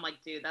headed. I'm like,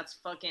 dude, that's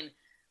fucking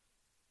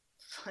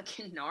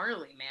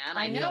gnarly, man.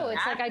 I know.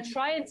 It's like I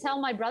try and tell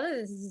my brother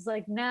this is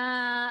like,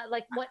 nah,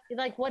 like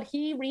what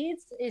he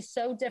reads is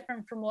so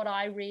different from what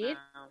I read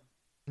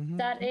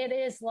that it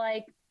is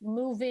like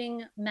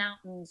moving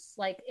mountains.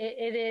 Like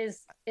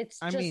it's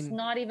just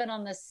not even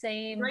on the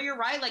same. Right, you're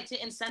right. Like to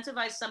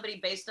incentivize somebody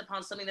based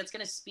upon something that's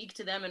going to speak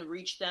to them and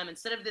reach them,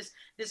 instead of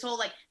this whole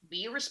like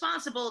be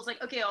responsible. It's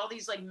like, okay, all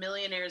these like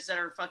millionaires that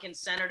are fucking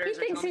senators.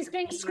 He thinks he's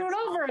being screwed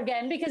over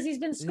again because he's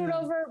been screwed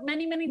over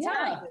many Yeah.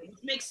 times.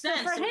 Makes So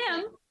sense. for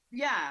him,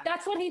 yeah,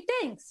 that's what he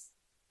thinks.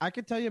 I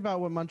could tell you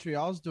about what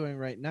Montreal's doing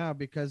right now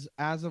because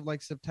as of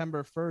like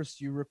September 1st,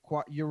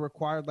 you're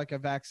required like a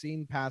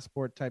vaccine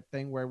passport type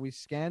thing where we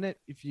scan it.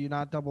 If you're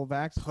not double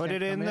vaxxed, Put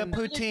it in the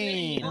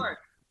poutine.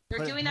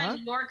 They're doing that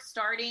in New York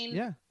starting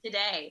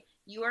today.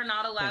 You are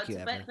not allowed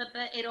to, but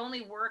it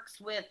only works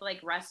with like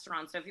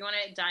restaurants. So if you want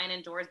to dine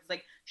indoors, it's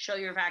like show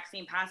your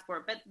vaccine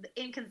passport. But the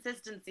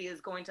inconsistency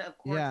is going to, of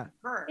course,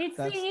 occur. It's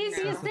the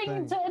easiest thing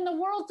in the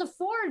world to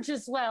forge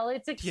as well.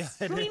 It's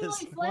extremely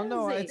flimsy. Well,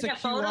 no, it's a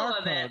photo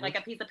QR of it, code. like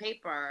a piece of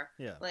paper.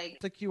 Yeah, like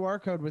it's a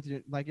QR code with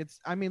you. Like it's.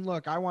 I mean,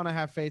 look, I want to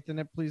have faith in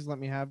it. Please let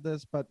me have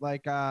this. But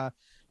like,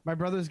 my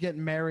brother's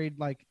getting married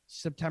like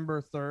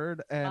September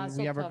 3rd, and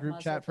we have a group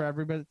chat for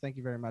everybody. Thank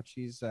you very much.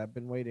 He's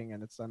been waiting,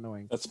 and it's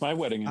annoying. That's my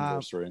wedding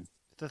anniversary.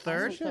 The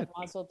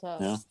 3rd?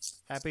 Yeah.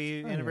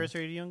 Happy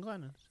anniversary to you and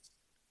Glenn.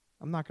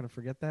 I'm not going to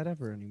forget that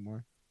ever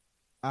anymore.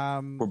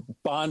 We're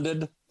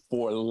bonded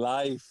for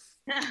life.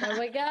 There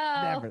we go.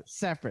 Never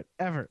separate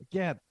ever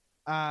again.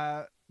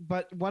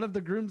 But one of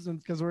the groomsmen,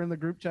 because we're in the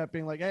group chat,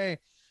 being like, "Hey,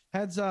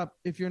 heads up!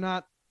 If you're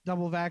not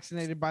double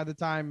vaccinated by the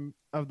time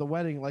of the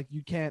wedding, like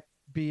you can't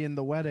be in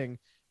the wedding."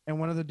 And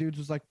one of the dudes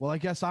was like, "Well, I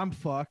guess I'm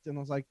fucked." And I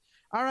was like,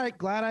 "All right,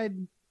 glad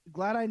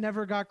I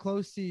never got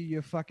close to you,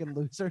 you fucking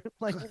loser."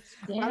 Like,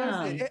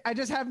 I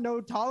just have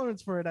no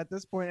tolerance for it at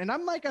this point. And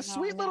I'm like a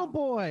sweet little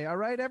boy. All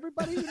right,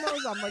 everybody who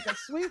knows I'm like a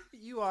sweet.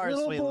 You are a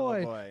sweet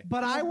little boy.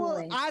 But I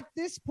will at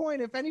this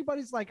point, if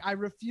anybody's like, I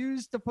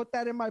refuse to put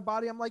that in my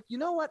body. I'm like, you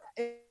know what?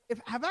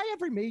 Have I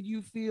ever made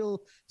you feel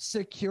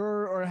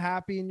secure or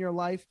happy in your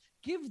life?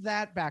 Give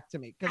that back to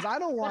me because I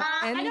don't want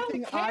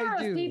anything I don't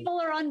care do. if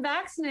people are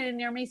unvaccinated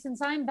near me since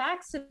I'm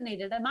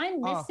vaccinated. Am I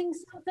missing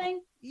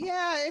something?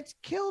 Yeah, it's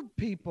killed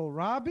people,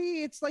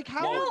 Robbie. It's like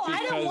how? No,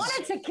 I don't want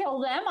it to kill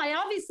them. I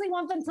obviously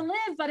want them to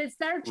live, but it's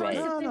their choice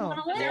if they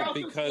want to live. They're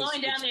also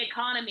slowing down the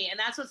economy, and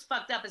that's what's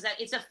fucked up is that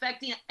it's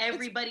affecting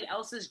everybody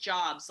else's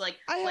jobs. Like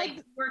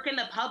work in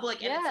the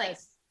public, and it's like.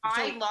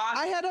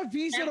 I had a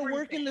visa to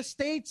work in the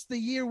States the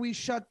year we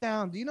shut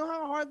down. Do you know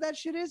how hard that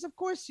shit is? Of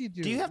course you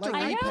do. Do you have to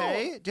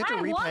repay? Do you have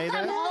to repay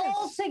that? I want them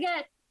all to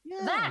get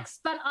Yeah. vaxxed,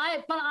 but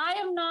I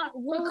am not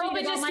But worried COVID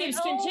about just my keeps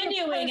own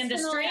continuing, and the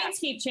personal- strains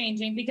keep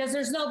changing because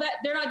there's no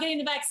they're not getting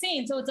the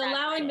vaccine, so it's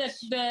allowing the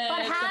But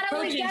how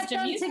do we proteins get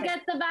them to mutate.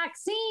 get the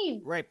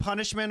vaccine? Right,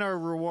 punishment or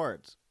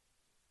rewards,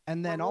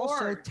 and then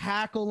also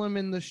tackle them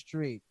in the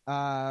street.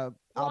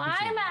 Well,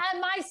 I'm at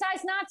my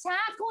size not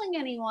tackling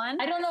anyone.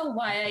 I don't know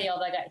why I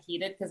yelled. I got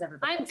heated because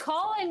everybody. I'm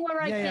calling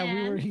where I can.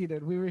 Yeah, we were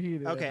heated. We were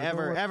heated. Okay,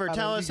 Ever,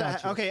 tell us.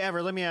 Okay,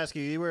 Ever, let me ask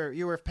you.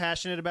 You were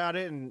passionate about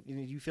it, and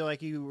you feel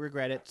like you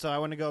regret it. So I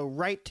want to go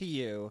right to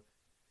you.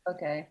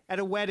 Okay. At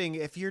a wedding,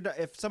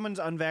 if someone's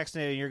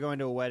unvaccinated and you're going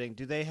to a wedding,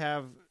 do they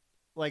have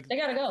like they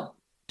gotta go?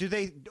 Do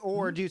they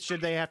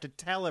should they have to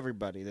tell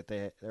everybody that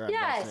they're Yes,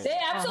 unvaccinated? they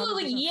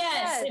absolutely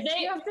yes. If they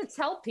you have to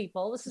tell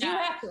people. This is you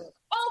have to.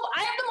 Oh, I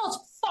have the most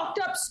fucked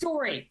up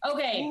story.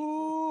 Okay.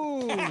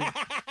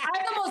 I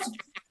have the most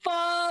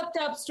fucked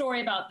up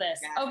story about this.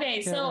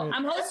 Okay, so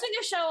I'm hosting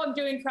a show. I'm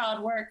doing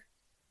crowd work.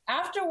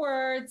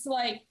 Afterwards,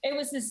 like it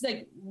was this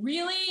like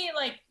really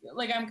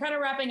like I'm kind of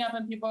wrapping up,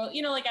 and people,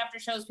 like after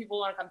shows, people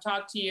want to come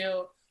talk to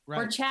you. Right.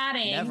 We're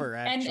chatting. Never,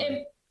 actually.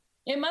 And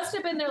it must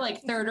have been their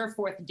like third or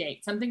fourth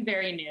date, something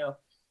very new. Okay.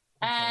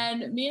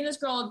 And me and this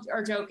girl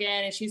are joking,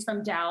 and she's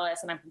from Dallas,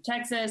 and I'm from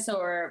Texas, so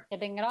we're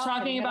hitting it off,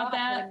 talking about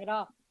that,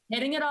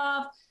 hitting it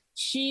off.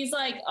 She's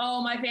like,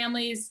 "Oh, my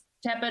family's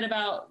tepid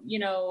about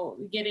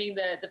getting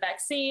the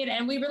vaccine,"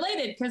 and we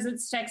related because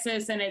it's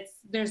Texas, and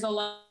there's a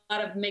lot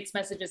of mixed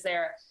messages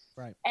there.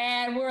 Right.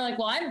 And we're like,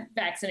 "Well, I'm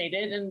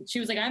vaccinated," and she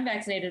was like, "I'm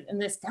vaccinated,"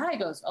 and this guy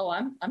goes, "Oh,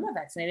 I'm not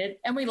vaccinated,"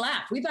 and we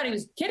laughed. We thought he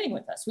was kidding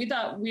with us. We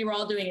thought we were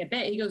all doing a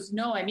bit. He goes,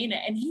 "No, I mean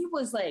it," and he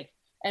was like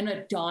an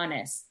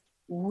Adonis.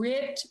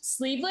 Ripped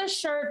sleeveless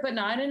shirt, but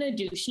not in a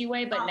douchey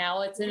way, but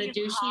now it's in a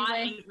douchey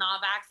way. He's not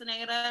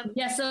vaccinated.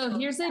 Yeah, so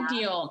here's the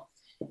deal.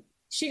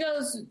 She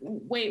goes,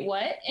 "Wait,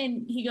 what?"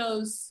 And he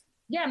goes,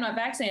 "Yeah, I'm not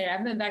vaccinated. I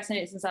haven't been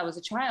vaccinated since I was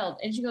a child."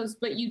 And she goes,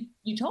 "But you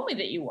told me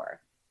that you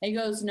were." And he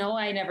goes, "No,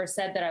 I never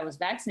said that I was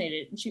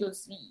vaccinated." And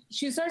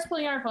she starts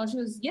pulling out her phone. She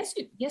goes, yes,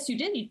 you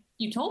did.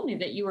 You told me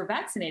that you were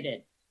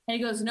vaccinated. And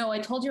he goes, "No, I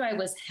told you I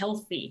was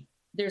healthy.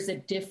 There's a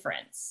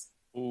difference."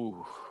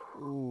 Ooh.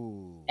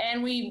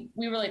 And we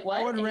were like,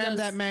 "What?" I would And he ram goes-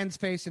 that man's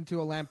face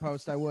into a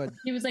lamppost. I would.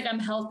 He was like, "I'm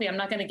healthy. I'm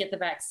not going to get the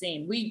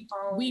vaccine. We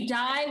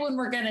die when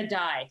we're going to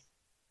die."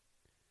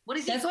 What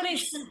is That's what he.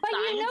 But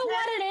you know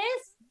what it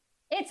is?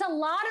 It's a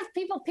lot of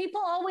people.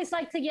 People always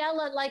like to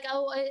yell at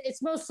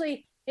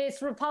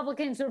it's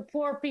Republicans or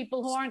poor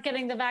people who aren't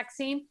getting the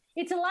vaccine.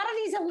 It's a lot of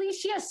these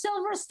Alicia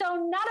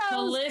Silverstone nuttos.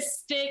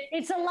 Holistic.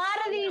 It's a lot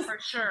of these for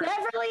sure.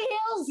 Beverly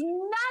Hills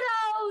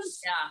nuttos.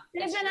 Yeah.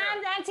 They've been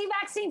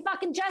anti-vaccine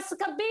fucking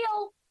Jessica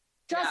Biel.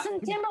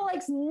 Justin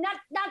Timberlake's nut.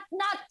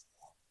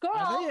 Girl.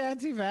 Are they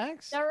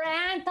anti-vax? They're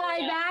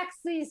anti-vax,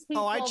 these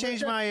people. Oh, I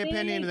changed They're my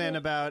opinion big- then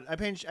about I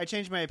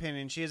changed my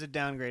opinion. She is a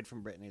downgrade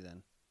from Britney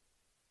then.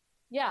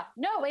 Yeah,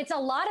 no, it's a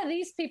lot of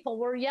these people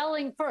were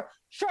yelling for,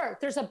 sure,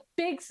 there's a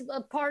big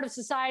part of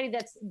society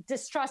that's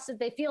distrusted.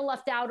 They feel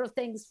left out of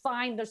things.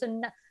 Fine.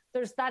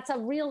 That's a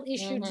real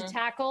issue to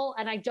tackle.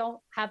 And I don't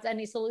have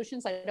any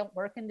solutions. I don't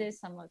work in this.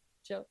 I'm a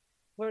joke.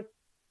 We're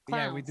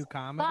clowns. Yeah, we do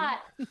comedy.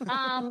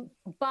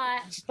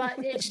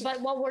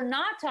 But what we're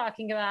not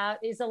talking about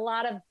is a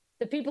lot of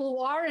the people who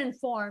are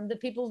informed, the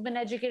people who've been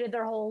educated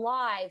their whole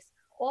lives,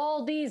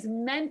 all these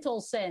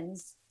mental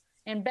sins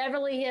in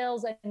Beverly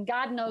Hills and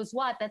God knows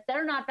what, that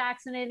they're not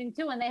vaccinating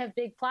too, and they have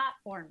big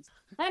platforms.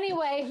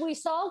 Anyway, we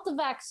solved the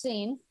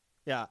vaccine.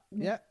 Yeah.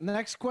 Yeah.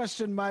 Next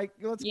question, Mike.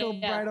 Let's go,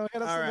 Brido.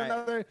 Hit us All with right.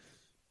 another.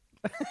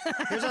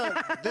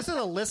 This is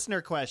a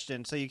listener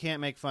question, so you can't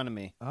make fun of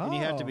me. And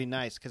you have to be Oh.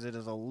 nice because it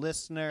is a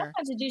listener. I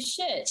have to do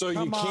shit. So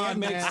Come you can't on,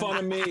 make man. fun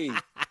of me.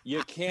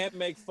 You can't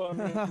make fun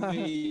of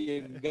me.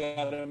 You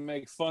gotta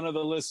make fun of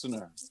the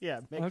listener.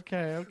 Yeah.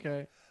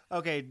 Okay.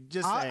 Okay,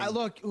 just saying.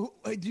 Look,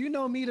 do you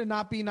know me to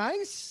not be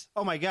nice?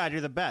 Oh my God, you're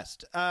the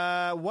best.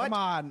 What? Come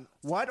on.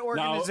 What Now,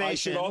 organization? I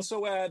should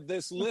also add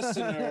this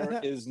listener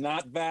is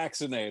not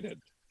vaccinated.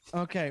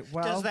 Okay,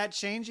 well. Does that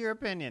change your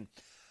opinion?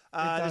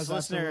 does, This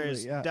listener absolutely,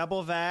 is yeah.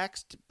 double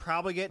vaxxed,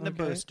 probably getting a Okay.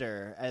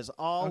 booster, as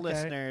all Okay.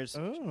 listeners.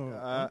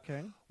 Oh,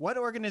 okay. What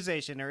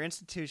organization or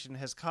institution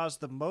has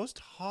caused the most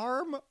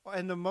harm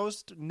and the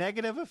most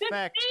negative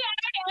effect?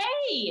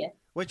 CIA.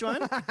 Which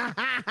one? Which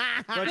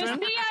The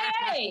one?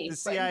 CIA. The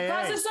CIA.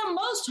 Causes the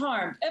most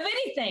harm of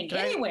anything,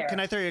 anywhere.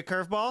 Can I throw you a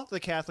curveball? The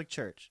Catholic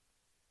Church.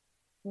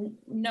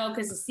 No,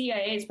 because the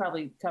CIA is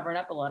probably covering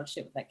up a lot of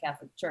shit with that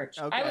Catholic Church.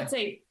 Okay. I would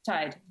say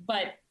tied,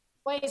 but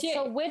Wait,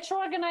 so which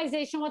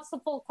organization? What's the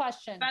full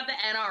question? About the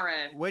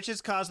NRA. Which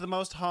has caused the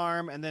most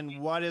harm, and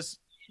then what has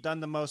done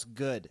the most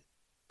good?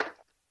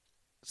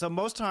 So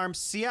most harm,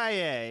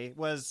 CIA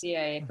was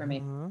CIA for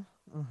me.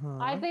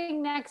 I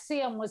think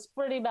Nexium was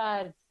pretty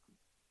bad.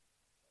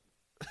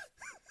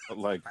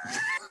 Like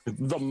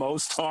the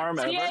most harm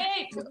ever.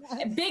 CIA,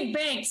 big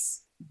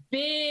banks,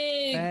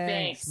 big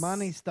banks.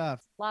 Money stuff.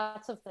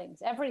 Lots of things.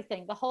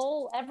 Everything.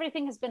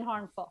 Everything has been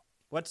harmful.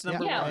 What's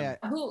number Yeah.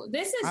 one? Who?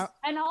 This is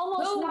And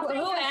almost Who- nothing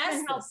who has asked been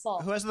this?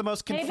 helpful. Who has the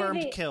most Maybe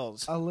confirmed the-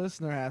 kills? A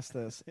listener asked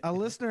this.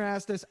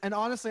 And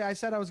honestly, I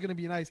said I was going to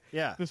be nice.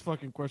 Yeah. This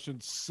fucking question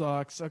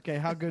sucks. Okay,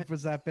 how good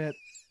was that bit?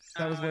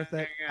 That was worth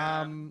it.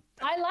 I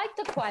like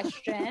the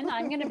question.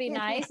 I'm going to be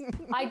nice.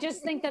 I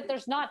just think that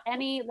there's not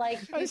any like.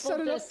 I people set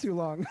it just, up too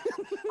long.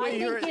 I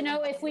think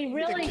if we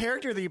really The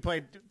character that you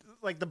played,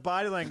 like the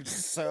body language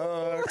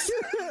sucks.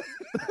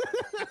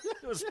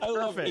 It was I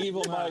love perfect.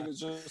 Evil Mike. It's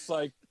just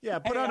like, Yeah,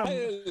 put hey, on a.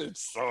 it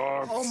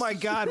sucks. Oh my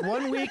God!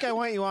 1 week I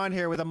want you on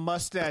here with a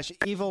mustache,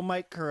 Evil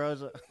Mike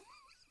Carrozza. Oh,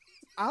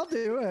 I'll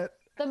do it.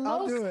 the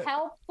I'll do most it.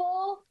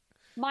 helpful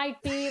might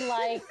be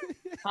like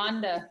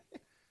Honda.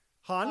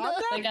 Honda.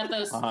 They got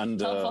those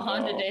Honda. helpful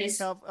Honda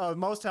days.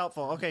 Most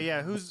helpful. Okay,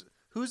 yeah.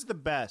 Who's the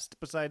best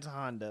besides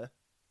Honda?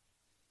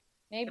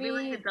 Maybe maybe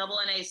like the double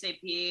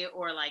NAACP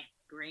or like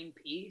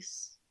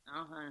Greenpeace.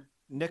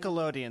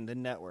 Nickelodeon, the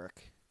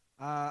network.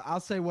 I'll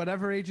say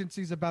whatever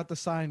agency's about to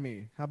sign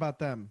me. How about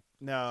them?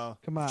 No.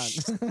 Come on.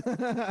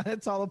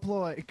 It's all a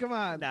ploy. Come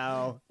on.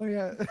 No. Oh,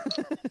 yeah.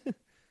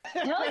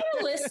 Tell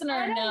your listener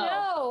I don't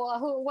no.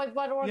 know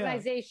what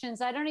organizations.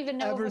 I don't even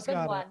know Ever's of a good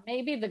got one. it.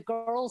 Maybe the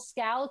Girl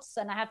Scouts,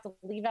 and I have to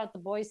leave out the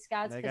Boy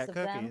Scouts They because got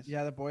of them. cookies.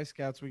 Yeah, the Boy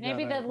Scouts.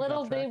 Maybe the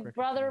Little Big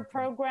Brother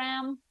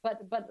program,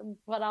 but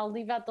I'll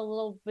leave out the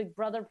Little Big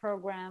Brother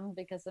program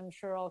because I'm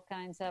sure all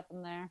kinds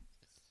happen there.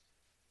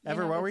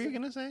 Ever, know, what were it's you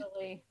gonna say?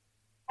 really-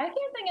 I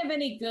can't think of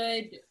any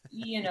good,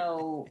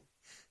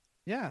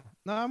 Yeah.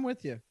 No, I'm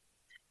with you.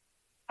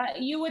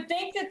 you would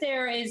think that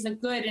there is a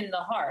good in the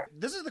heart.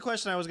 This is the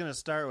question I was going to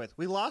start with.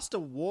 We lost a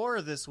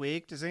war this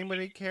week. Does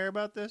anybody care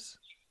about this?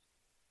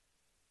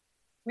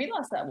 We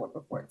lost that war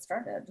before it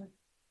started.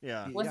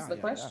 Yeah. What's the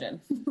question?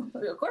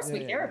 Of course Yeah,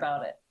 we yeah, care yeah.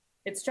 about it.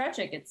 It's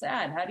tragic. It's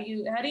sad. How do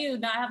you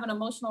not have an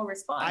emotional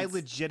response? I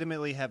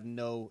legitimately have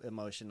no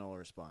emotional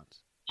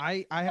response.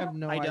 I have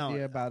no I don't.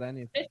 idea about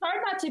anything. It's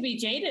hard not to be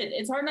jaded.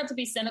 It's hard not to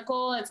be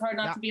cynical. It's hard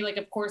not Yeah. to be like,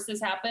 of course this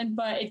happened,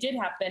 but it did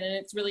happen, and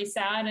it's really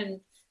sad. And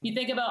you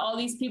think about all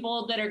these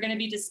people that are going to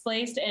be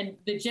displaced and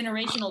the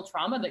generational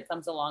trauma that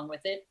comes along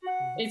with it.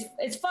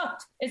 It's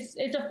fucked. It's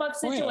a fucked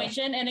Oh, yeah.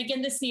 situation. And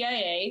again, the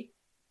CIA,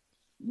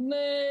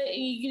 the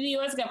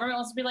U.S. government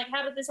wants to be like,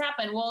 how did this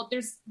happen? Well,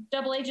 there's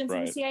double agents in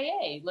the Right.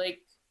 CIA. Like,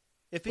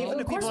 If Well, even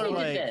of if people course are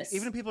we did like, this.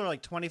 even if people are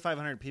like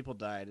 2,500 people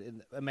died,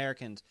 in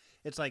Americans,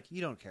 it's like you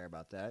don't care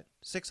about that.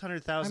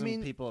 600,000 I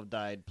mean- people have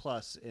died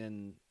plus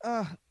in.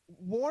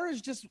 War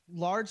is just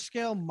large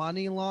scale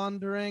money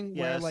laundering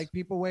where Yes. like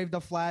people wave the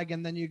flag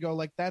and then you go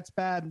like that's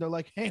bad and they're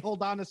like, hey,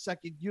 hold on a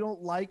second, you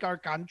don't like our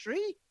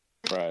country?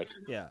 Right.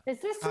 Yeah. Is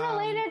this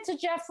related to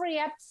Jeffrey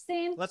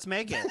Epstein? Let's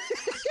make it.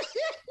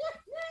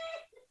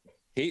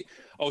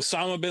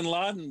 Osama bin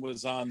Laden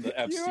was on the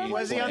Epstein.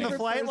 Was he on the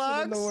plane. flight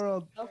person in the logs?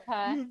 world.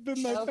 Okay. You've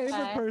been my Okay.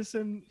 favorite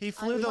person. He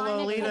flew the finding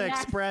Lolita the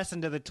next- Express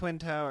into the Twin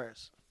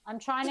Towers. I'm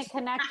trying to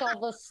connect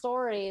all the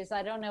stories.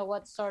 I don't know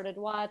what started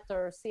what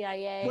or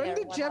CIA. When or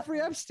did what Jeffrey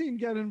happened. Epstein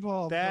get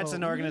involved? That's though?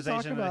 an We didn't talk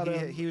organization. about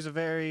him. He was a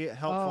very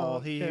helpful. Oh,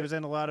 He okay. was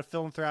in a lot of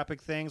philanthropic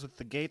things with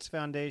the Gates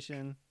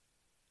Foundation.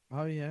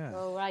 Oh yeah.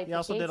 Oh right. He the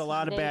also did Gates a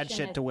lot of bad Foundation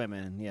shit is- to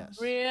women. Yes.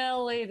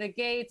 Really, the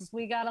Gates.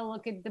 We got to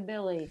look at the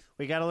Billy.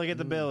 We got to look at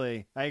the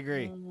Billy. I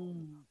agree.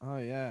 Oh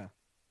yeah.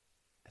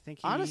 I think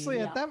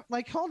Honestly, at that,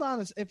 like, hold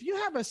on, if you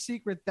have a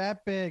secret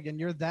that big and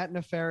you're that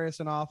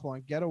nefarious and awful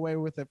and get away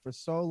with it for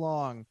so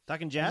long,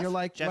 talking and Jeff, you're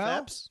like, Jeff well,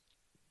 Epps?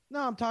 No,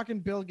 I'm talking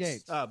Bill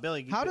Gates. Oh,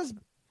 Billy. How does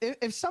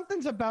if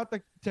something's about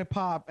to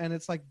pop and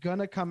it's like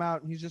gonna come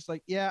out and he's just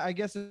like, yeah, I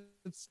guess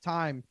it's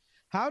time.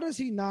 How does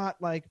he not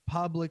like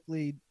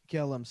publicly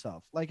kill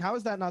himself? Like, how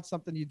is that not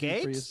something you do for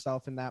Gates?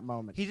 yourself in that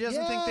moment? He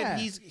doesn't think that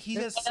Yeah. he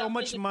has so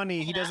much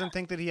money. He doesn't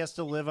think that he has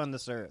to live on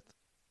this earth.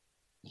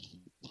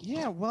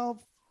 Yeah,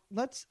 well,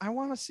 I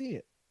want to see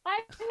it. I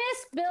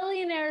miss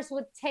billionaires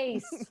with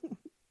taste,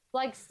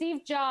 like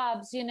Steve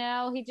Jobs. You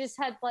know, he just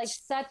had like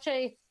such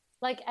a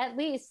at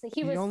least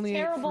he was only ate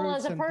terrible fruits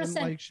as a and didn't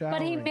person, like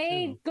but he showering,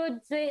 made good.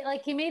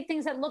 He made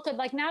things that look good.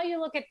 Like now, you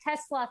look at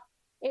Tesla.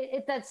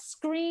 That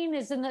screen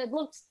is it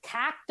looks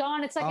tacked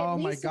on. It's like Oh at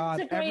my least God,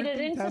 integrated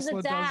everything into Tesla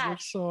the does dash.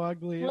 looks so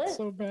ugly. It's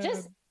so bad.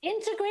 Just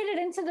integrated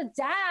into the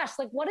dash.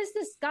 Like, what is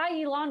this guy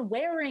Elon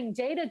wearing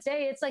day to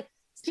day? It's like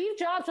Steve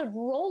Jobs would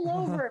roll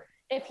over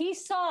if he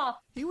saw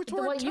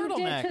what you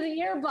did to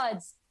the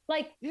earbuds.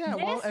 Like, yeah,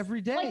 well,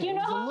 every day. Like, you it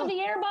know was a how look. the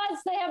earbuds,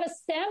 they have a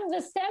stem?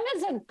 The stem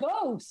is a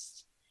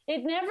ghost.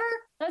 It never,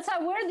 that's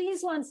how, where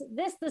these ones,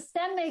 the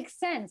stem makes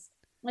sense.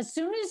 As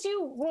soon as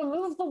you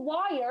remove the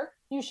wire,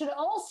 you should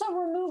also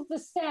remove the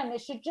stem.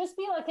 It should just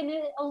be like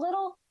a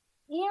little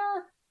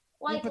ear,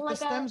 like, but like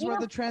the stem's a where ear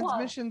the plug.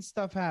 transmission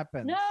stuff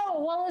happens. No,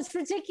 well, it's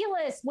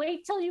ridiculous.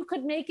 Wait till you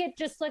could make it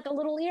just like a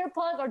little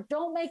earplug, or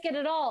don't make it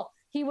at all.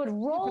 He would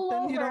roll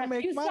then you over. don't If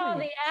make you saw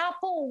money. the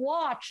Apple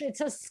Watch,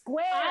 it's a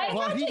square. I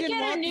Well, had he to didn't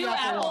get a want the new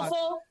Apple Apple Watch.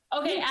 phone.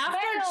 Okay, You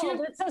after failed.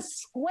 two, It's a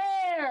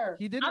square.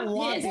 He didn't I'm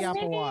want the pissed.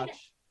 Apple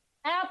Watch.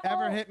 Apple.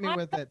 Ever hit me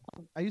with it?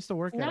 I used to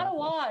work at Not a Apple.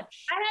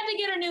 watch. I had to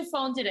get a new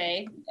phone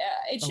today.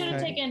 It should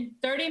have Okay. taken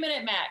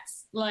 30-minute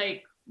max.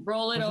 Like,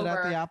 roll it Was over. it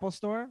at the Apple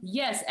store?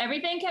 Yes,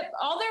 everything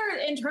all their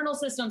internal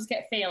systems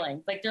kept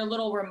failing. Like their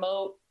little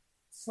remote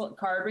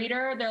card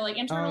reader, they're like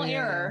internal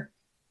error.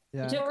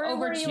 Yeah. It took Where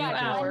over were you 2 at?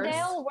 hours.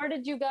 Glendale? Where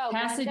did you go?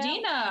 Pasadena.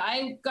 Glendale?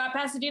 I got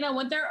Pasadena,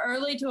 went there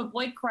early to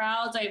avoid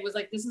crowds. I was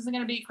like, this isn't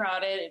going to be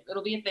crowded.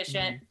 It'll be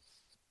efficient.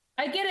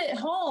 I get it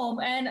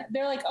home and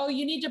they're like, oh,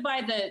 you need to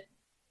buy the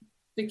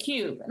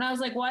Cube. And I was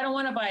like, well, I don't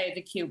want to buy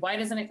the Cube. Why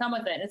doesn't it come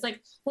with it? And it's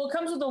like, well, it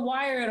comes with a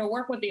wire. It'll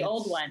work with the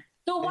old one.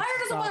 The wire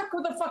doesn't work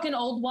with the fucking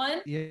old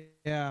one.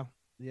 Yeah,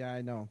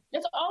 I know.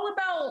 It's all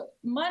about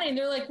money. And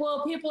they're like,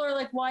 well, people are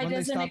like, why When they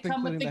doesn't it stopped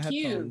come with including the the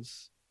Cube?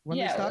 headphones. When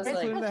Yeah, they it stopped was like-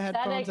 including the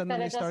headphones and then that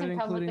they it started doesn't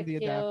come with including the the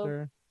Cube.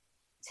 adapter.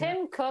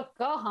 Tim Cook,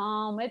 go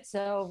home. It's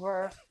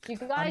over. You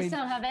guys mean,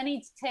 don't have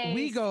any taste.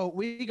 We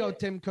go.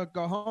 Tim Cook,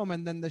 go home,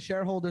 and then the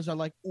shareholders are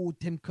like, "Ooh,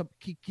 Tim Cook,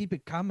 keep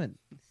it coming,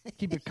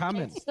 keep it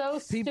coming." It's so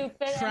stupid.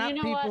 And Trap you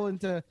know people what?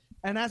 into.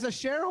 And as a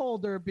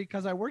shareholder,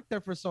 because I worked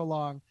there for so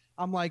long,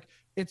 I'm like,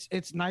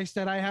 it's nice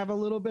that I have a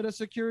little bit of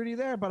security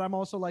there, but I'm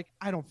also like,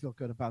 I don't feel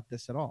good about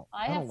this at all.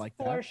 I don't have like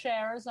 4 that.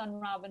 shares on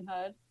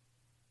Robinhood.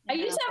 I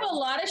used to have a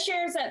lot of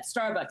shares at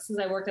Starbucks because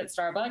I worked at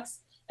Starbucks.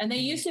 And they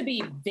used to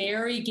be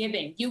very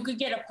giving. You could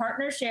get a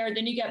partner share,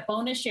 then you get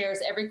bonus shares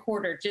every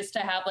quarter just to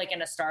have like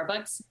in a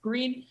Starbucks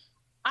green.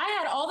 I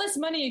had all this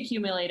money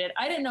accumulated.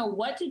 I didn't know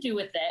what to do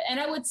with it.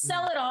 And I would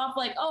sell it off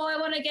like, oh, I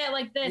want to get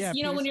like this. Yeah,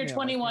 you know, when you're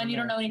piecemeal, 21, you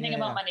don't know yeah, anything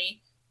about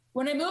money.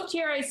 When I moved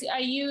here,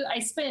 I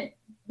spent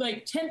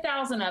like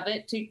 10,000 of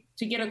it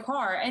to get a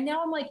car. And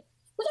now I'm like,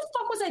 what the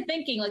fuck was I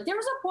thinking? Like there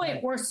was a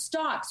point where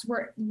stocks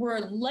were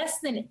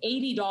less than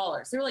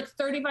 $80. They were like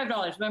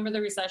 $35. Remember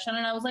the recession?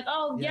 And I was like,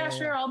 oh yeah,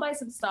 sure. I'll buy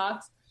some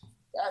stocks.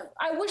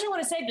 I wish I would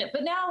have saved it,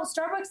 but now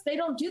Starbucks, they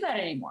don't do that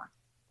anymore.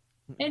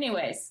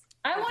 Anyways,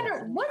 I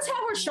wonder what's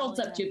Howard Schultz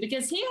up to,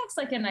 because he acts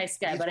like a nice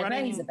guy, but I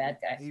bet he's a bad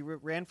guy. He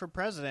ran for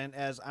president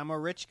as I'm a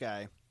rich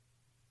guy.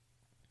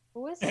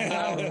 Who is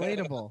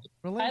Relatable.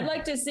 I'd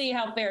like to see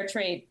how fair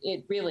trade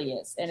it really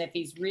is, and if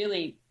he's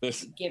really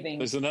giving.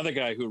 There's another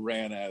guy who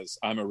ran as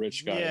I'm a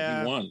rich guy.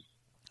 Yeah. He won.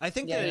 I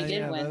think Yeah, that he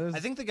did win. I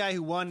think the guy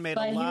who won made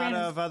But a he lot ran-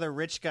 of other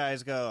rich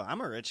guys go,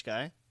 I'm a rich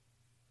guy.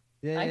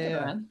 Yeah, I yeah, could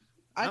yeah. run.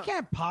 I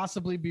can't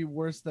possibly be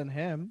worse than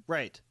him.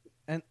 Right.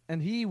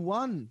 And he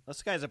won.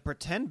 This guy's a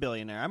pretend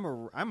billionaire.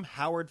 I'm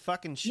Howard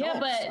fucking Schultz. Yeah,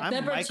 but I'm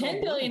the Michael pretend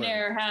Bloomberg.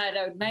 billionaire had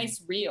a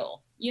nice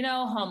reel. You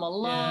know, Home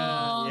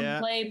Alone, Yeah.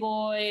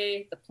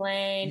 Playboy, The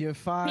Plane. You're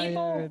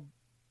fired.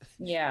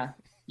 Yeah,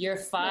 you're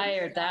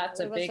fired. That's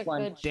a It was big a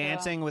one. good show.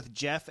 Dancing with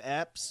Jeff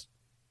Epps.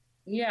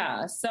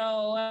 Yeah. So,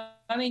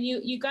 I mean,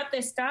 you got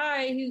this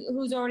guy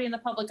who's already in the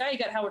public eye. You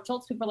got Howard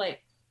Schultz. People are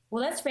like,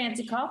 Well, that's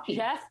fancy coffee.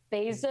 Jeff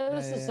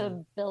Bezos is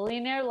a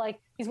billionaire. Like,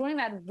 he's wearing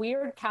that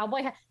weird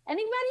cowboy hat.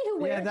 Anybody who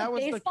wears a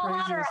baseball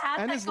hat or a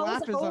hat that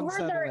goes over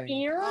their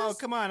ears. Oh,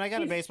 come on. I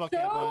got a baseball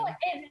cap on.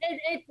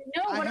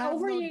 But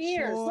over your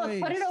ears. Look,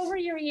 put it over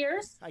your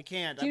ears. I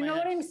can't. Do you know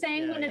what I'm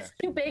saying? When it's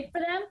too big for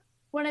them?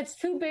 When it's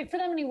too big for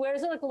them and he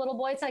wears it like a little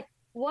boy, it's like,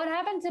 what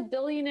happened to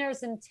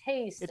billionaires in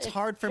taste? It's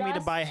hard for me to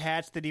buy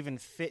hats that even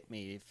fit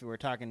me if we're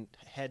talking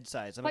head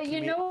size. But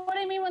you know what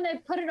I mean when they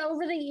put it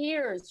over the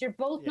ears. You're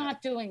both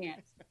not doing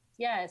it.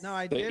 Yes. No,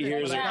 I The did.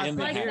 ears are in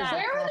the Like, hair.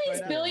 where are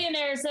these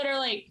billionaires that are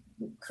like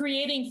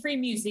creating free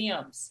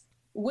museums?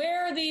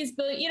 Where are these,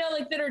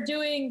 that are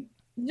doing?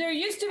 There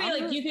used to be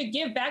like you could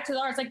give back to the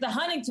arts, like the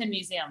Huntington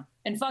Museum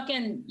and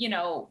fucking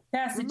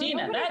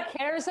Pasadena. Nobody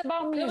cares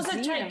about it was a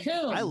museums.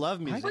 tycoon. I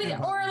love museums.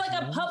 Or like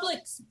a public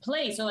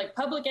place or like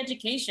public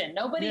education.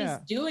 Nobody's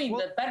doing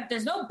the better.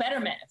 There's no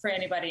betterment for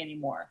anybody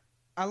anymore.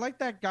 I like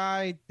that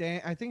guy,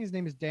 Dan. I think his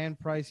name is Dan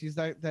Price. He's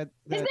that. His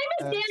name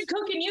is Dan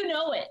Cook, and you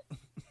know it.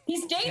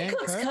 He's Dan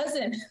Cook's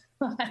cousin.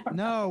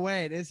 No,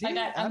 wait, is he?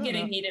 I'm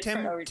getting heated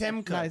for no reason.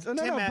 Tim Cook. Nice. Oh,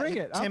 no, bring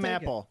it. I'll Tim take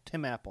Apple. it.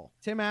 Tim Apple.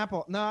 Tim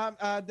Apple. No,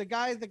 the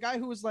guy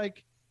who was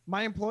like,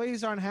 my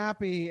employees aren't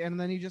happy, and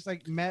then he just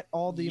like met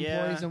all the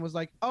employees and was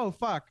like, oh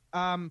fuck,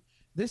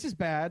 this is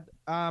bad.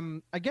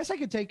 I guess I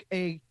could take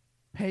a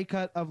pay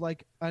cut of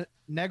like a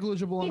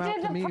negligible amount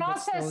He did to me. the but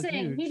still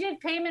processing. huge. He did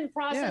payment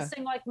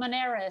processing like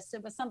Moneris.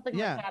 It was something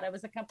Yeah. like that. It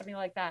was a company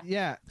like that.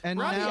 Yeah, and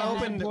Robbie now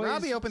opened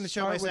employees the show by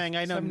start with saying,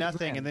 "I know 70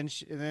 nothing," grand.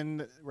 and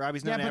then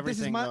Robbie's known Yeah, but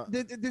everything.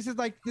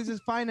 this is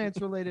finance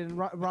related, and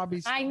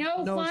Robbie's I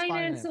know knows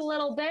finance a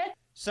little bit.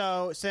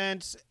 So,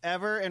 since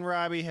Ever and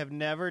Robbie have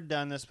never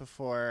done this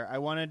before, I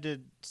wanted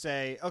to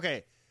say,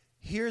 okay,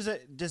 here's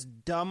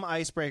just dumb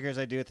icebreakers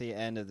I do at the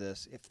end of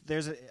this.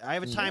 I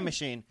have a time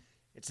machine.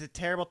 It's a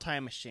terrible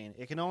time machine.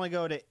 It can only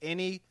go to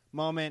any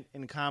moment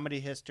in comedy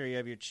history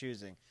of your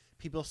choosing.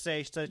 People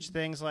say such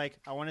things like,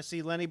 I want to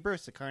see Lenny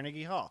Bruce at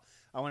Carnegie Hall.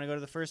 I want to go to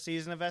the first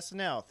season of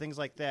SNL. Things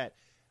like that.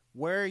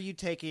 Where are you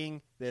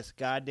taking this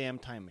goddamn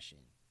time machine?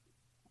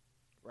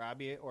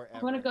 Robbie or Ever?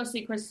 I want to go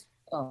see Chris.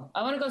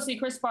 I want to go see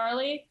Chris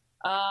Farley.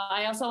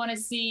 I also want to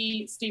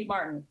see Steve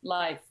Martin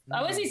live.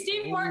 I want to see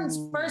Steve Martin's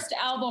first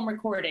album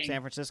recording. San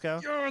Francisco?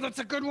 Oh, that's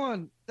a good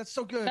one. That's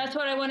so good. That's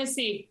what I want to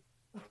see.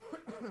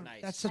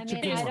 Nice. That's such I mean,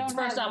 a good I one. don't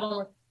First know.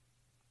 album.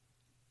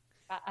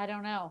 I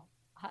don't know.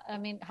 I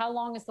mean, how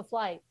long is the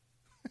flight?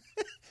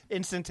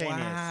 Instantaneous.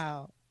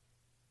 Wow.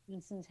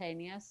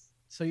 Instantaneous.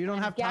 So you don't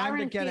I'm have time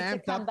to get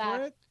guaranteed amped to come up back.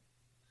 for it?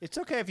 It's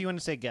okay if you want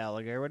to say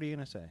Gallagher. What are you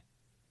going to say?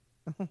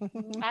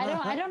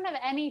 I don't have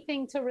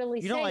anything to really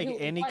say. You don't like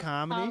any what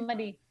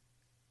comedy?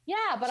 Yeah,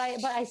 but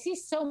I see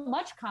so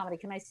much comedy.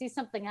 Can I see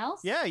something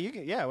else? Yeah, you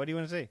can. Yeah, what do you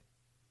want to see?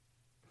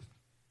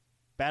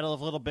 Battle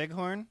of Little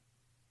Bighorn?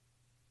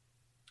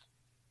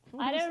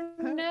 I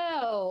don't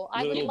know.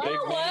 I would Little love Big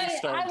to Man see-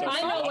 starring I would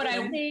Dustin love to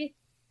Hoffman. see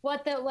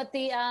what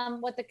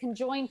the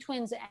conjoined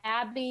twins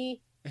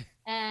Abby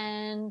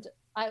and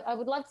I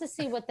would love to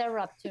see what they're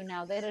up to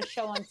now. They had a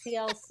show on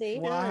TLC.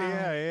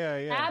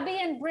 Yeah. Abby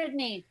and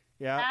Brittany.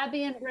 Yeah.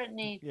 Abby and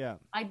Brittany. Yeah.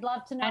 I'd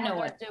love to know, I know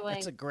what they're doing.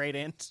 That's a great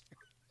answer.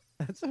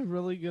 That's a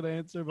really good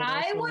answer. But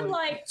I also, would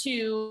like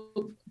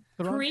to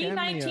Throw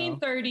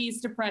pre-1930s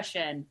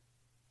depression.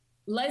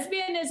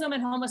 Lesbianism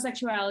and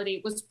homosexuality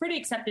was pretty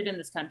accepted in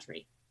this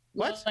country.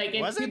 What? Like,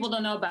 Was it? people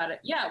don't know about it.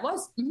 Yeah, it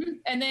was.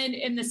 And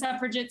then the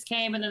suffragettes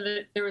came, and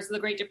then there was the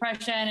Great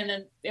Depression, and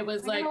then it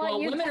was I'm like, gonna let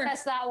well, you women are.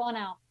 test that one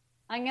out.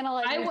 I'm gonna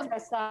let you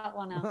test that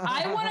one out.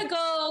 I want to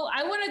go.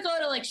 I want to go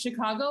to like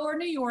Chicago or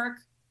New York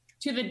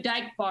to the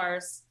dyke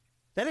bars.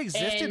 That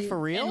existed for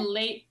real?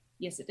 And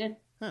yes, it did.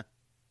 Huh.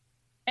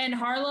 And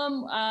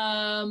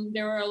Harlem,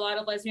 there were a lot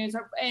of lesbians,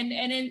 up in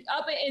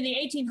the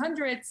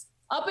 1800s,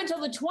 up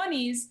until the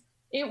 20s,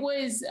 it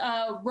was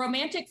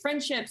romantic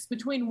friendships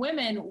between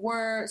women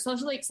were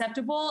socially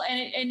acceptable,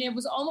 and it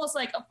was almost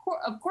like,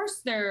 of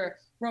course, they're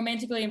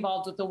romantically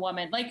involved with the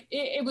woman. Like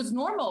it was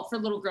normal for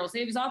little girls.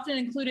 It was often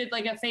included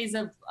like a phase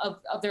of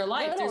their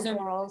life. Little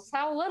girls,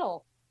 how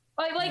little?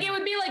 Like it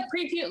would be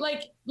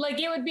like like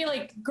it would be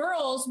like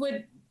girls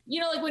would,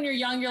 like when you're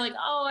young, you're like,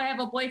 oh, I have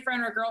a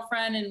boyfriend or a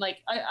girlfriend, and like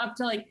up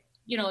to like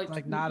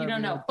like not you a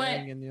don't real know, but.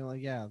 thing, and you're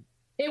like, yeah.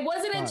 It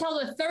wasn't But- until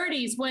the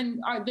 30s when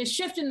the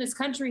shift in this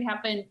country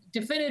happened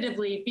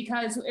definitively,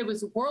 because it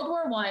was World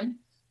War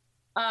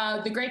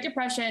I, the Great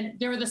Depression.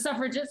 There were the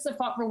suffragists that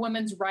fought for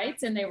women's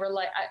rights, and they were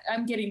like,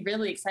 I'm getting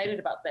really excited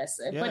about this.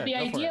 Yeah, but the go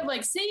for idea it. of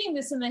like seeing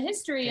this in the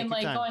history Take and your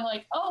like time. going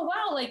like, oh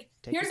wow, like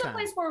Take here's your a time.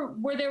 place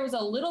where there was a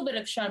little bit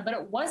of shun, but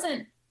it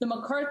wasn't the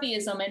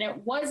McCarthyism, and it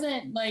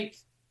wasn't like,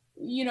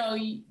 you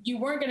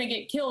weren't going to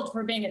get killed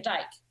for being a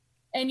dyke.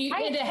 And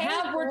I and to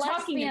have hate we're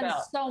talking lesbians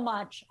about. so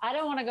much. I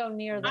don't want to go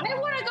near them. I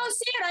want to go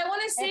see it. I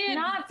want to see If it.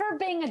 not for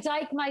being a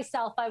dyke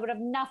myself, I would have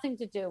nothing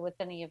to do with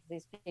any of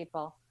these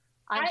people.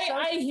 I'm so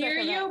I hear sick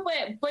of you,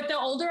 it. but the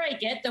older I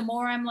get, the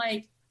more I'm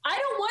like, I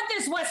don't want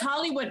this West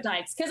Hollywood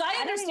dykes, because I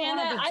don't even understand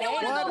wanna that. I don't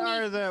want to What go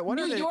are meet the? What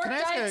New are the? York Can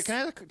I dykes.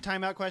 ask a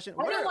timeout question?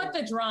 I don't want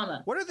the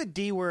drama. What are the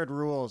D word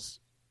rules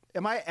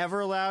Am I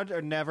ever allowed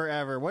or never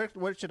ever? What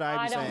should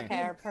I be saying? I don't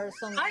care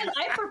personally.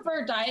 I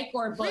prefer Dyke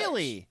or Butch.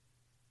 Really?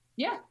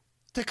 Yeah.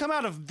 To come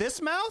out of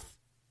this mouth?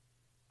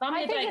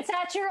 I think it's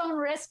at your own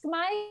risk,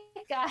 Mike.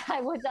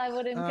 I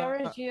would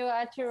encourage you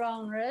at your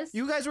own risk.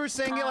 You guys were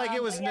saying it like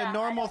it was a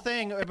normal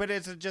thing, but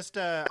it's just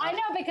I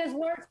know because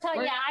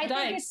I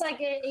think it's like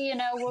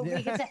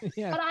we can say,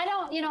 Yeah. but I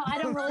don't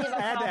really have a problem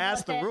I had to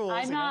ask with the it. rules,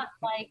 I'm not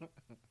like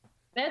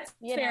That's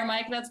You fair, know.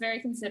 Mike. That's very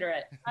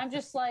considerate. I'm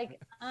just like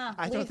I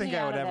don't leave think me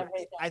I out would of ever.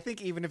 everything. I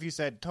think even if you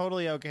said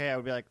totally okay, I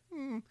would be like,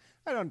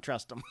 I don't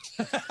trust him.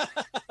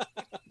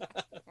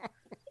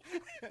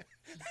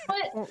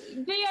 But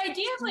the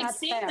idea of like Not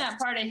seeing fair. that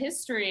part of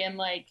history and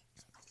like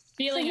So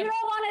feeling you don't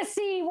want to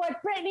see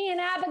what Brittany and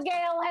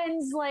Abigail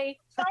Hensley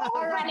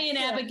are Brittany and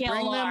up to. Abigail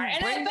Bring them- are,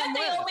 and I bring bet them they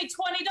with. owe me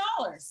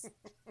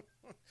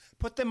 $20.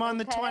 Put them on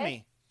the Okay.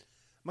 20.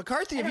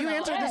 McCarthy, have I you don't know.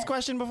 answered this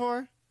question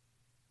before?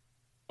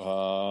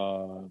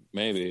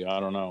 Maybe. I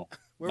don't know.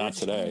 Not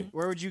today.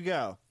 Where would you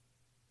go?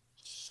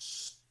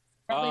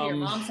 Probably your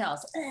mom's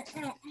house.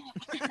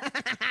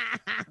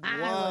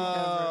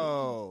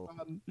 Whoa.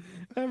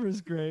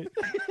 Ever's great.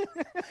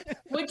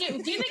 Would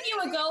you? Do you think you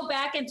would go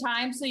back in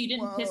time so you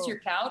didn't piss your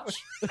couch?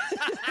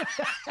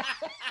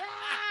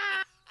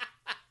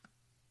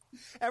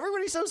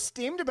 Everybody's so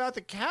steamed about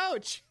the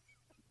couch.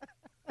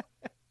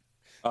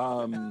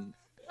 I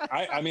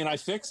mean, I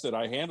fixed it.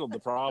 I handled the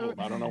problem.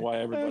 I don't know why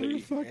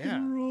everybody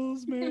fucking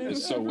rules, man.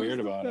 is so weird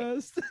about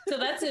it. So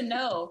that's a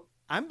no.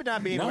 I'm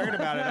not being No. weird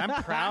about it.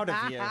 I'm proud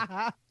of you.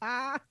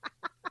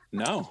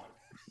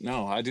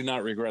 No, I do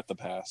not regret the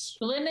past.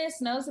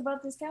 Glynis knows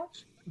about this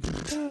couch.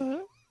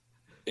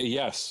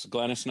 Yes,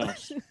 Glennis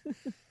knows.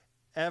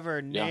 Ever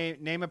Yeah.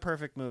 name a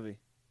perfect movie.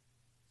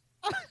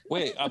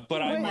 Wait,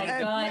 but Oh I my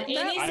god! Any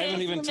I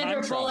haven't even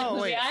Sandra time Bullock traveled.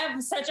 movie. wait. I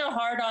have such a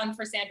hard on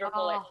for Sandra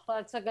Bullock. Oh,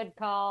 that's a good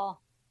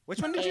call.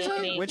 Which one did you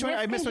say? Which one?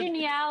 I missed one.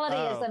 Congeniality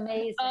is Oh.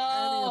 amazing.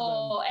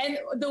 Oh, and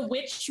the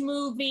witch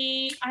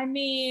movie. I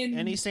mean,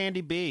 Any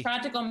Sandy B.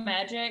 Practical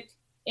Magic.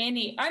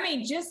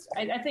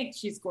 I think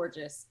she's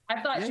gorgeous.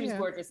 I thought Yeah, she was yeah.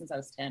 gorgeous since I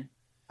was 10.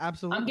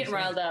 Absolutely. I'm getting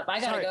riled up. I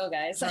gotta Sorry. go,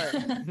 guys.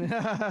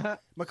 Sorry.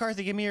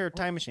 McCarthy, give me your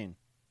time machine.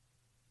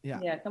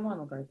 Yeah, come on,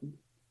 McCarthy.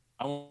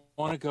 I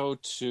want to go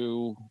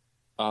to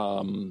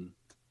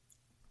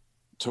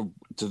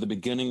the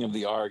beginning of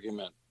the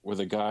argument where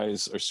the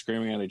guys are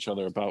screaming at each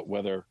other about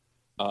whether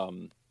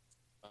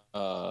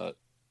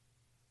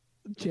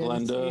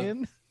Glenda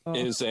Ian? Oh.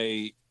 is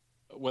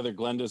whether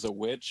Glenda's a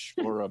witch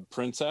or a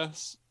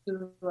princess.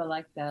 Ooh, I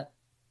like that.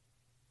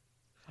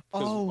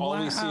 Because Oh, all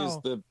we see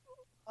wow. is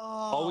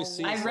all we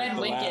see I is read like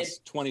the Wicked.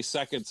 last 20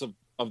 seconds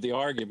of the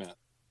argument.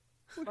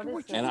 What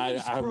is And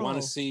it? I want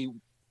to see.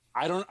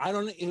 I don't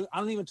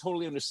even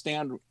totally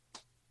understand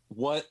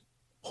what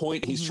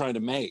point he's trying to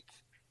make.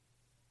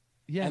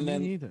 Yeah, and me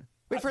then- neither.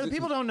 Wait, for the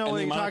people who don't know And what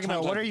the you're amount of talking about,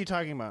 times what I- are you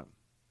talking about?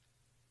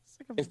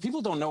 If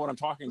people don't know what I'm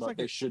talking about, like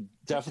they a should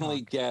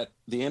definitely get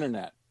the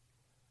internet.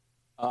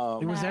 It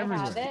was I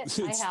everywhere. have it.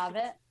 I have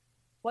it.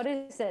 What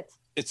is it?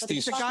 It's What's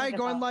these. it The guy talking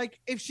going about? like,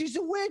 if she's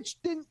a witch,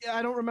 then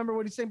I don't remember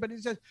what he's saying, but he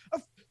says,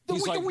 the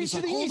He's wicked like, witch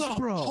of the hold east, up,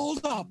 bro.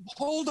 hold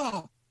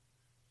up.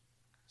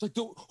 It's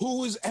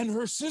like and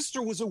her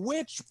sister was a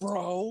witch,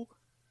 bro.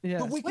 Yeah.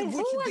 The Wait, wicked who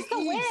witch of was the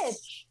east.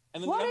 witch?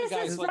 And then What the other is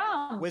guy's this like,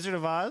 from? Wizard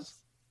of Oz?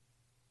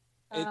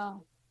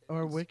 Oh.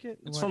 Or Wicked?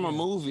 it's What? from a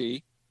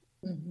movie.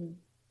 Mm-hmm.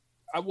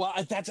 I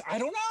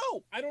don't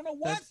know. I don't know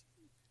what. That's-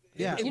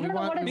 Yeah, You we don't know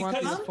want, what we it's want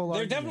from? the full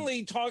They're argument.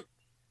 definitely talk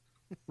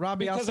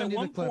Robbie, I'll because send at you the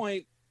one clip.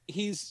 point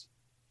he's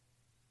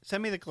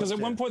Send me the clip. because at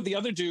too. one point the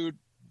other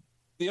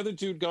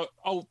dude go,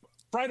 oh,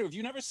 Friday, have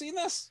you never seen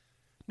this?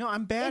 No,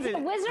 I'm bad Is at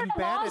it Wizard I'm of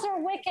bad Oz at-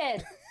 or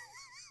Wicked?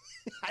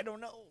 I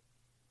don't know.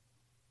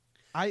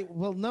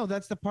 Well, no,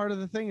 that's the part of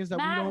the thing is that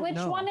we Matt, don't which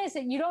know. one is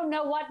it? You don't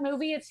know what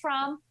movie it's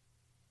from?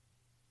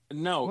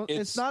 No, Well,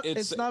 it's not a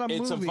It's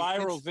movie. a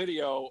viral It's-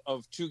 video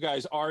of two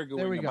guys There we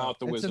arguing go. about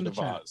the It's in Wizard the of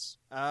chat. Oz.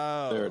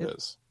 Oh. There it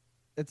is.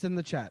 It's in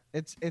the chat.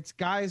 It's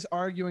guys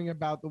arguing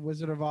about the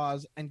Wizard of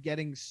Oz and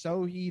getting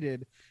so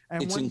heated.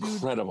 And It's one dude,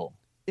 incredible.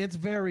 it's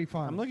very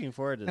fun. I'm looking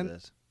forward to And-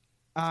 this.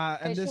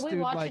 And Okay, this should we dude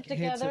watch like it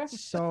hits together? it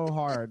so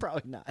hard.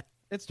 Probably not.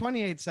 It's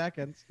 28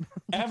 seconds.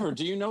 Ever,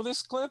 do you know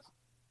this clip?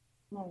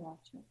 I'll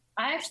watch it.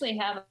 I actually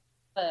have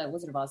a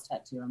Wizard of Oz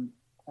tattoo. I'm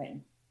quite.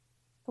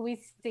 Can we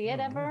see it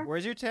ever?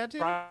 Where's your tattoo?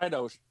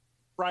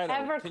 Friday,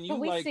 Ever, can can you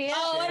we like see it?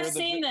 Oh, share I've the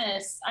seen vi-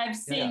 this. I've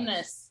seen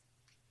this.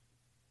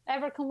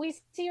 Ever, can we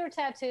see your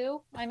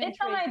tattoo? I'm It's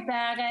on my intrigued.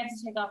 back. I have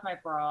to take off my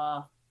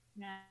bra.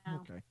 No.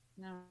 Okay.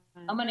 No.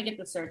 I'm gonna get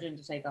the surgeon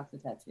to take off the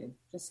tattoo.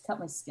 Just cut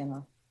my skin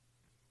off.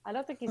 I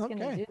don't think he's going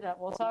to Okay. do that.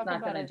 We'll He's talk not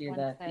about gonna it. do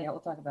Wednesday. that. Yeah,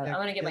 we'll talk about it. Yeah,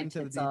 I'm gonna get my into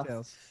the tits off.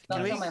 details. Don't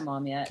Can tell we- my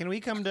mom yet. Can we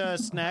come to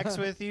snacks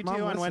with you two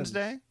Mom, on listen.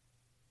 Wednesday?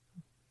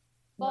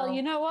 Well, No.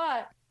 you know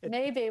what?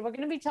 Maybe we're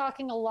going to be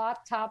talking a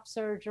lot top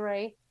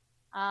surgery,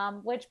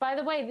 which, by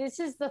the way, this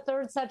is the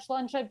third such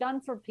lunch I've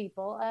done for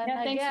people. And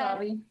Yeah, thanks, again,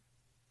 Robbie.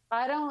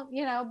 I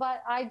don't,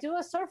 but I do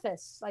a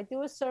service. I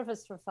do a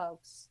service for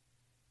folks.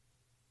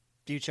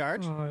 Do you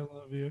charge? Oh, I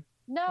love you.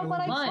 No, I but love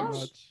I you so charge.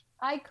 much.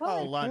 I could.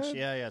 Oh, lunch.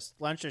 Yeah, yes.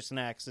 Lunch or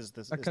snacks is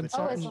the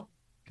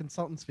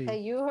consultant's fee. Hey,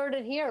 you heard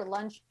it here.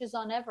 Lunch is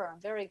on Ever. I'm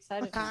very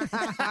excited.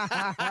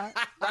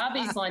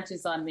 Robbie's lunch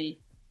is on me.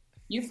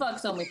 You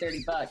fucks owe me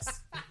 $30.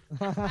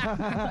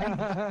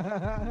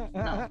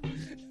 No.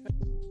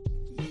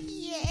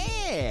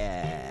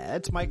 Yeah,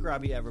 it's Mike,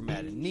 Robbie, Ever,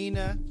 Matt, and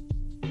Nina.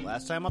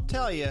 Last time I'll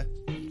tell you,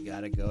 you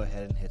gotta go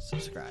ahead and hit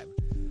subscribe.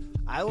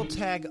 I will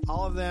tag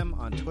all of them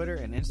on Twitter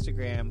and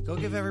Instagram. Go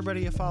give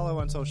everybody a follow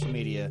on social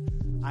media.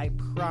 I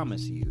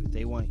promise you,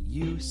 they want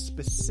you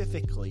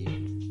specifically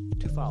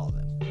to follow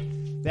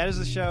them. That is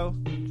the show.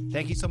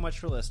 Thank you so much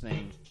for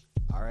listening.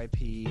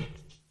 R.I.P.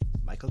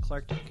 Michael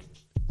Clark Duncan.